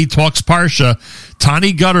Tani Talks Parsha.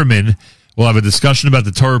 Tani Gutterman will have a discussion about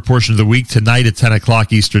the Torah portion of the week tonight at 10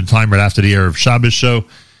 o'clock Eastern Time, right after the Erev Shabbos show.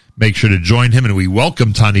 Make sure to join him. And we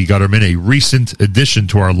welcome Tani Gutterman, a recent addition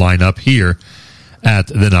to our lineup here at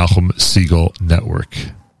the Nachum Segal Network.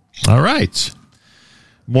 All right.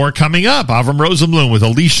 More coming up. Avram Rosenblum with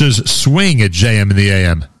Alicia's Swing at JM in the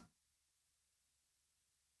AM.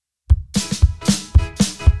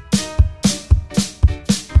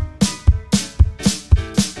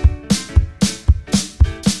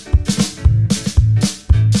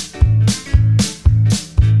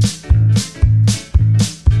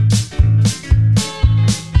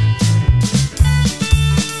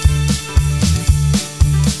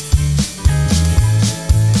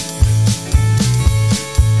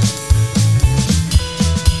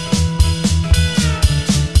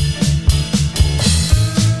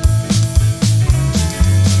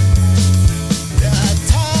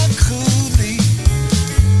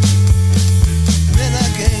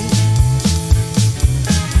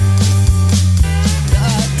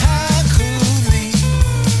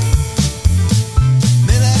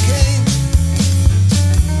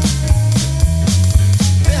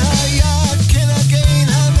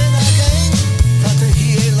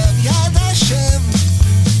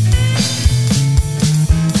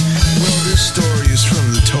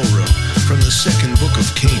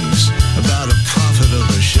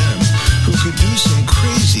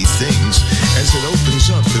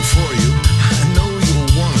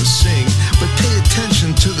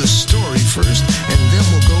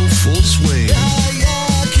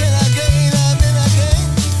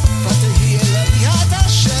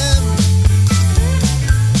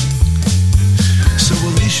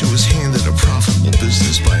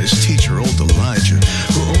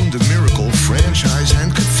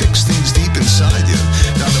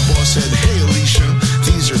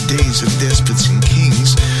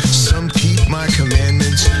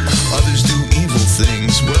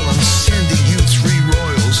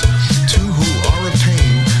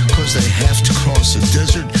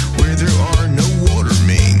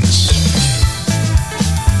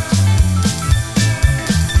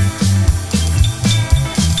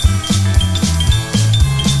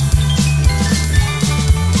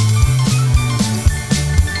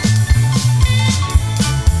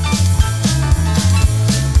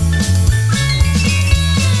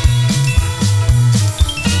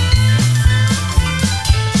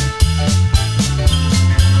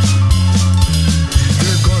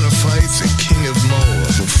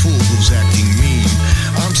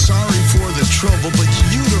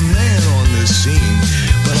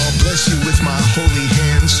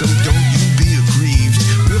 don't you be aggrieved.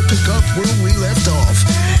 We'll pick up where we left off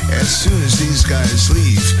as soon as these guys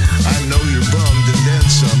leave. I know you're bummed and then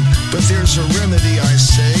some, but there's a remedy, I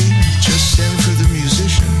say. Just send for the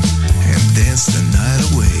musician and dance the night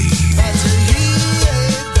away.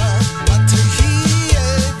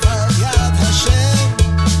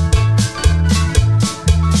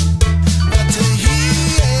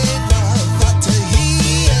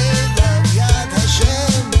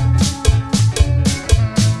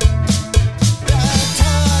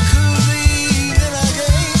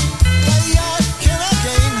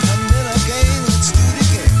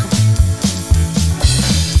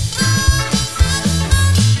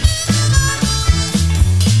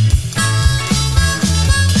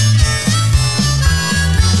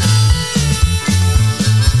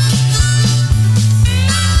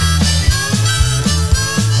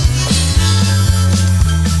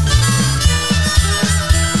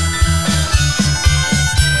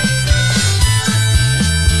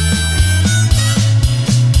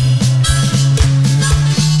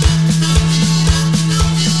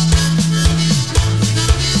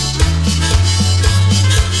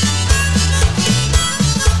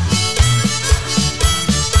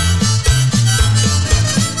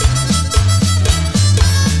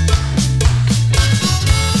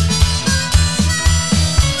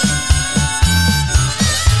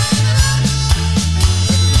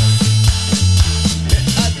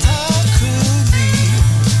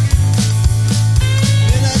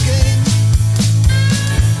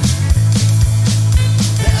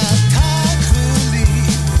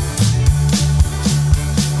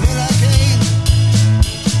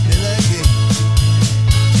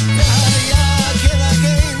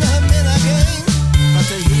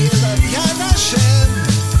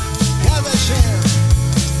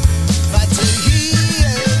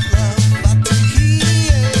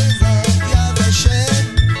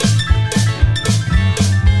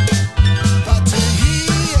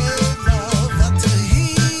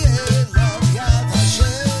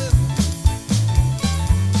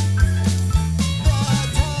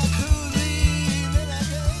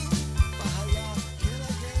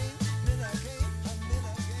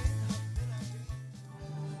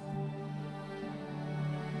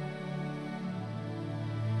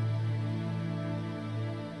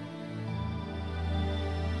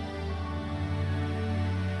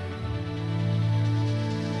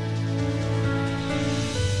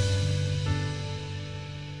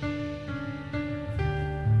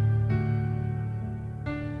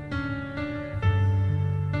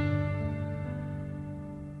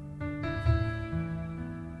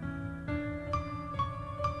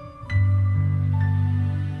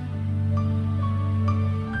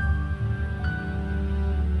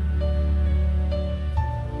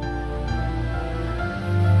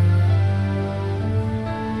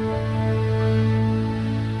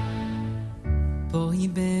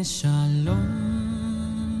 בשלום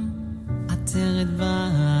עטרת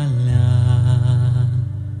בעלה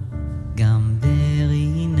גם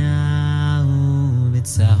ברינה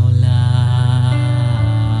ובצהולה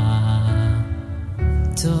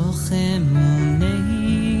תוך אמוני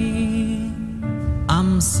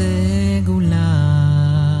עם סגולה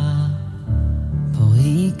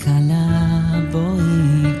בואי קלה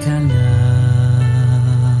בואי קלה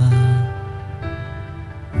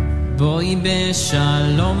בואי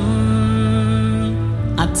בשלום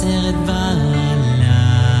עטרת בעלה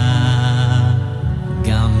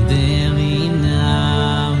גם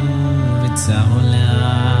ברינה ובצהולה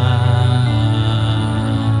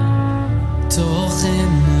תוך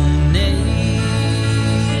אמוני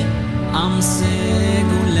עם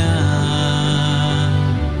סגולה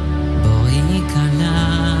בואי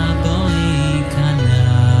קלה בואי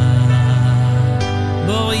קלה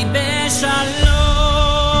בואי בשלום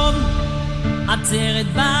עטרת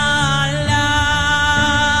בעלה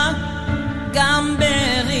גם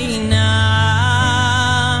ברינה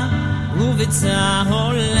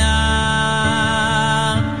ובצהולה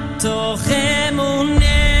תוך אמוני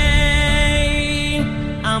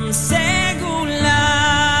עם סגולה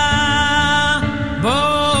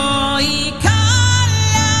בואי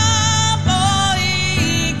קלה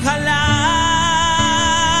בואי קלה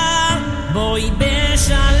בואי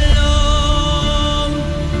בשלום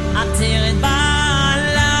עטרת בעלה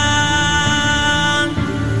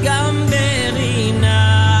גם ברינה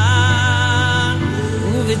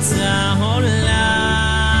ובצהולה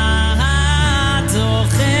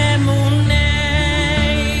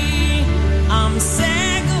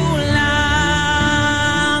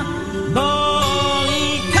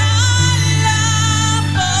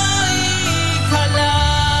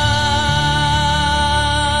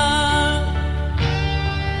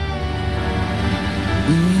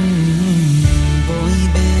בואי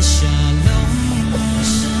בשלום,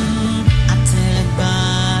 עטרת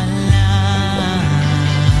בעלה,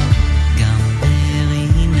 גם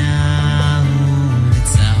ברינה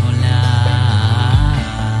ובצהולה,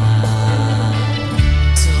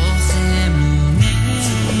 תוך אמוני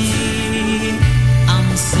עם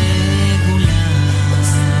סגולה,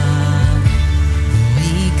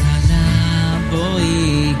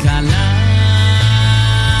 בואי כלה,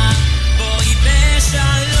 בואי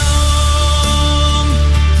בשלום,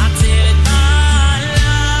 עטרת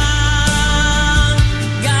בעלה,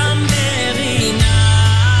 גם ברינה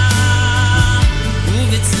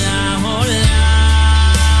ובצהולה,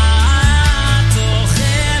 תוך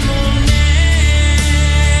אמוני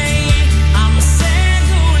עם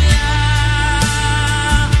סגולה,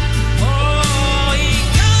 בואי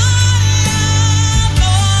כלה,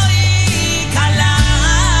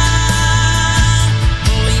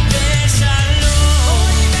 בואי בשלום,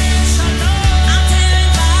 עטרת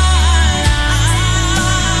בעלה,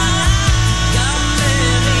 גם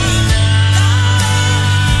ברינה ובצהולה,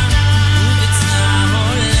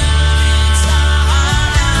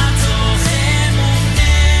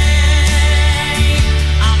 תוך אמוני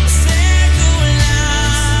עם סגולה,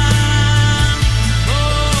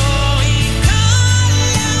 בואי כלה,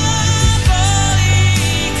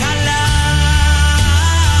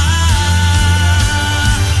 בואי בשלום,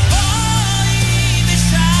 עטרת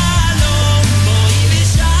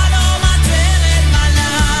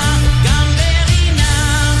בעלה, גם ברינה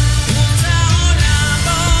ובצהולה,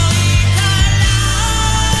 בואי כלה,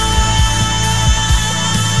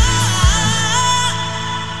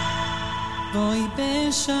 בואי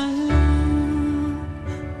בשלום,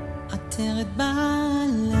 עטרת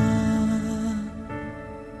בעלה,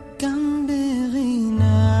 גם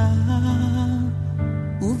ברינה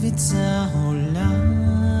ובצהולה,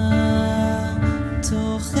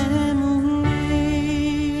 תוך אמוני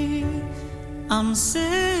עם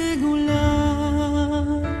סגולה,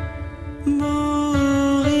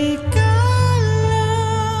 בואי כלה,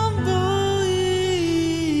 בואי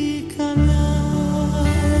כלה.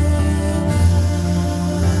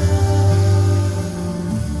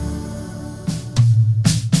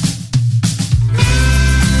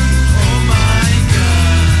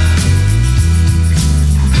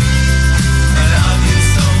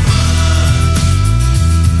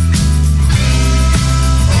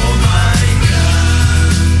 Oh my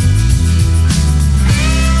God.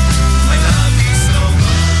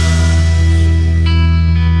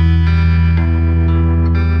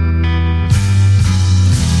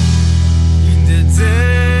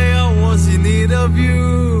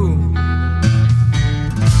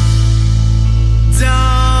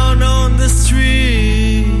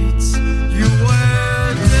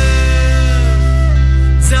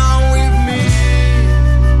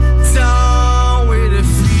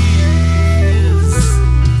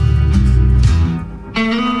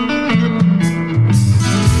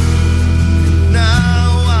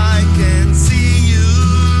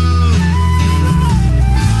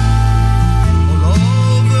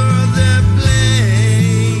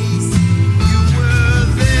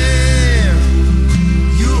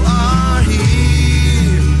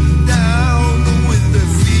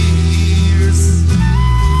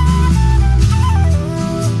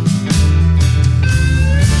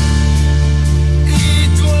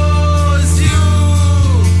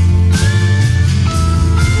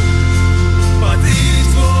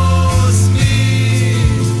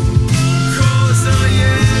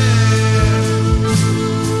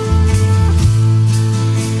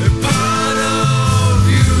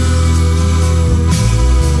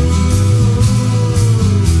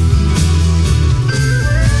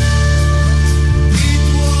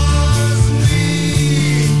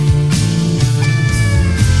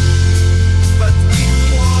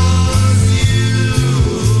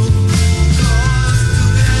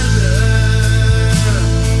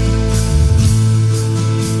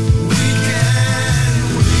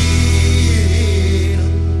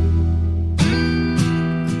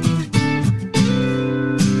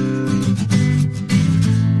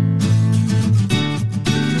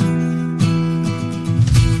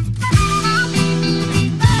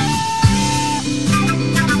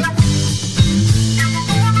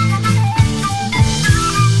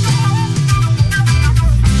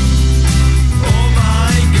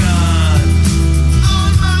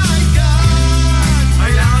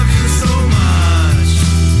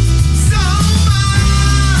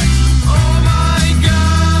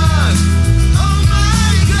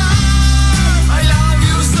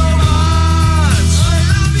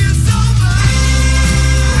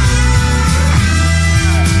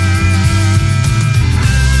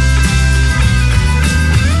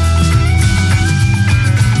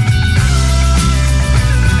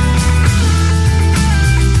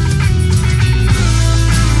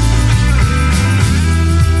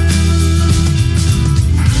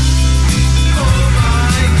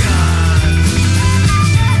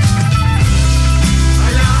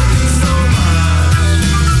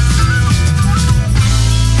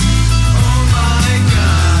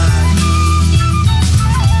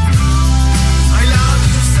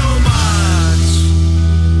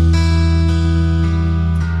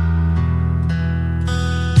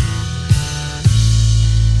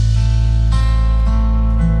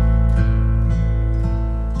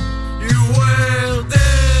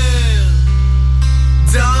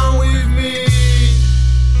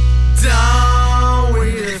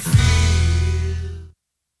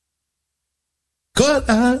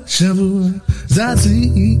 שבוע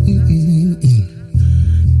זזים,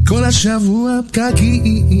 כל השבוע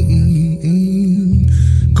פקקים,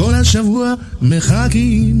 כל השבוע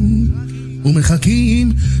מחכים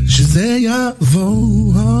ומחכים שזה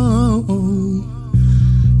יבוא.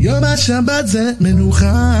 יום השבת זה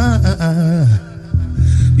מנוחה,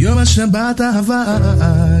 יום השבת אהבה,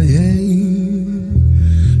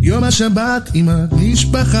 יום השבת עם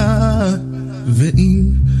המשפחה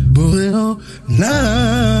ועם בורא עולם.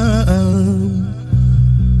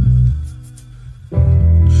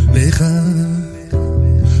 לך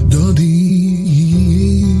דודי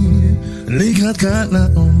לקראת קלה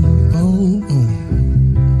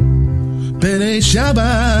פני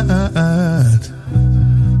שבת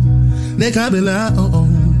נקבלה.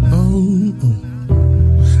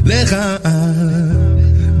 לך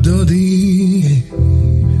דודי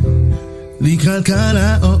לקראת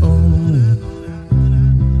קלה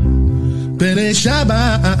פני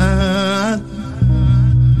שבת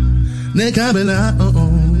נקבלה.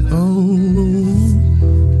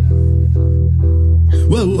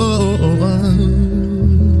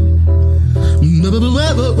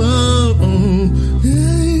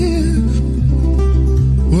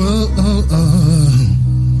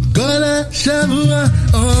 כל השבוע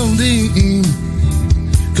עומדים,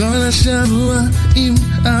 כל השבוע עם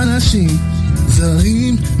אנשים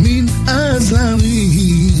זרים מן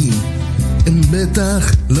הזרים, הם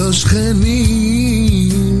בטח לא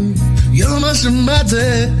שכנים. יום השבת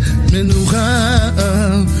זה מנוחה,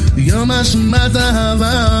 יום השבת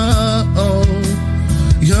אהבה,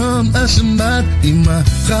 יום השבת עם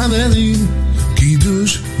החברים,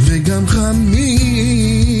 קידוש וגם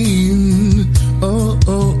חמים.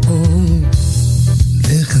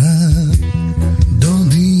 לך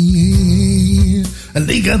דודי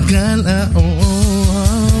לקראת קלה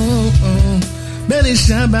בני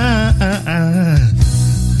שבת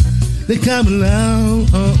לקבלה.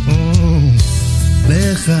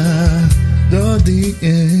 לך דודי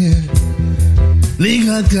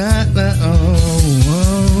לקראת קלה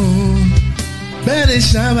בני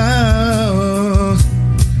שבת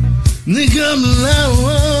לקבלה.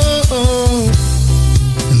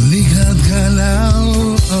 לקראת קלה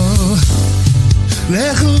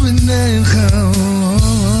לכו ונלכו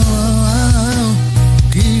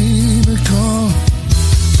כי בכל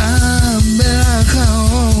הברכה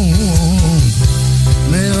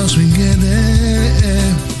מראש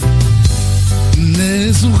מגדר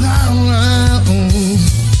נסוכה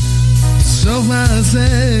סוף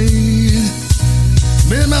מעשה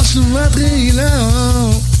במחשבה תחילה.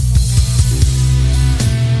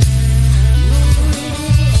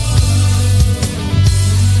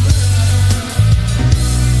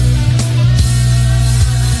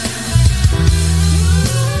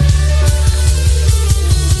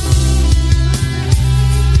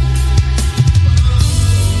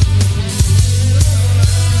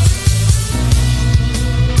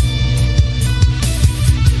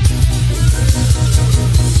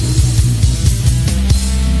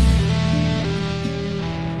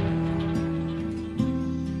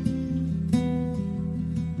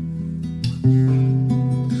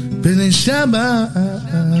 בני שבת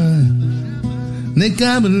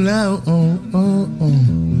נקבלה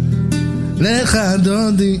לך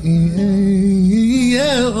דודי.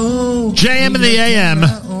 JM in the AM.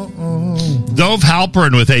 Dove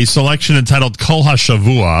Halpern with a selection entitled Kol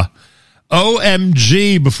HaShavua.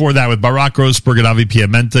 OMG before that with Barak Grossberg and Avi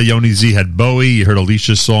Piamenta. Yoni Z had Bowie. You heard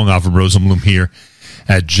Alicia's song off of Rosenblum here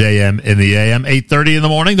at JM in the AM. 8:30 in the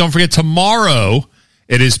morning. Don't forget tomorrow.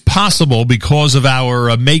 It is possible because of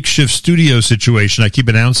our makeshift studio situation. I keep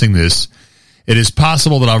announcing this. It is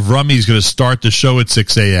possible that Avrami is going to start the show at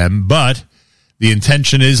 6 a.m., but the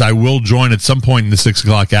intention is I will join at some point in the 6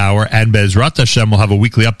 o'clock hour, and Bezrat Hashem will have a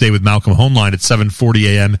weekly update with Malcolm Homeline at 7:40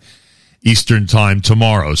 a.m. Eastern Time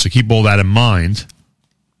tomorrow. So keep all that in mind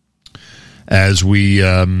as we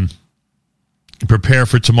prepare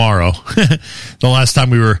for tomorrow. The last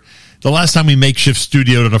time we makeshift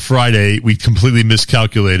studioed on a Friday, we completely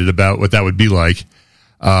miscalculated about what that would be like,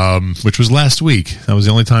 which was last week. That was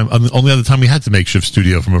the only other time we had to makeshift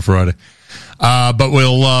studio from a Friday. But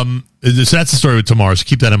we'll, so that's the story with tomorrow, so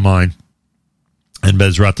keep that in mind. And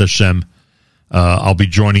Bezrat Hashem, I'll be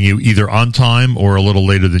joining you either on time or a little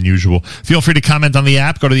later than usual. Feel free to comment on the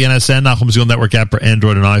app. Go to the NSN, Nachum Segal Network app for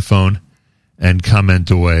Android and iPhone, and comment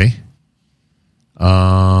away.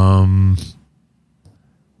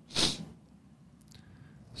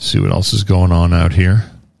 See what else is going on out here.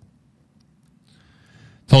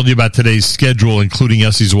 Told you about today's schedule, including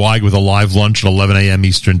Yossi Zweig with a live lunch at 11 a.m.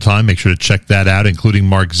 Eastern Time. Make sure to check that out, including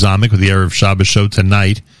Mark Zamek with the Erev Shabbos show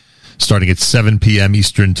tonight, starting at 7 p.m.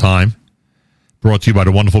 Eastern Time. Brought to you by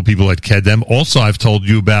the wonderful people at Kedem. Also, I've told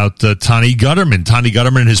you about Tani Gutterman. Tani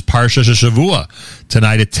Gutterman and his Parsha Shavua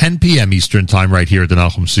tonight at 10 p.m. Eastern Time right here at the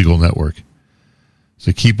Nachum Segal Network.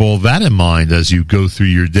 So keep all that in mind as you go through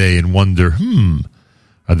your day and wonder,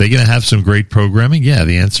 are they going to have some great programming? Yeah,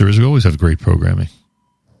 the answer is we always have great programming.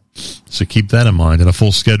 So keep that in mind. And a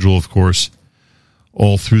full schedule, of course,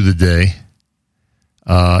 all through the day.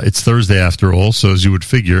 It's Thursday after all, so as you would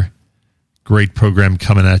figure, great program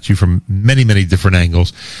coming at you from many, many different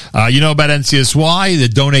angles. You know about NCSY, the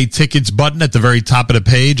donate tickets button at the very top of the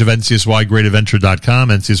page of NCSYGreatAdventure.com,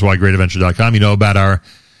 NCSYGreatAdventure.com. You know about our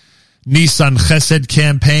Nissan Chesed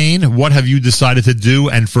campaign. What have you decided to do,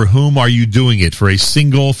 and for whom are you doing it? For a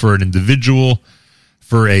single, for an individual,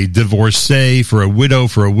 for a divorcee, for a widow,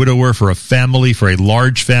 for a widower, for a family, for a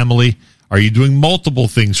large family? Are you doing multiple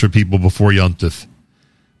things for people before Yom Tov?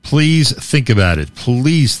 Please think about it.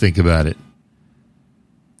 Please think about it.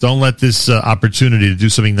 Don't let this opportunity to do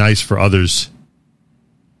something nice for others,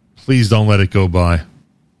 please don't let it go by.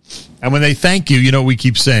 And when they thank you, you know what we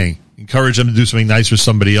keep saying. Encourage them to do something nice for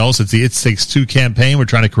somebody else. It's the It Takes Two campaign. We're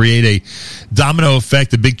trying to create a domino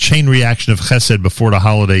effect, a big chain reaction of chesed before the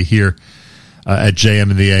holiday here at JM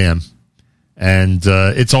in the AM. And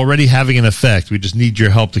it's already having an effect. We just need your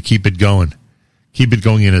help to keep it going. Keep it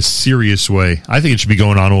going in a serious way. I think it should be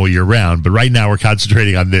going on all year round, but right now we're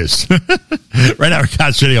concentrating on this. Right now we're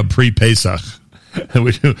concentrating on pre-Pesach,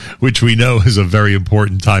 which we know is a very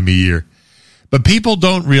important time of year. But people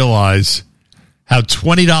don't realize how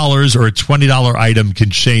 $20 or a $20 item can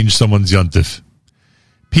change someone's Yom Tov.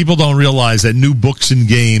 People don't realize that new books and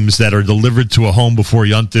games that are delivered to a home before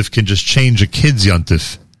Yom Tov can just change a kid's Yom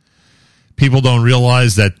Tov. People don't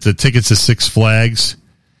realize that the tickets to Six Flags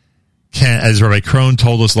can, as Rabbi Krohn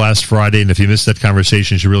told us last Friday, and if you missed that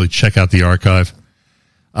conversation, you should really check out the archive.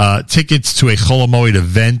 Tickets to a Chol HaMoed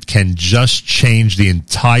event can just change the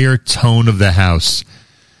entire tone of the house.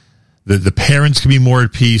 The parents can be more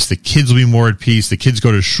at peace. The kids will be more at peace. The kids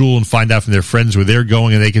go to shul and find out from their friends where they're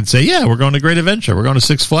going, and they can say, yeah, we're going to Great Adventure. We're going to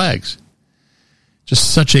Six Flags.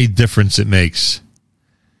 Just such a difference it makes.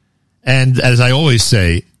 And as I always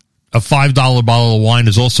say, a $5 bottle of wine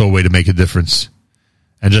is also a way to make a difference.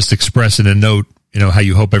 And just express in a note, how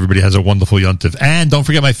you hope everybody has a wonderful Yom Tov. And don't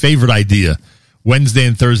forget my favorite idea, Wednesday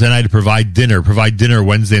and Thursday night to provide dinner. Provide dinner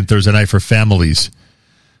Wednesday and Thursday night for families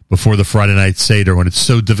before the Friday night Seder, when it's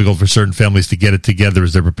so difficult for certain families to get it together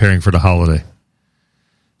as they're preparing for the holiday.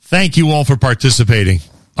 Thank you all for participating.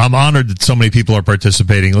 I'm honored that so many people are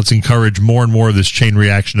participating. Let's encourage more and more of this chain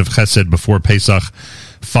reaction of Chesed before Pesach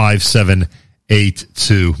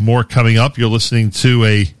 5782. More coming up. You're listening to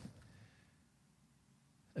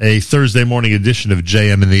a Thursday morning edition of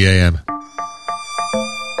JM in the AM.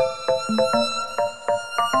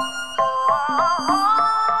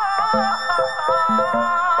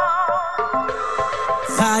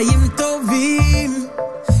 חיים טובים,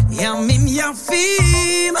 ימים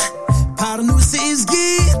יפים, פרנוס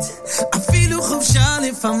עסקית, אפילו חופשה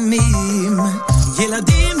לפעמים.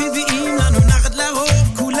 ילדים מביאים לנו נחת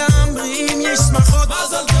לרוב, כולם בריאים, יש שמחות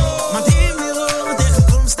מזל טוב. מדהים לראות איך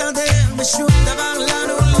הכל מסתדר, ושום דבר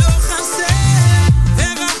לנו לא חסר.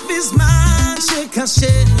 ורק בזמן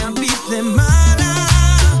שקשה נביט למעלה,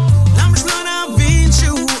 למה שלא נבין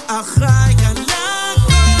שהוא אחראי כאן לכל.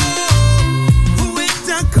 הוא את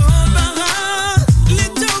הכל ברא,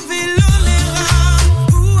 לטוב ולא לרע.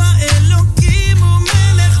 הוא האלוקים, הוא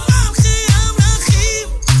מלך מלכי המלכים.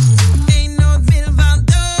 אין עוד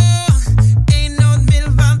מלבדו,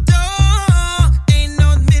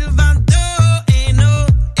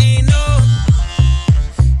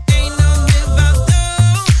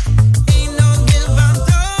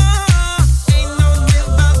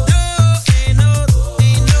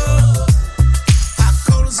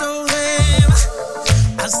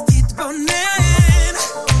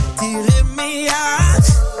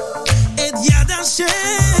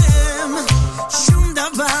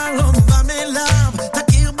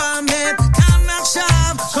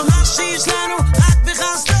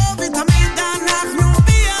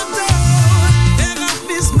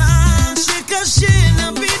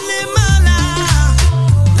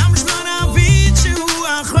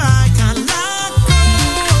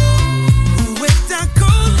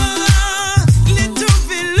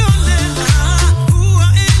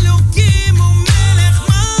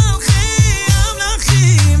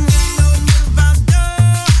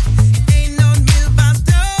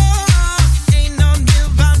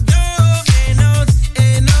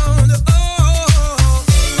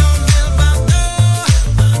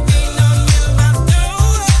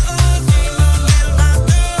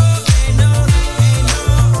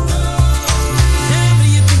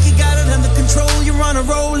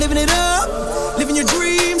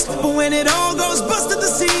 when it all goes bust at the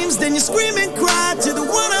seams, then you scream and cry to the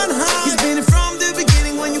one on high. He's been it from the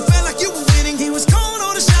beginning when you felt like you were winning. He was calling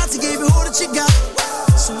all the shots, he gave you all that you got.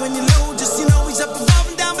 So when you low, just you know he's up above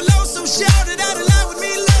and down below. So shout it out aloud with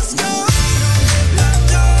me, let's go.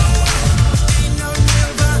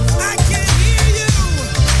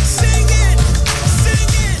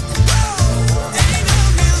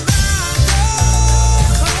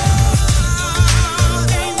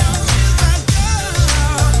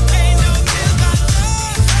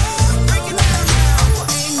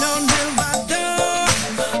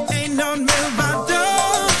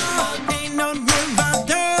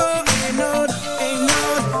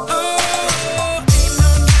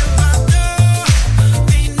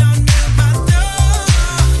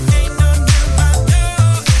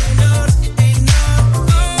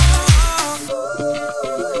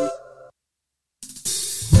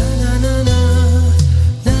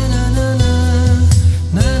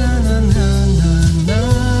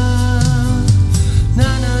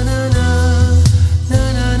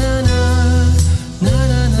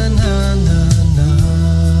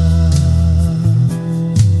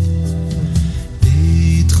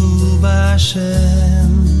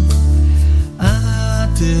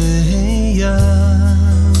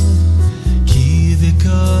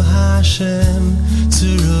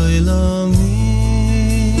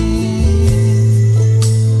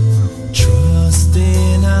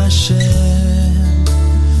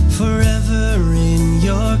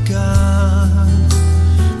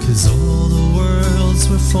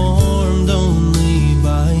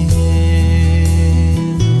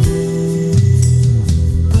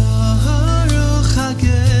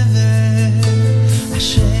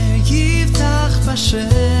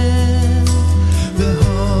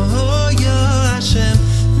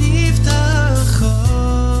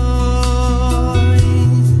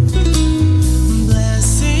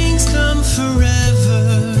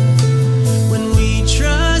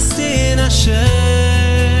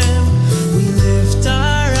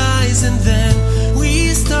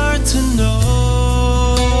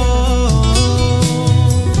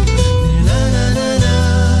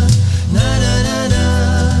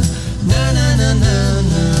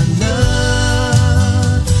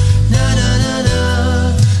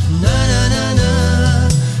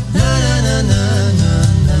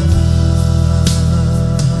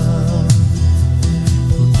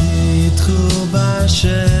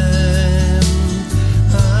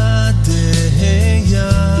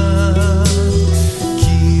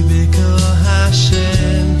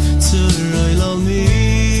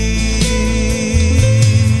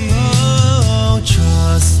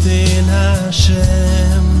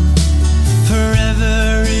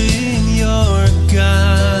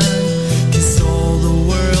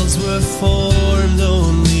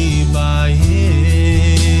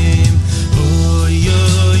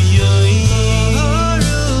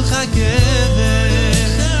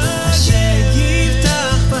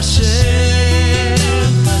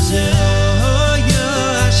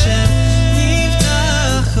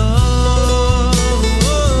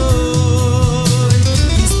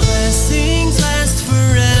 Last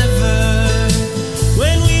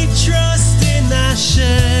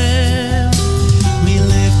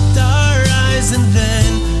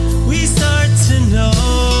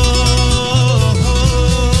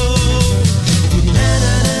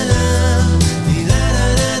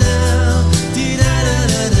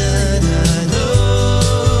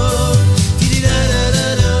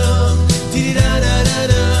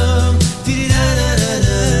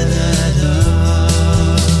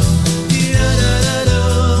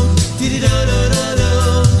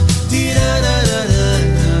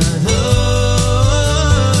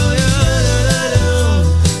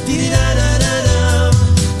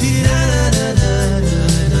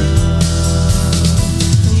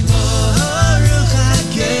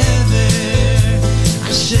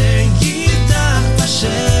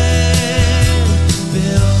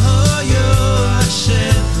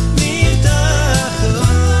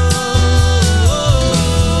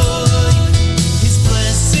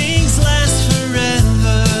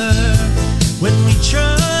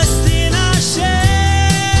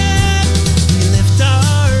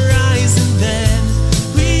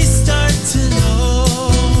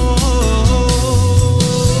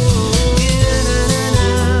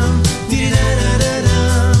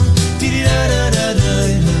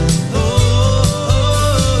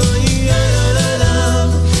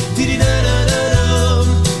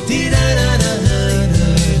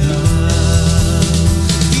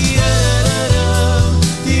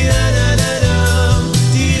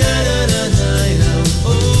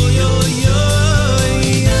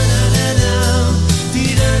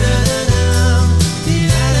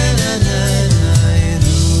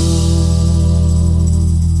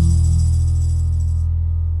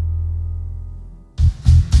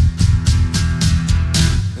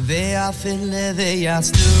ואפילו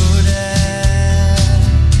ויסתורה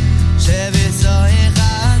שבסוי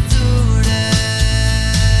חתורה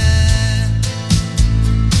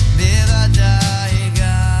בוודאי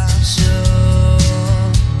גשו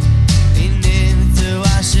נמצאו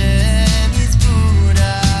השם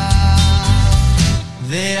יספורה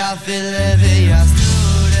ואפילו ויסתורה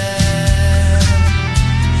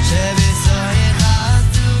שבסוי חתורה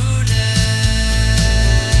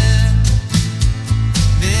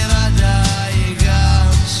בוודאי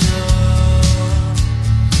גשו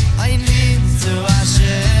נמצאו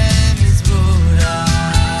השם יספורה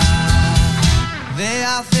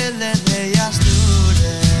ואפילו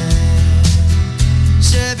ויסתורה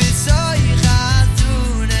שבסוי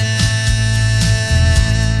חתורה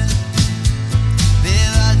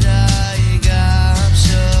בוודאי גשו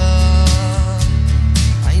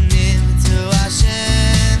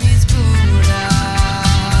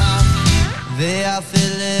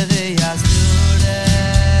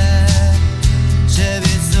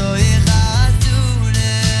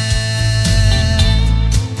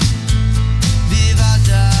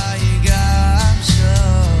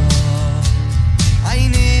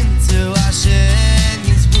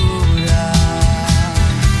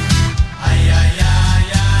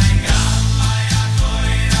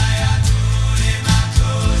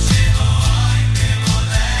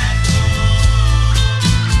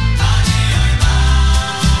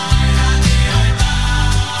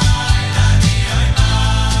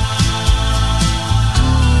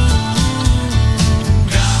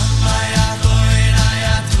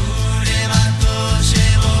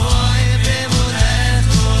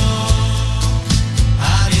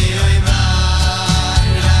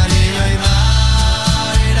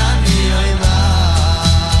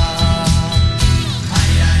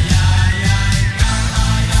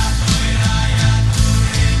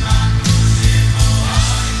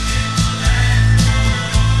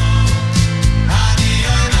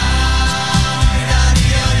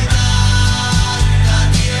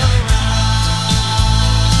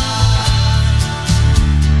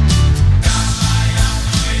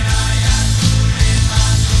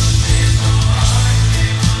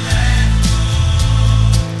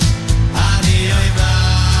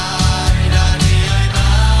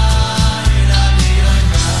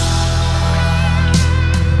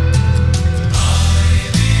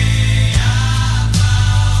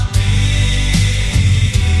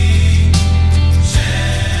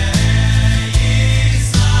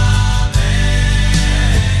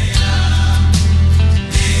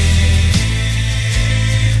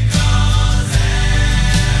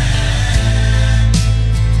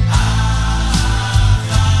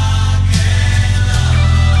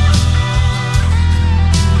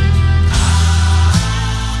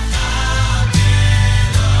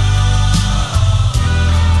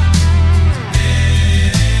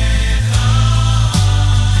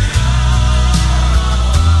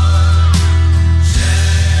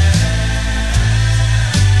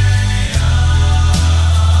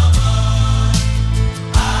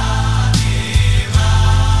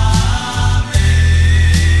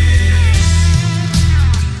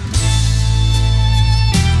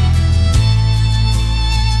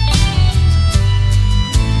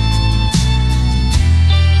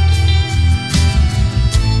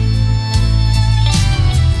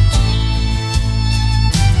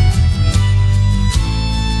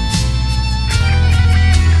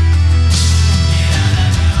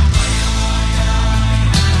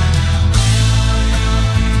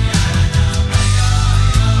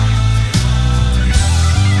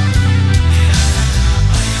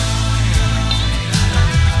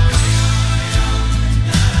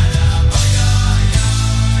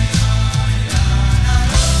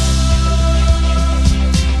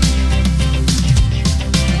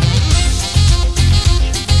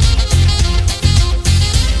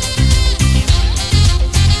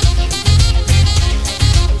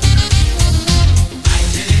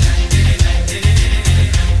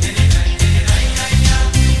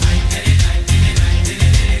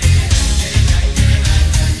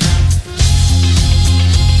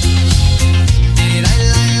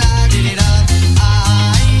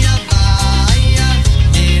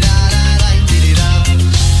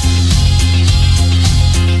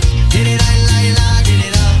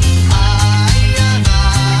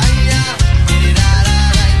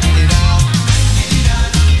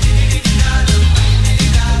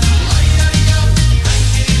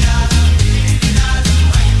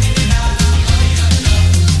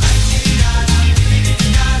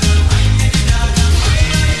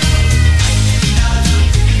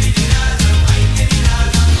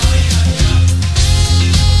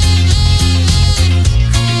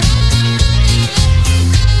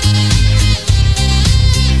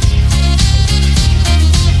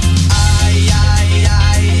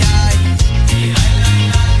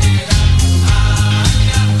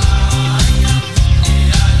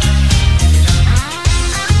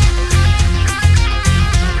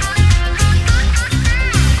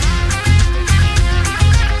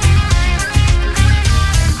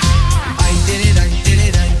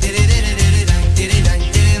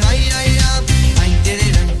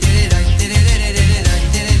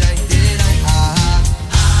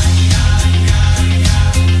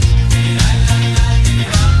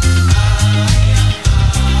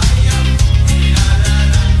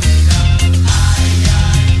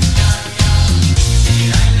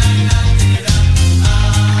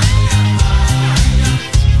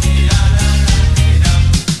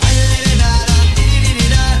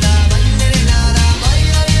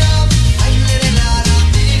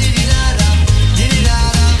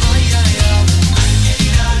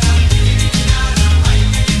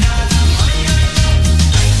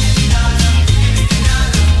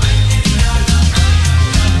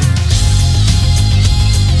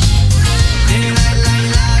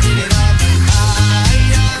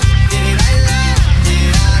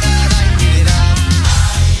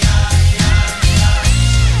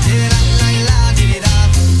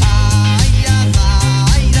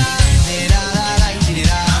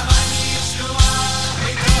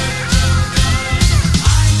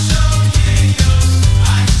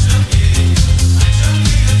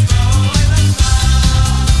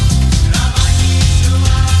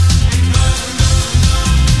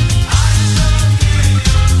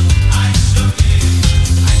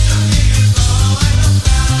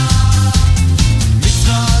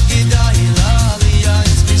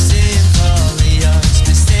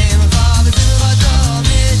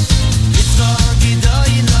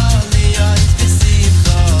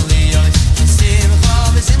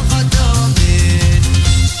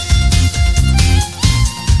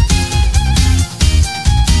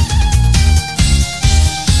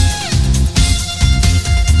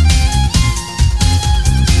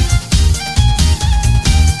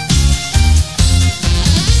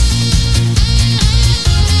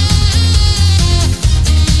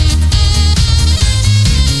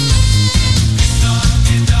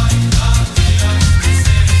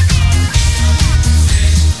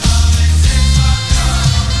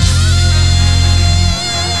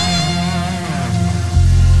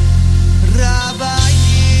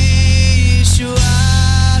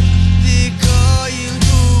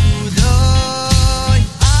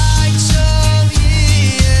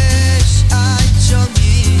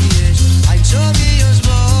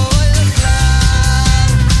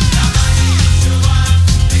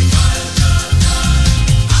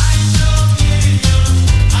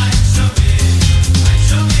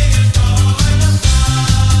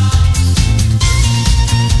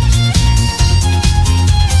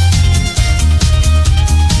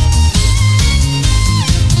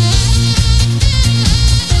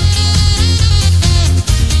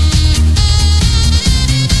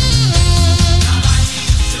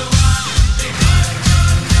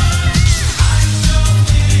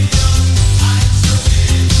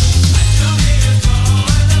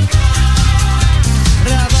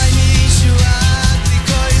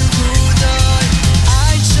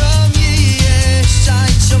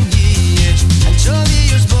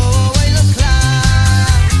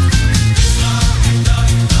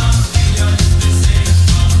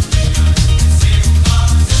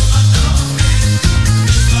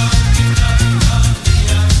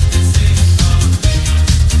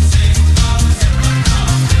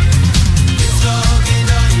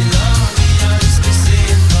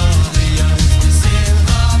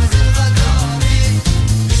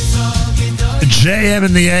JM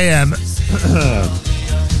in the AM.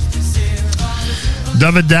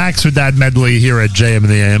 David Dax with that medley here at JM in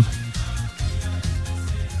the AM.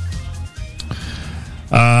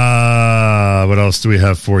 What else do we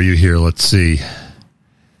have for you here? Let's see.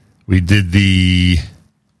 We did the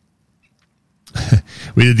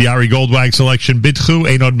Ari Goldwag selection. Bitchu,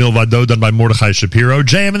 Einod Milvado, done by Mordechai Shapiro.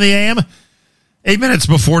 JM in the AM. 8 minutes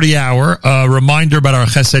before the hour. A reminder about our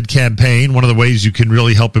Chesed campaign. One of the ways you can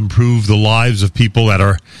really help improve the lives of people that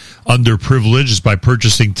are underprivileged is by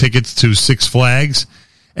purchasing tickets to Six Flags.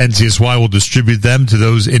 NCSY will distribute them to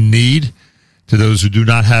those in need, to those who do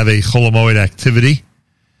not have a Chol HaMoed activity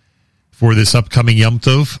for this upcoming Yom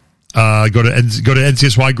Tov. Go to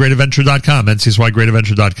NCSYGreatAdventure.com.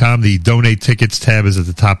 NCSYGreatAdventure.com. The donate tickets tab is at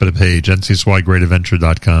the top of the page.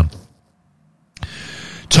 NCSYGreatAdventure.com.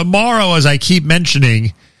 Tomorrow, as I keep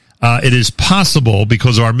mentioning, it is possible,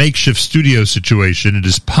 because of our makeshift studio situation, it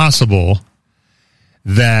is possible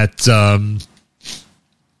that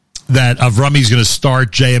that Avrami is going to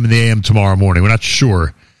start JM in the AM tomorrow morning. We're not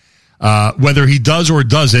sure. Whether he does or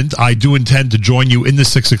doesn't, I do intend to join you in the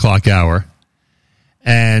 6 o'clock hour.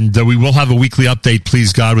 And we will have a weekly update,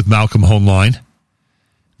 please God, with Malcolm Hoenlein.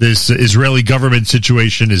 This Israeli government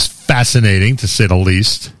situation is fascinating, to say the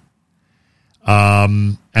least.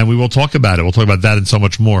 And we will talk about it. We'll talk about that and so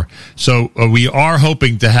much more. So we are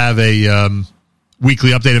hoping to have a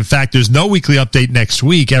weekly update. In fact, there's no weekly update next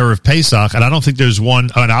week, Erev Pesach, and I don't think there's one.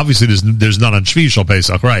 And obviously, there's none on Shvi Shel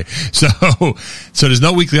Pesach, right? So there's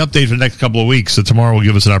no weekly update for the next couple of weeks. So tomorrow will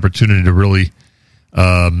give us an opportunity to really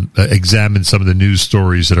examine some of the news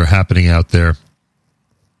stories that are happening out there.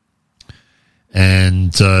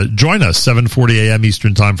 And join us 7:40 a.m.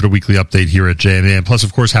 Eastern Time for the weekly update here at JMA. Plus,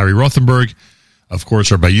 of course, Harry Rothenberg, of course,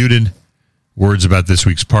 Rabbi Yudin. Words about this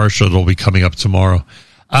week's Parsha that will be coming up tomorrow.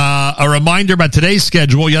 A reminder about today's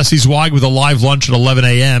schedule. Yossi Zweig with a live lunch at 11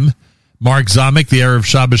 a.m. Mark Zamek, the Erev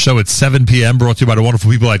Shabbos show at 7 p.m. Brought to you by the wonderful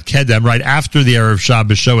people at Kedem. Right after the Erev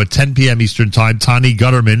Shabbos show at 10 p.m. Eastern Time, Tani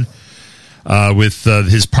Gutterman with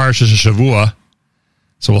his Parsha Shavua.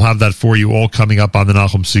 So we'll have that for you all coming up on the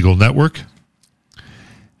Nachum Segal Network.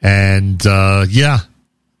 And,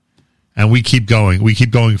 and we keep going. We keep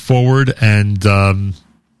going forward, and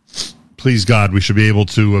please, God, we should be able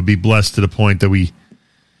to be blessed to the point that we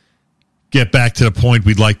get back to the point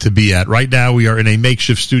we'd like to be at. Right now, we are in a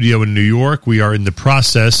makeshift studio in New York. We are in the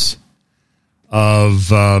process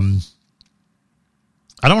of, I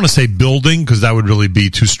don't want to say building, because that would really be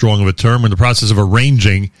too strong of a term. We're in the process of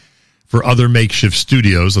arranging for other makeshift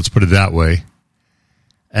studios, let's put it that way.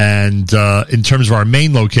 And in terms of our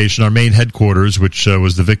main location, our main headquarters, which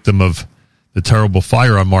was the victim of the terrible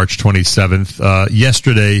fire on March 27th,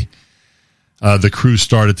 yesterday the crew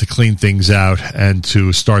started to clean things out and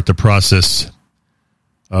to start the process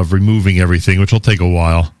of removing everything, which will take a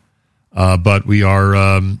while. But we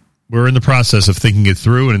are we're in the process of thinking it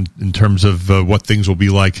through, and in terms of what things will be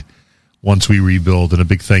like once we rebuild. And a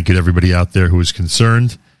big thank you to everybody out there who is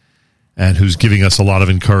concerned and who's giving us a lot of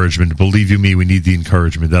encouragement. Believe you me, we need the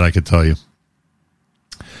encouragement, that I can tell you.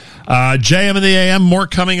 JM in the AM, more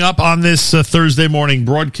coming up on this Thursday morning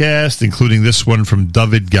broadcast, including this one from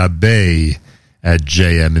David Gabay at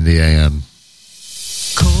JM in the AM.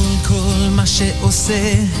 כל מה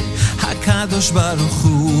שעושה הקדוש ברוך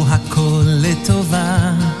הוא הכל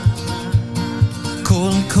לטובה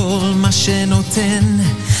כל מה שנותן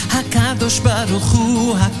הקדוש ברוך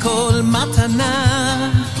הוא הכל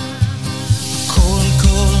מתנה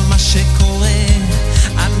כל מה שקורה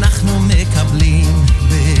אנחנו מקבלים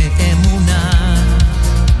באמונה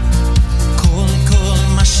כל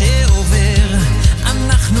מה שעובר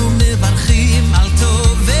אנחנו מברכים על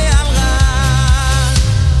טוב ועל רע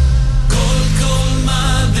כל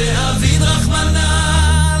מה דאביד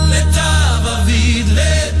רחמנה לטב אביד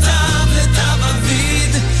לטב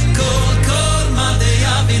אביד כל מה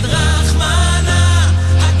דאביד רחמנה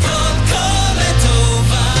הכל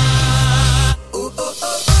לטובה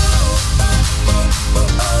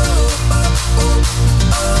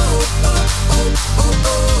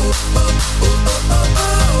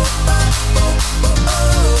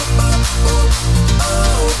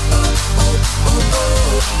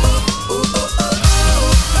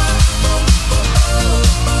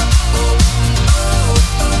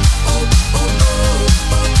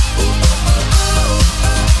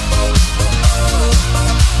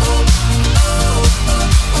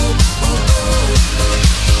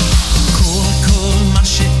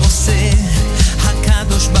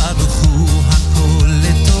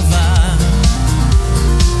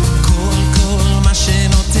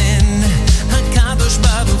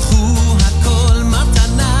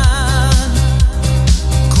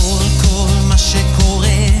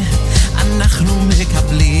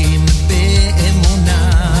מקבלים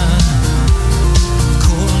באמונה.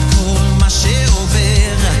 כל מה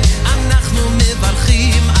שעובר אנחנו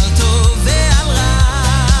מברכים על טוב ועל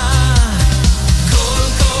רע.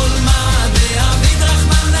 כל מה דאביד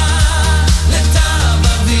רחמנה לטב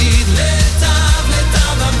אביד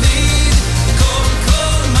לטב אביד.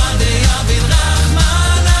 כל מה דאביד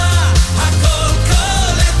רחמנה הכל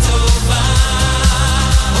כל לטובה.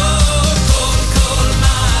 כל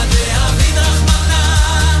מה דאביד רחמנה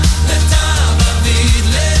לטב אביד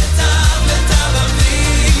לטב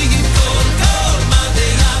אביד. כל מה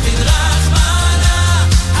דאביד רחמנה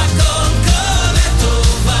הכל כל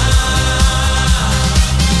לטובה.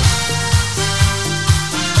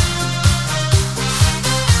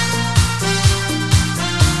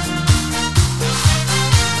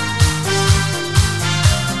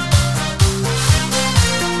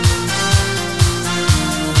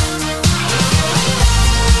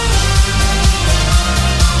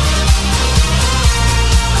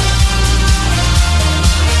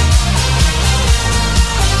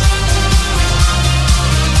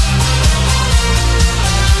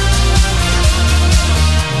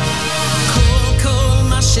 כל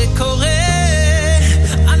מה שקורה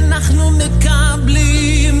אנחנו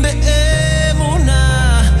מקבלים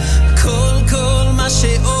באמונה. כל מה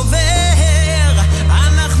שעובר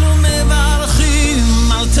אנחנו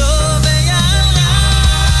מברכים על טוב ועל רע.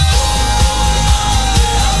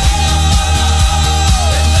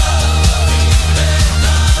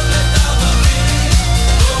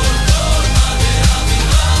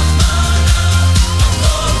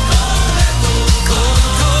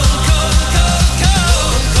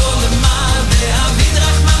 כל מה דאביד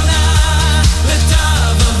רחמנה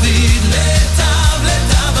לטב אביד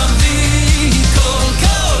לטב אביד.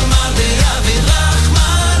 כל מה דאביד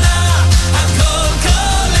רחמנה הכל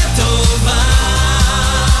כל לטובה.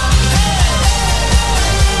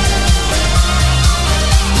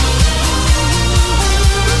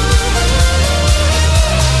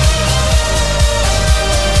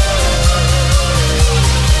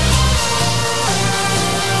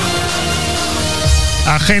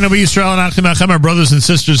 Achenu B'Yisrael and Achim Achem, our brothers and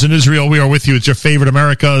sisters in Israel, we are with you. It's your favorite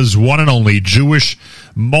America's one and only Jewish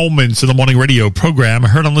Moments in the Morning radio program,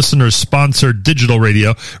 heard on listeners-sponsored digital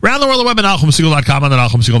radio, around the world, the web at NachumSegal.com, on the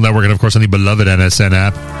Nachum Segal Network, and of course on the beloved NSN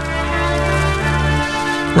app.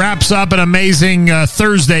 Wraps up an amazing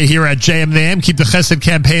Thursday here at JM the AM. Keep the Chesed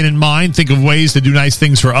campaign in mind. Think of ways to do nice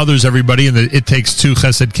things for others, everybody, in the It Takes Two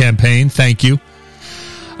Chesed campaign. Thank you.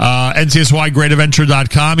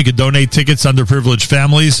 NCSYGreatAdventure.com. You can donate tickets to underprivileged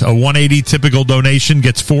families. A $180 typical donation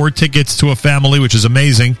gets 4 tickets to a family, which is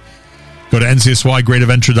amazing. Go to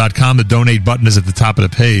NCSYGreatAdventure.com. The donate button is at the top of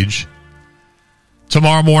the page.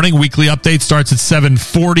 Tomorrow morning, weekly update starts at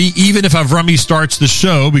 7:40. Even if Avrami starts the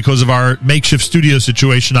show, because of our makeshift studio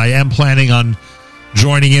situation, I am planning on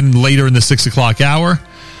joining in later in the 6 o'clock hour.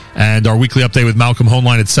 And our weekly update with Malcolm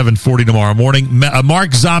Homeline at 7:40 tomorrow morning.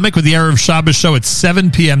 Mark Zamek with the Erev Shabbos show at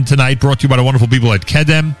 7 p.m. tonight, brought to you by the wonderful people at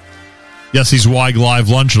Kedem. Yessi's Weig Live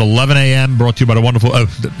Lunch at 11 a.m., brought to you by the wonderful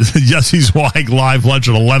Yessi's Weig Live Lunch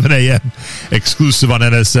at 11 a.m., exclusive on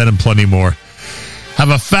NSN, and plenty more. Have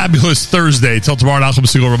a fabulous Thursday. Till tomorrow, Nachum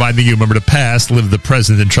Segal reminding you, remember the past, live the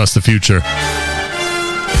present, and trust the future.